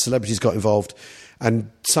involved in that, celebrities got involved, and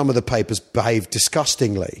some of the papers behaved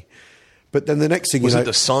disgustingly. But then the next thing was it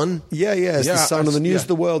The Sun? Yeah, it's The Sun and the News of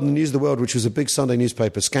the World, and the News of the World, which was a big Sunday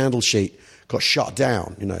newspaper, scandal sheet, got shut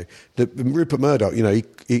down. Rupert Murdoch,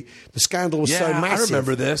 the scandal was so massive. I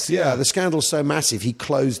remember this. Yeah, the scandal was so massive, he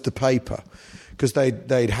closed the paper because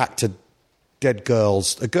they'd hacked a girl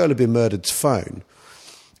had been murdered's phone.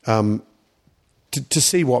 To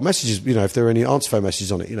see what messages, if there were any answer phone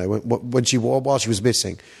messages on it, while she was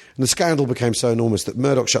missing, and the scandal became so enormous that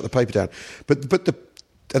Murdoch shut the paper down.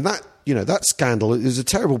 That scandal is a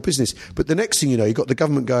terrible business. But the next thing you got the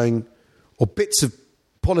government going, or bits of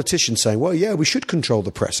politicians saying, "Well, yeah, we should control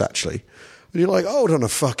the press." Actually, and you're like, "Hold on a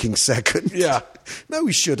fucking second, yeah, no,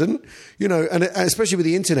 we shouldn't." And especially with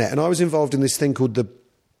the internet. And I was involved in this thing called the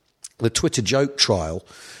Twitter joke trial.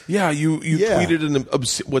 Yeah, you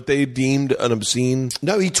tweeted what they deemed an obscene.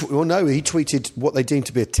 No, he tweeted what they deemed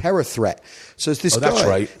to be a terror threat. So it's this guy. That's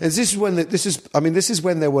right. And this is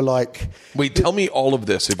when they were like. Wait, tell me all of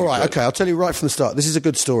this. All right, okay, I'll tell you right from the start. This is a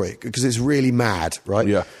good story because it's really mad, right?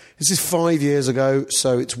 Yeah. This is 5 years ago,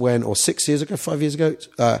 so it's or 6 years ago, 5 years ago.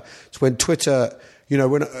 It's when Twitter.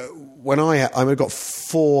 When I got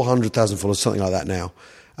 400,000 followers, something like that now,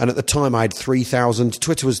 and at the time I had 3,000.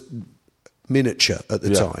 Twitter was miniature at the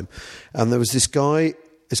time, and there was this guy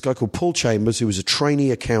called Paul Chambers, who was a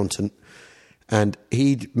trainee accountant, and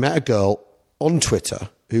he'd met a girl on Twitter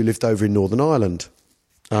who lived over in Northern Ireland,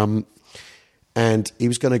 and he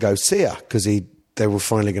was going to go see her because they were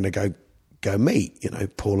finally going to go meet,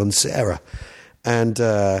 Paul and Sarah, and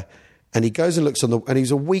he goes and looks and he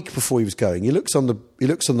was a week before he was going. He looks on the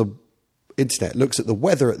internet, looks at the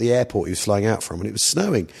weather at the airport he was flying out from, and it was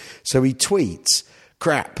snowing. So he tweets,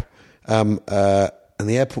 "Crap." And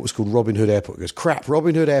the airport was called Robin Hood Airport. He goes, "Crap,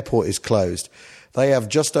 Robin Hood Airport is closed. They have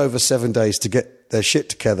just over 7 days to get their shit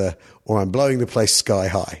together, or I'm blowing the place sky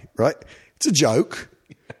high." Right? It's a joke.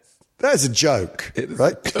 That's a joke. It is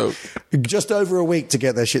right? a joke. Just over a week to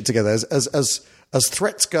get their shit together. As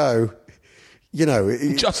threats go,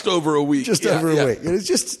 just over a week. Just over a week.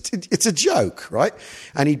 It's a joke, right?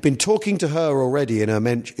 And he'd been talking to her already in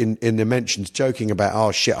the mentions, joking about,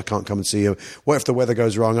 "Oh shit, I can't come and see you. What if the weather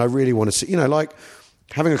goes wrong? I really want to see," like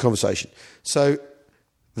having a conversation. So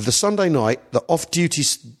the Sunday night, the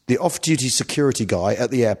off-duty security guy at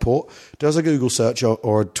the airport does a Google search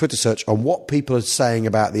or a Twitter search on what people are saying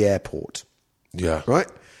about the airport. Yeah. Right?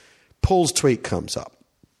 Paul's tweet comes up.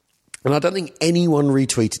 And I don't think anyone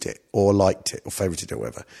retweeted it or liked it or favorited it or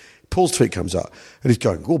whatever. Paul's tweet comes up and he's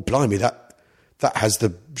going, "Oh, blimey, that has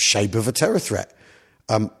the shape of a terror threat.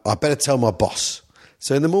 I better tell my boss."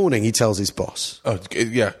 So in the morning, he tells his boss. Oh,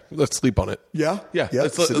 yeah, let's sleep on it. Yeah? Yeah.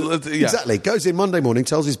 Exactly. Goes in Monday morning,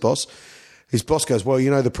 tells his boss. His boss goes, "Well,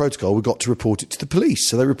 the protocol, we've got to report it to the police."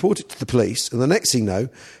 So they report it to the police. And the next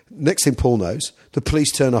thing Paul knows, the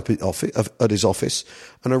police turn up at his office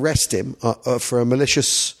and arrest him for a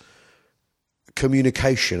malicious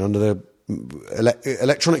communication under the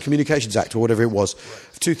Electronic Communications Act or whatever it was,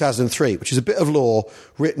 of 2003, which is a bit of law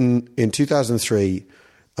written in 2003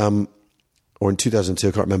 or in 2002,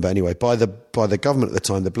 I can't remember anyway, by the government at the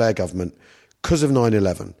time, the Blair government, because of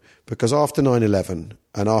 9/11. Because after 9/11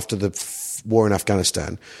 and after the war in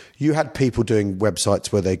Afghanistan, you had people doing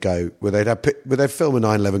websites where they'd film a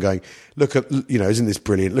 9/11 going, "Look at, isn't this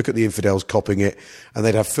brilliant? Look at the infidels copying it." And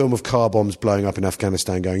they'd have film of car bombs blowing up in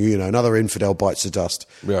Afghanistan going, "Another infidel bites the dust."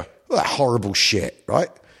 Yeah. Well, that horrible shit,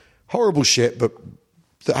 right? Horrible shit, but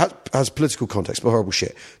that has political context, but horrible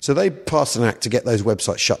shit. So they passed an act to get those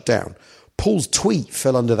websites shut down. Paul's tweet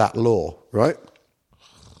fell under that law, right?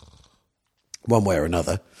 One way or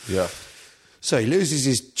another. Yeah. So he loses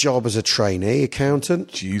his job as a trainee accountant.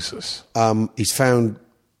 Jesus. He's found.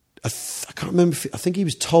 I can't remember. I think he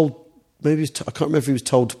was told. Maybe I can't remember if he was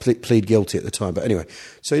told to plead guilty at the time. But anyway,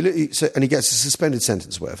 and he gets a suspended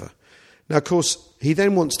sentence, or whatever. Now, of course, he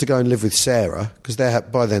then wants to go and live with Sarah because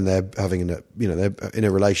by then they're having they're in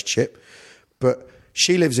a relationship. But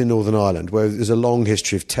she lives in Northern Ireland, where there's a long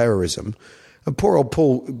history of terrorism. And poor old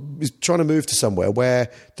Paul is trying to move to somewhere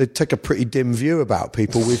where they take a pretty dim view about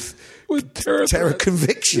people with terror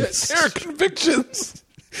convictions. Yeah, terror convictions.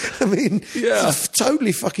 I mean, it's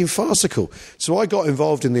totally fucking farcical. So I got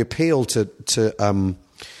involved in the appeal to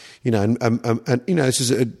you know, and you know, this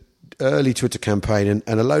is an early Twitter campaign, and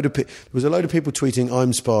there was a load of people tweeting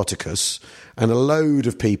 "I'm Spartacus," and a load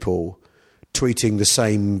of people tweeting the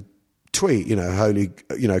same tweet. You know, holy,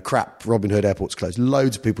 you know, crap! Robin Hood Airport's closed.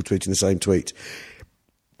 Loads of people tweeting the same tweet,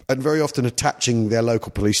 and very often attaching their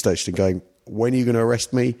local police station and going, "When are you going to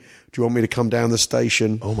arrest me? Do you want me to come down the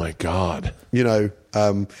station?" Oh my God! You know,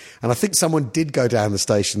 and I think someone did go down the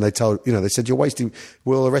station. They said, "You're wasting.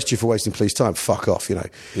 We'll arrest you for wasting police time. Fuck off." You know.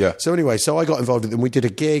 Yeah. So anyway, so I got involved with them. We did a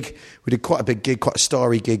gig. We did quite a big gig, quite a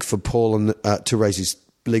starry gig for Paul and to raise his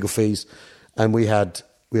legal fees. And we had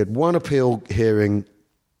one appeal hearing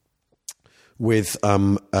with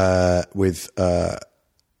one of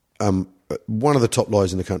the top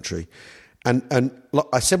lawyers in the country, and like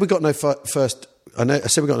I said, we got no first. I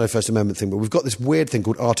said we got no First Amendment thing, but we've got this weird thing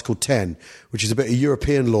called Article 10, which is a bit of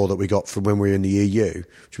European law that we got from when we were in the EU,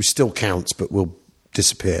 which still counts but will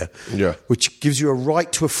disappear. Yeah. Which gives you a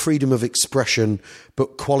right to a freedom of expression,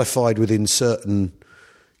 but qualified within certain,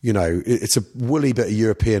 you know, it's a woolly bit of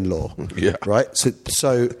European law. Yeah. Right?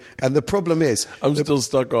 So and the problem is... I'm still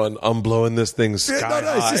stuck on, I'm blowing this thing sky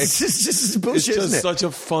high. It's just bullshit, It's just isn't it? such a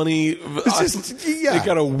funny... yeah. They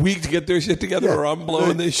got a week to get their shit together, or I'm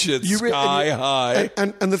blowing this shit sky high.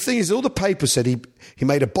 And the thing is, all the papers said he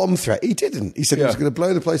made a bomb threat. He didn't. He said he was going to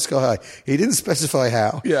blow the place sky high. He didn't specify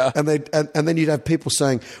how. Yeah. And then you'd have people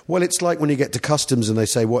saying, well, it's like when you get to customs and they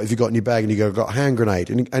say, what have you got in your bag? And you go, I've got a hand grenade.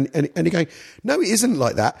 And you're going, no, it isn't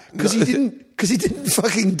like that, because he didn't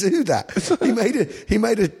fucking do that. He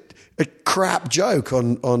made a crap joke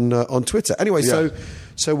on Twitter. Anyway, so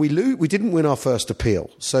we didn't win our first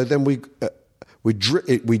appeal. So then we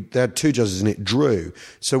had two judges and it drew.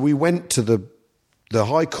 So we went to the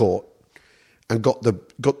High Court and got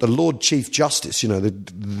the Lord Chief Justice. You know,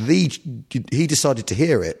 he decided to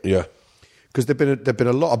hear it. Yeah. Because there'd been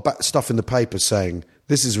a lot of stuff in the paper saying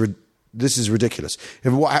this is ridiculous.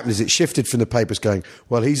 And what happened is it shifted from the papers going,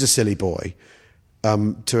 well, he's a silly boy,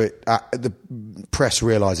 to it the press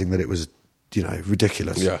realising that it was, you know,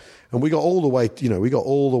 ridiculous. Yeah. And we got all the way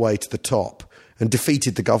to the top and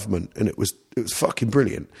defeated the government, and it was fucking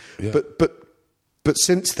brilliant. Yeah. But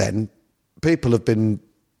since then, people have been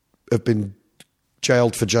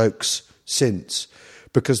jailed for jokes since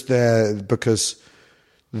because their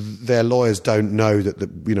lawyers don't know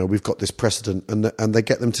that we've got this precedent, and they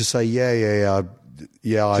get them to say yeah.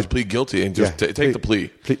 Just plead guilty and just take the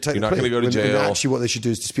plea. You're not going to go to jail. When actually, what they should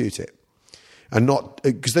do is dispute it, and not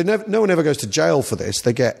because no one ever goes to jail for this.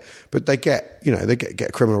 They get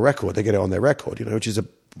a criminal record. They get it on their record, you know, which is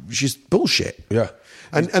bullshit. Yeah.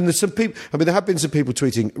 And there's some people. I mean, there have been some people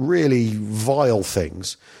tweeting really vile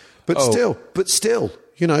things, but still,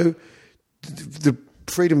 you know, the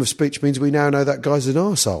freedom of speech means we now know that guy's an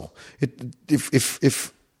arsehole.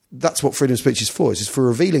 If that's what freedom of speech is for, it's for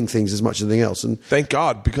revealing things as much as anything else. And thank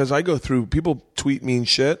God, because I go through, people tweet mean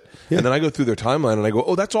shit, and then I go through their timeline and I go,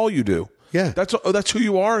 oh, that's all you do. Yeah, that's who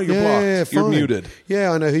you are. You're blocked. You're muted.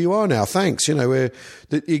 Yeah, I know who you are now. Thanks. You know,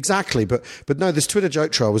 exactly. But no, this Twitter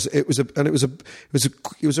joke trial was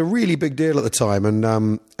a really big deal at the time, and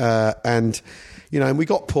you know, and we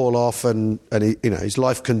got Paul off, and he, you know, his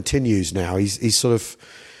life continues now. He's sort of,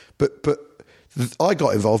 but I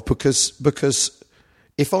got involved because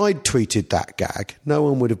if I'd tweeted that gag, no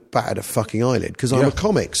one would have batted a fucking eyelid, because I'm a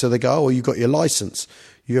comic. So they go, oh, well, you've got your license,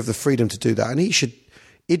 you have the freedom to do that, and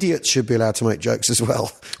idiots should be allowed to make jokes as well.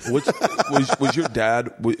 Was your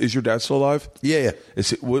dad? Is your dad still alive? Yeah.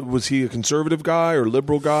 Was he a conservative guy or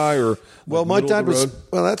liberal guy or? Well, my dad was.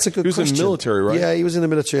 Well, that's a good question. He was in the military, right? Yeah, he was in the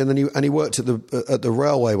military, and then he worked at the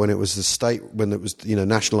railway when it was the state, when it was, you know,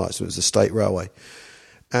 nationalised. It was the state railway,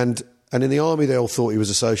 and in the army they all thought he was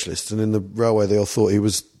a socialist, and in the railway they all thought he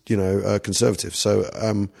was, you know, a conservative.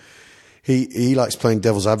 So. He likes playing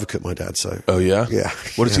devil's advocate, my dad. So oh yeah, yeah.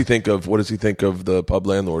 What does he think of the pub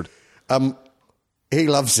landlord? He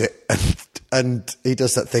loves it, and he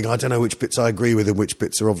does that thing. I don't know which bits I agree with and which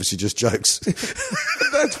bits are obviously just jokes.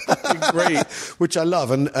 That's fucking great, which I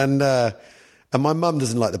love. And my mum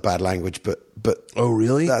doesn't like the bad language, but oh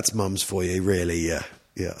really? That's mum's for you, really. Yeah.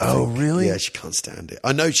 Yeah. Oh, really? Yeah, she can't stand it.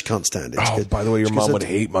 I know she can't stand it. Oh, by the way, your mum would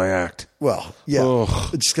hate my act. Well, yeah.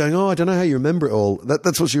 Ugh. Just going, I don't know how you remember it all.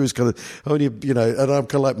 That's what she was kind of, only, you know, and I'm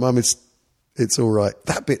kind of like, Mum, it's all right.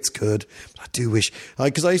 That bit's good. But I do wish,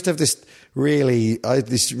 because I used to have this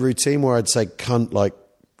this routine where I'd say cunt like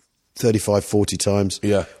 35, 40 times.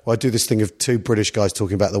 Yeah. Well, I'd do this thing of two British guys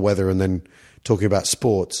talking about the weather and then talking about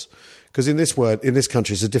sports. Because in this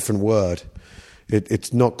country, it's a different word.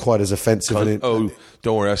 it's not quite as offensive.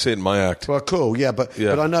 Don't worry, I say it in my act. Well, cool, yeah, but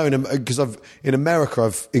I know because in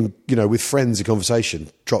America, with friends in conversation,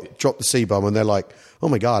 drop the C-bomb, and they're like, "Oh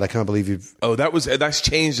my God, I can't believe you've." Oh, that's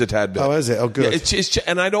changed a tad bit. Oh, is it? Oh, good. Yeah, it's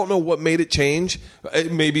and I don't know what made it change.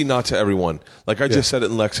 Maybe not to everyone. Like I just said it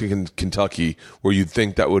in Lexington, Kentucky, where you'd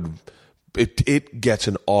think that would it gets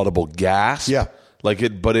an audible gasp. Yeah.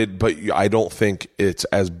 But I don't think it's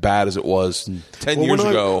as bad as it was 10 years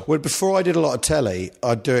ago. Well, before I did a lot of telly,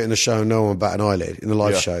 I'd do it in a show and no one bat an eyelid in a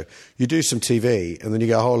live show. You do some TV and then you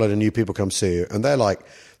get a whole load of new people come see you and they're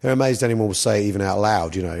amazed anyone will say it even out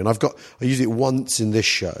loud, And I used it once in this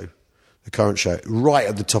show, the current show, right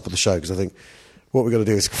at the top of the show because I think what we've got to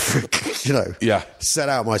do is, set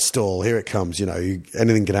out my stall. Here it comes.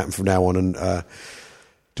 Anything can happen from now on. And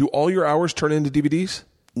do all your hours turn into DVDs?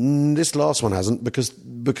 This last one hasn't because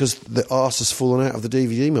the arse has fallen out of the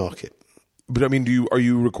DVD market. But I mean, are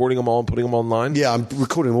you recording them all and putting them online? Yeah, I'm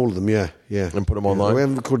recording all of them. Yeah, and put them online. We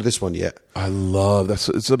haven't recorded this one yet. I love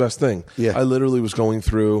it's the best thing. Yeah, I literally was going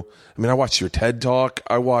through. I mean, I watched your TED Talk.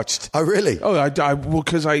 I watched. Oh, really? Oh,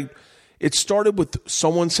 because it started with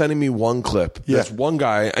someone sending me one clip. Yeah. There's one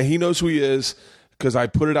guy, and he knows who he is. Because I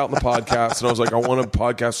put it out in the podcast, and I was like, I want to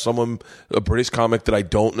podcast someone, a British comic that I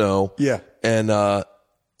don't know. Yeah,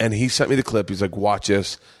 and he sent me the clip. He's like, watch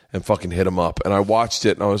this, and fucking hit him up. And I watched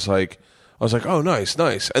it, and I was like, oh, nice.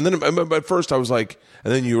 And then at first I was like,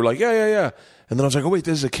 and then you were like, yeah. And then I was like, oh wait,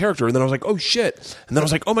 this is a character. And then I was like, oh shit. And then I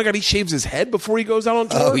was like, oh my God, he shaves his head before he goes out on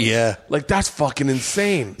tour. Oh yeah, like that's fucking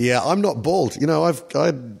insane. Yeah, I'm not bald. I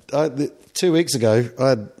 2 weeks ago,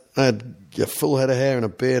 I had a full head of hair and a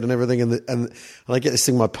beard and everything, and I get this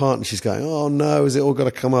thing. My partner, she's going, "Oh no, is it all got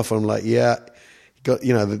to come off?" And I'm like, "Yeah,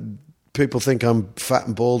 people think I'm fat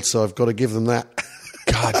and bald, so I've got to give them that."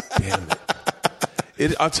 God damn it.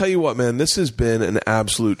 I'll tell you what, man. This has been an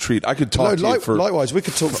absolute treat. I could talk to you for... Likewise, we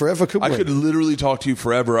could talk forever, couldn't we? I could literally talk to you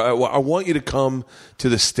forever. I want you to come to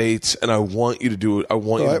the States, and I want you to do it. I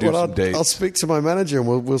want you to do some dates. I'll speak to my manager,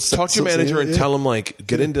 and we'll talk to your manager and tell him,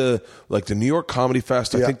 get into the New York Comedy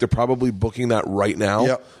Fest. I think they're probably booking that right now.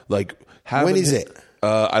 Yep. When is it?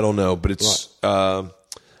 I don't know, but it's. Right.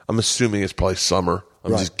 I'm assuming it's probably summer.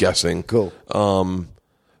 I'm just guessing. Cool.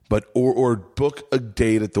 But or book a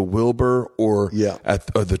date at the Wilbur or at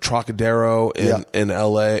the Trocadero in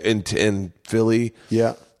LA in Philly.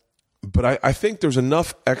 Yeah. But I think there's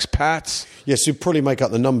enough expats. Yes, you probably make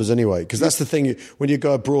up the numbers anyway, because that's the thing. When you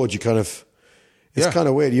go abroad, you kind of it's kind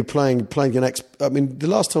of weird. You're playing an I mean, the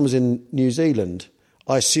last time I was in New Zealand,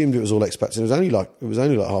 I assumed it was all expats. It was only like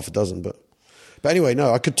half a dozen, but anyway,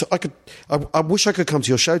 no. I wish I could come to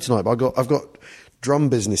your show tonight, but I've got drum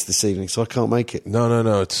business this evening, so I can't make it.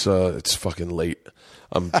 No. It's fucking late.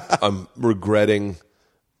 I'm regretting.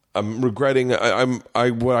 I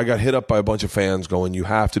got hit up by a bunch of fans going, "You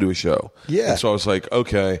have to do a show." Yeah. And so I was like,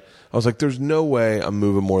 okay. I was like, "There's no way I'm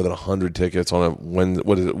moving more than 100 tickets on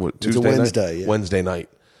Tuesday Wednesday, night? yeah. Wednesday night."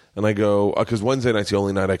 And I go, because Wednesday night's the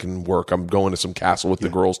only night I can work. I'm going to some castle with the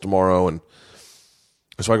girls tomorrow, and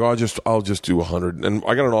so I go, I'll just do 100. And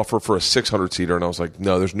I got an offer for a 600 seater, and I was like,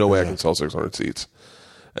 no, there's no way I can sell 600 seats.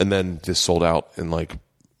 And then this sold out in like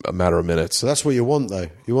a matter of minutes. So that's what you want, though.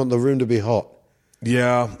 You want the room to be hot.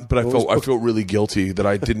 Yeah, but I felt really guilty that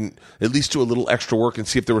I didn't at least do a little extra work and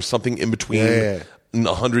see if there was something in between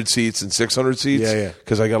 100 seats and 600 seats. Yeah.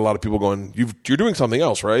 Because I got a lot of people going, you're doing something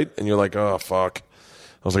else, right? And you're like, oh, fuck.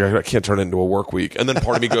 I was like, I can't turn it into a work week. And then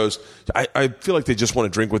part of me goes, I feel like they just want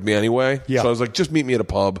to drink with me anyway. Yeah. So I was like, just meet me at a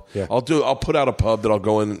pub. Yeah. I'll put out a pub that I'll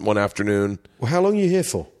go in one afternoon. Well, how long are you here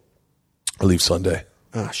for? I leave Sunday.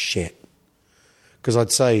 Ah, shit. Because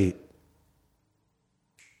I'd say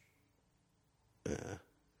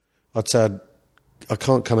I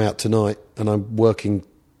can't come out tonight and I'm working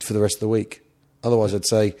for the rest of the week. Otherwise, I'd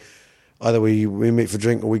say either we meet for a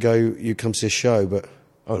drink or you come see a show, but...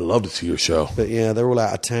 I would love to see your show. But yeah, they're all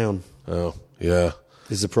out of town. Oh, yeah.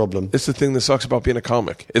 This is the problem. It's the thing that sucks about being a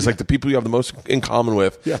comic. It's like the people you have the most in common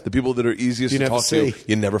with, the people that are easiest to talk to,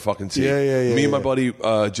 you never fucking see. Yeah. Me and my buddy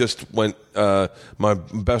just went, my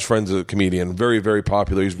best friend's a comedian, very, very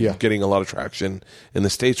popular. He's getting a lot of traction in the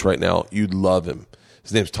States right now. You'd love him.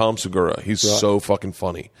 His name's Tom Segura. He's so fucking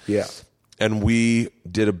funny. Yeah. And we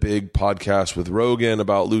did a big podcast with Rogan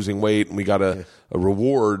about losing weight, and we got a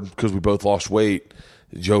reward because we both lost weight.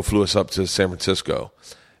 Joe flew us up to San Francisco.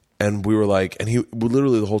 And we were like, and he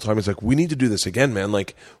literally the whole time he's like, we need to do this again, man.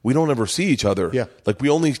 Like, we don't ever see each other. Yeah. Like, we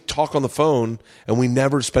only talk on the phone and we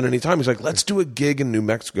never spend any time. He's like, let's do a gig in New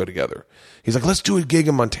Mexico together. He's like, let's do a gig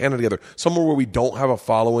in Montana together. Somewhere where we don't have a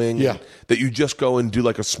following. Yeah. That you just go and do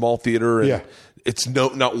like a small theater. And Yeah. it's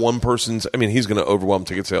not one person's. I mean, he's going to overwhelm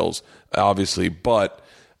ticket sales, obviously. But,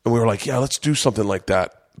 and we were like, yeah, let's do something like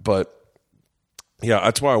that. But, yeah,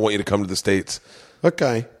 that's why I want you to come to the States.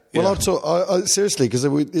 Okay. Well, Yeah. I'll talk seriously because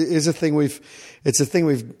it's a thing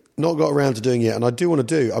we've not got around to doing yet, and I do want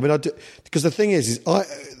to do. I mean, I do because the thing is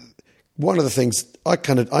one of the things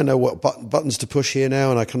I know what buttons to push here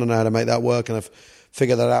now, and I kind of know how to make that work, and I've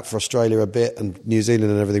figured that out for Australia a bit and New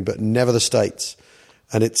Zealand and everything, but never the States.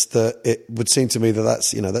 And it would seem to me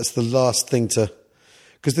that's the last thing to,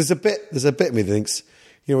 because there's a bit of me that thinks,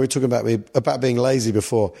 we were talking about being lazy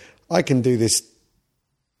before. I can do this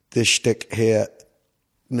shtick here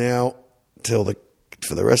now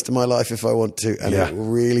for the rest of my life if I want to, and Yeah. it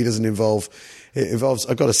really doesn't involve. It involves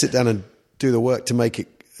I've got to sit down and do the work to make it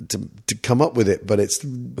to come up with it, but it's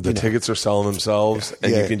The tickets are selling themselves,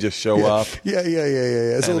 and you can just show up. Yeah.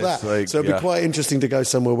 It's all And that. it's like, So it'd be quite interesting to go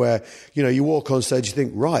somewhere where you walk on stage, you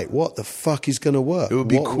think, right, what the fuck is going to work? It would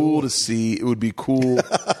be cool to see. It would be cool.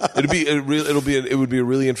 It would be a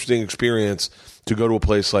really interesting experience to go to a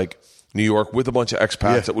place like New York with a bunch of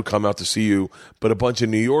expats that would come out to see you, but a bunch of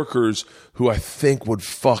New Yorkers who I think would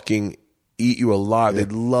fucking eat you alive.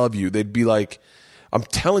 They'd love you. They'd be like, I'm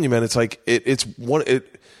telling you, man, it's like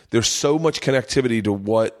there's so much connectivity to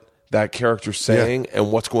what that character's saying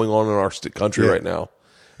and what's going on in our country right now,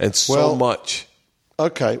 and so much.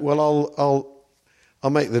 Okay, well, I'll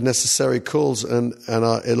make the necessary calls, and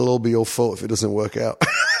it'll all be your fault if it doesn't work out.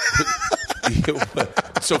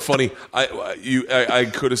 So funny. I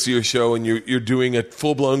could have seen your show, and you're doing a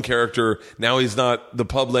full blown character. Now he's not the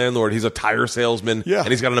pub landlord; he's a tire salesman, and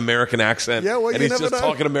he's got an American accent. Yeah, well, and you he's never just know.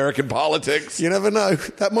 talking American politics. You never know.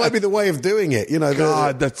 That might be the way of doing it.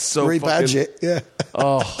 God, that's so rebadge fucking- it. Yeah.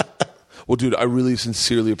 Oh, well, dude, I really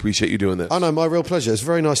sincerely appreciate you doing this. I know, my real pleasure. It's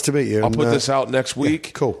very nice to meet you. I'll put this out next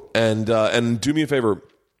week. cool. And do me a favor.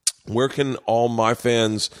 Where can all my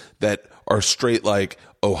fans that are straight like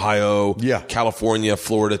Ohio, California,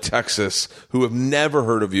 Florida, Texas, who have never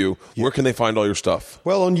heard of you, where can they find all your stuff?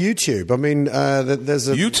 Well, on YouTube. I mean, there's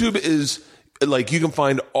a YouTube is like you can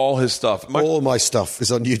find all his stuff. all my stuff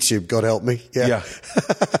is on YouTube. God help me. Yeah.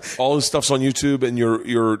 All his stuff's on YouTube, and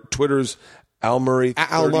your Twitter's Al Murray.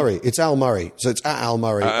 At Al 30. Murray. It's Al Murray. So it's at Al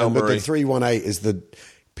Murray. Al But Murray. the 318 is the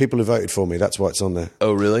people who voted for me. That's why it's on there.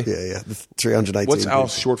 Oh, really? Yeah. The 318. What's Al people.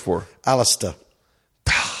 short for? Alistair.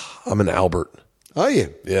 I'm an Albert. Are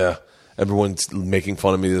you? Yeah. Everyone's making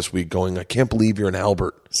fun of me this week, going, "I can't believe you're an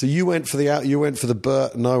Albert." So you went for the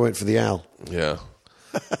Bert, and I went for the Al. Yeah.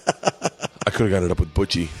 I could have got it up with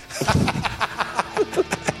Butchie.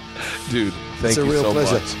 Dude, thank It's a you real so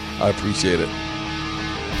pleasure. much. I appreciate it.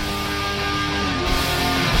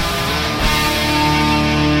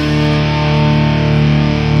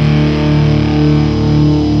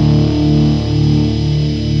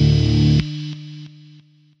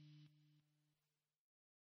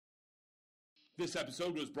 This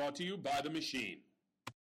episode was brought to you by The Machine.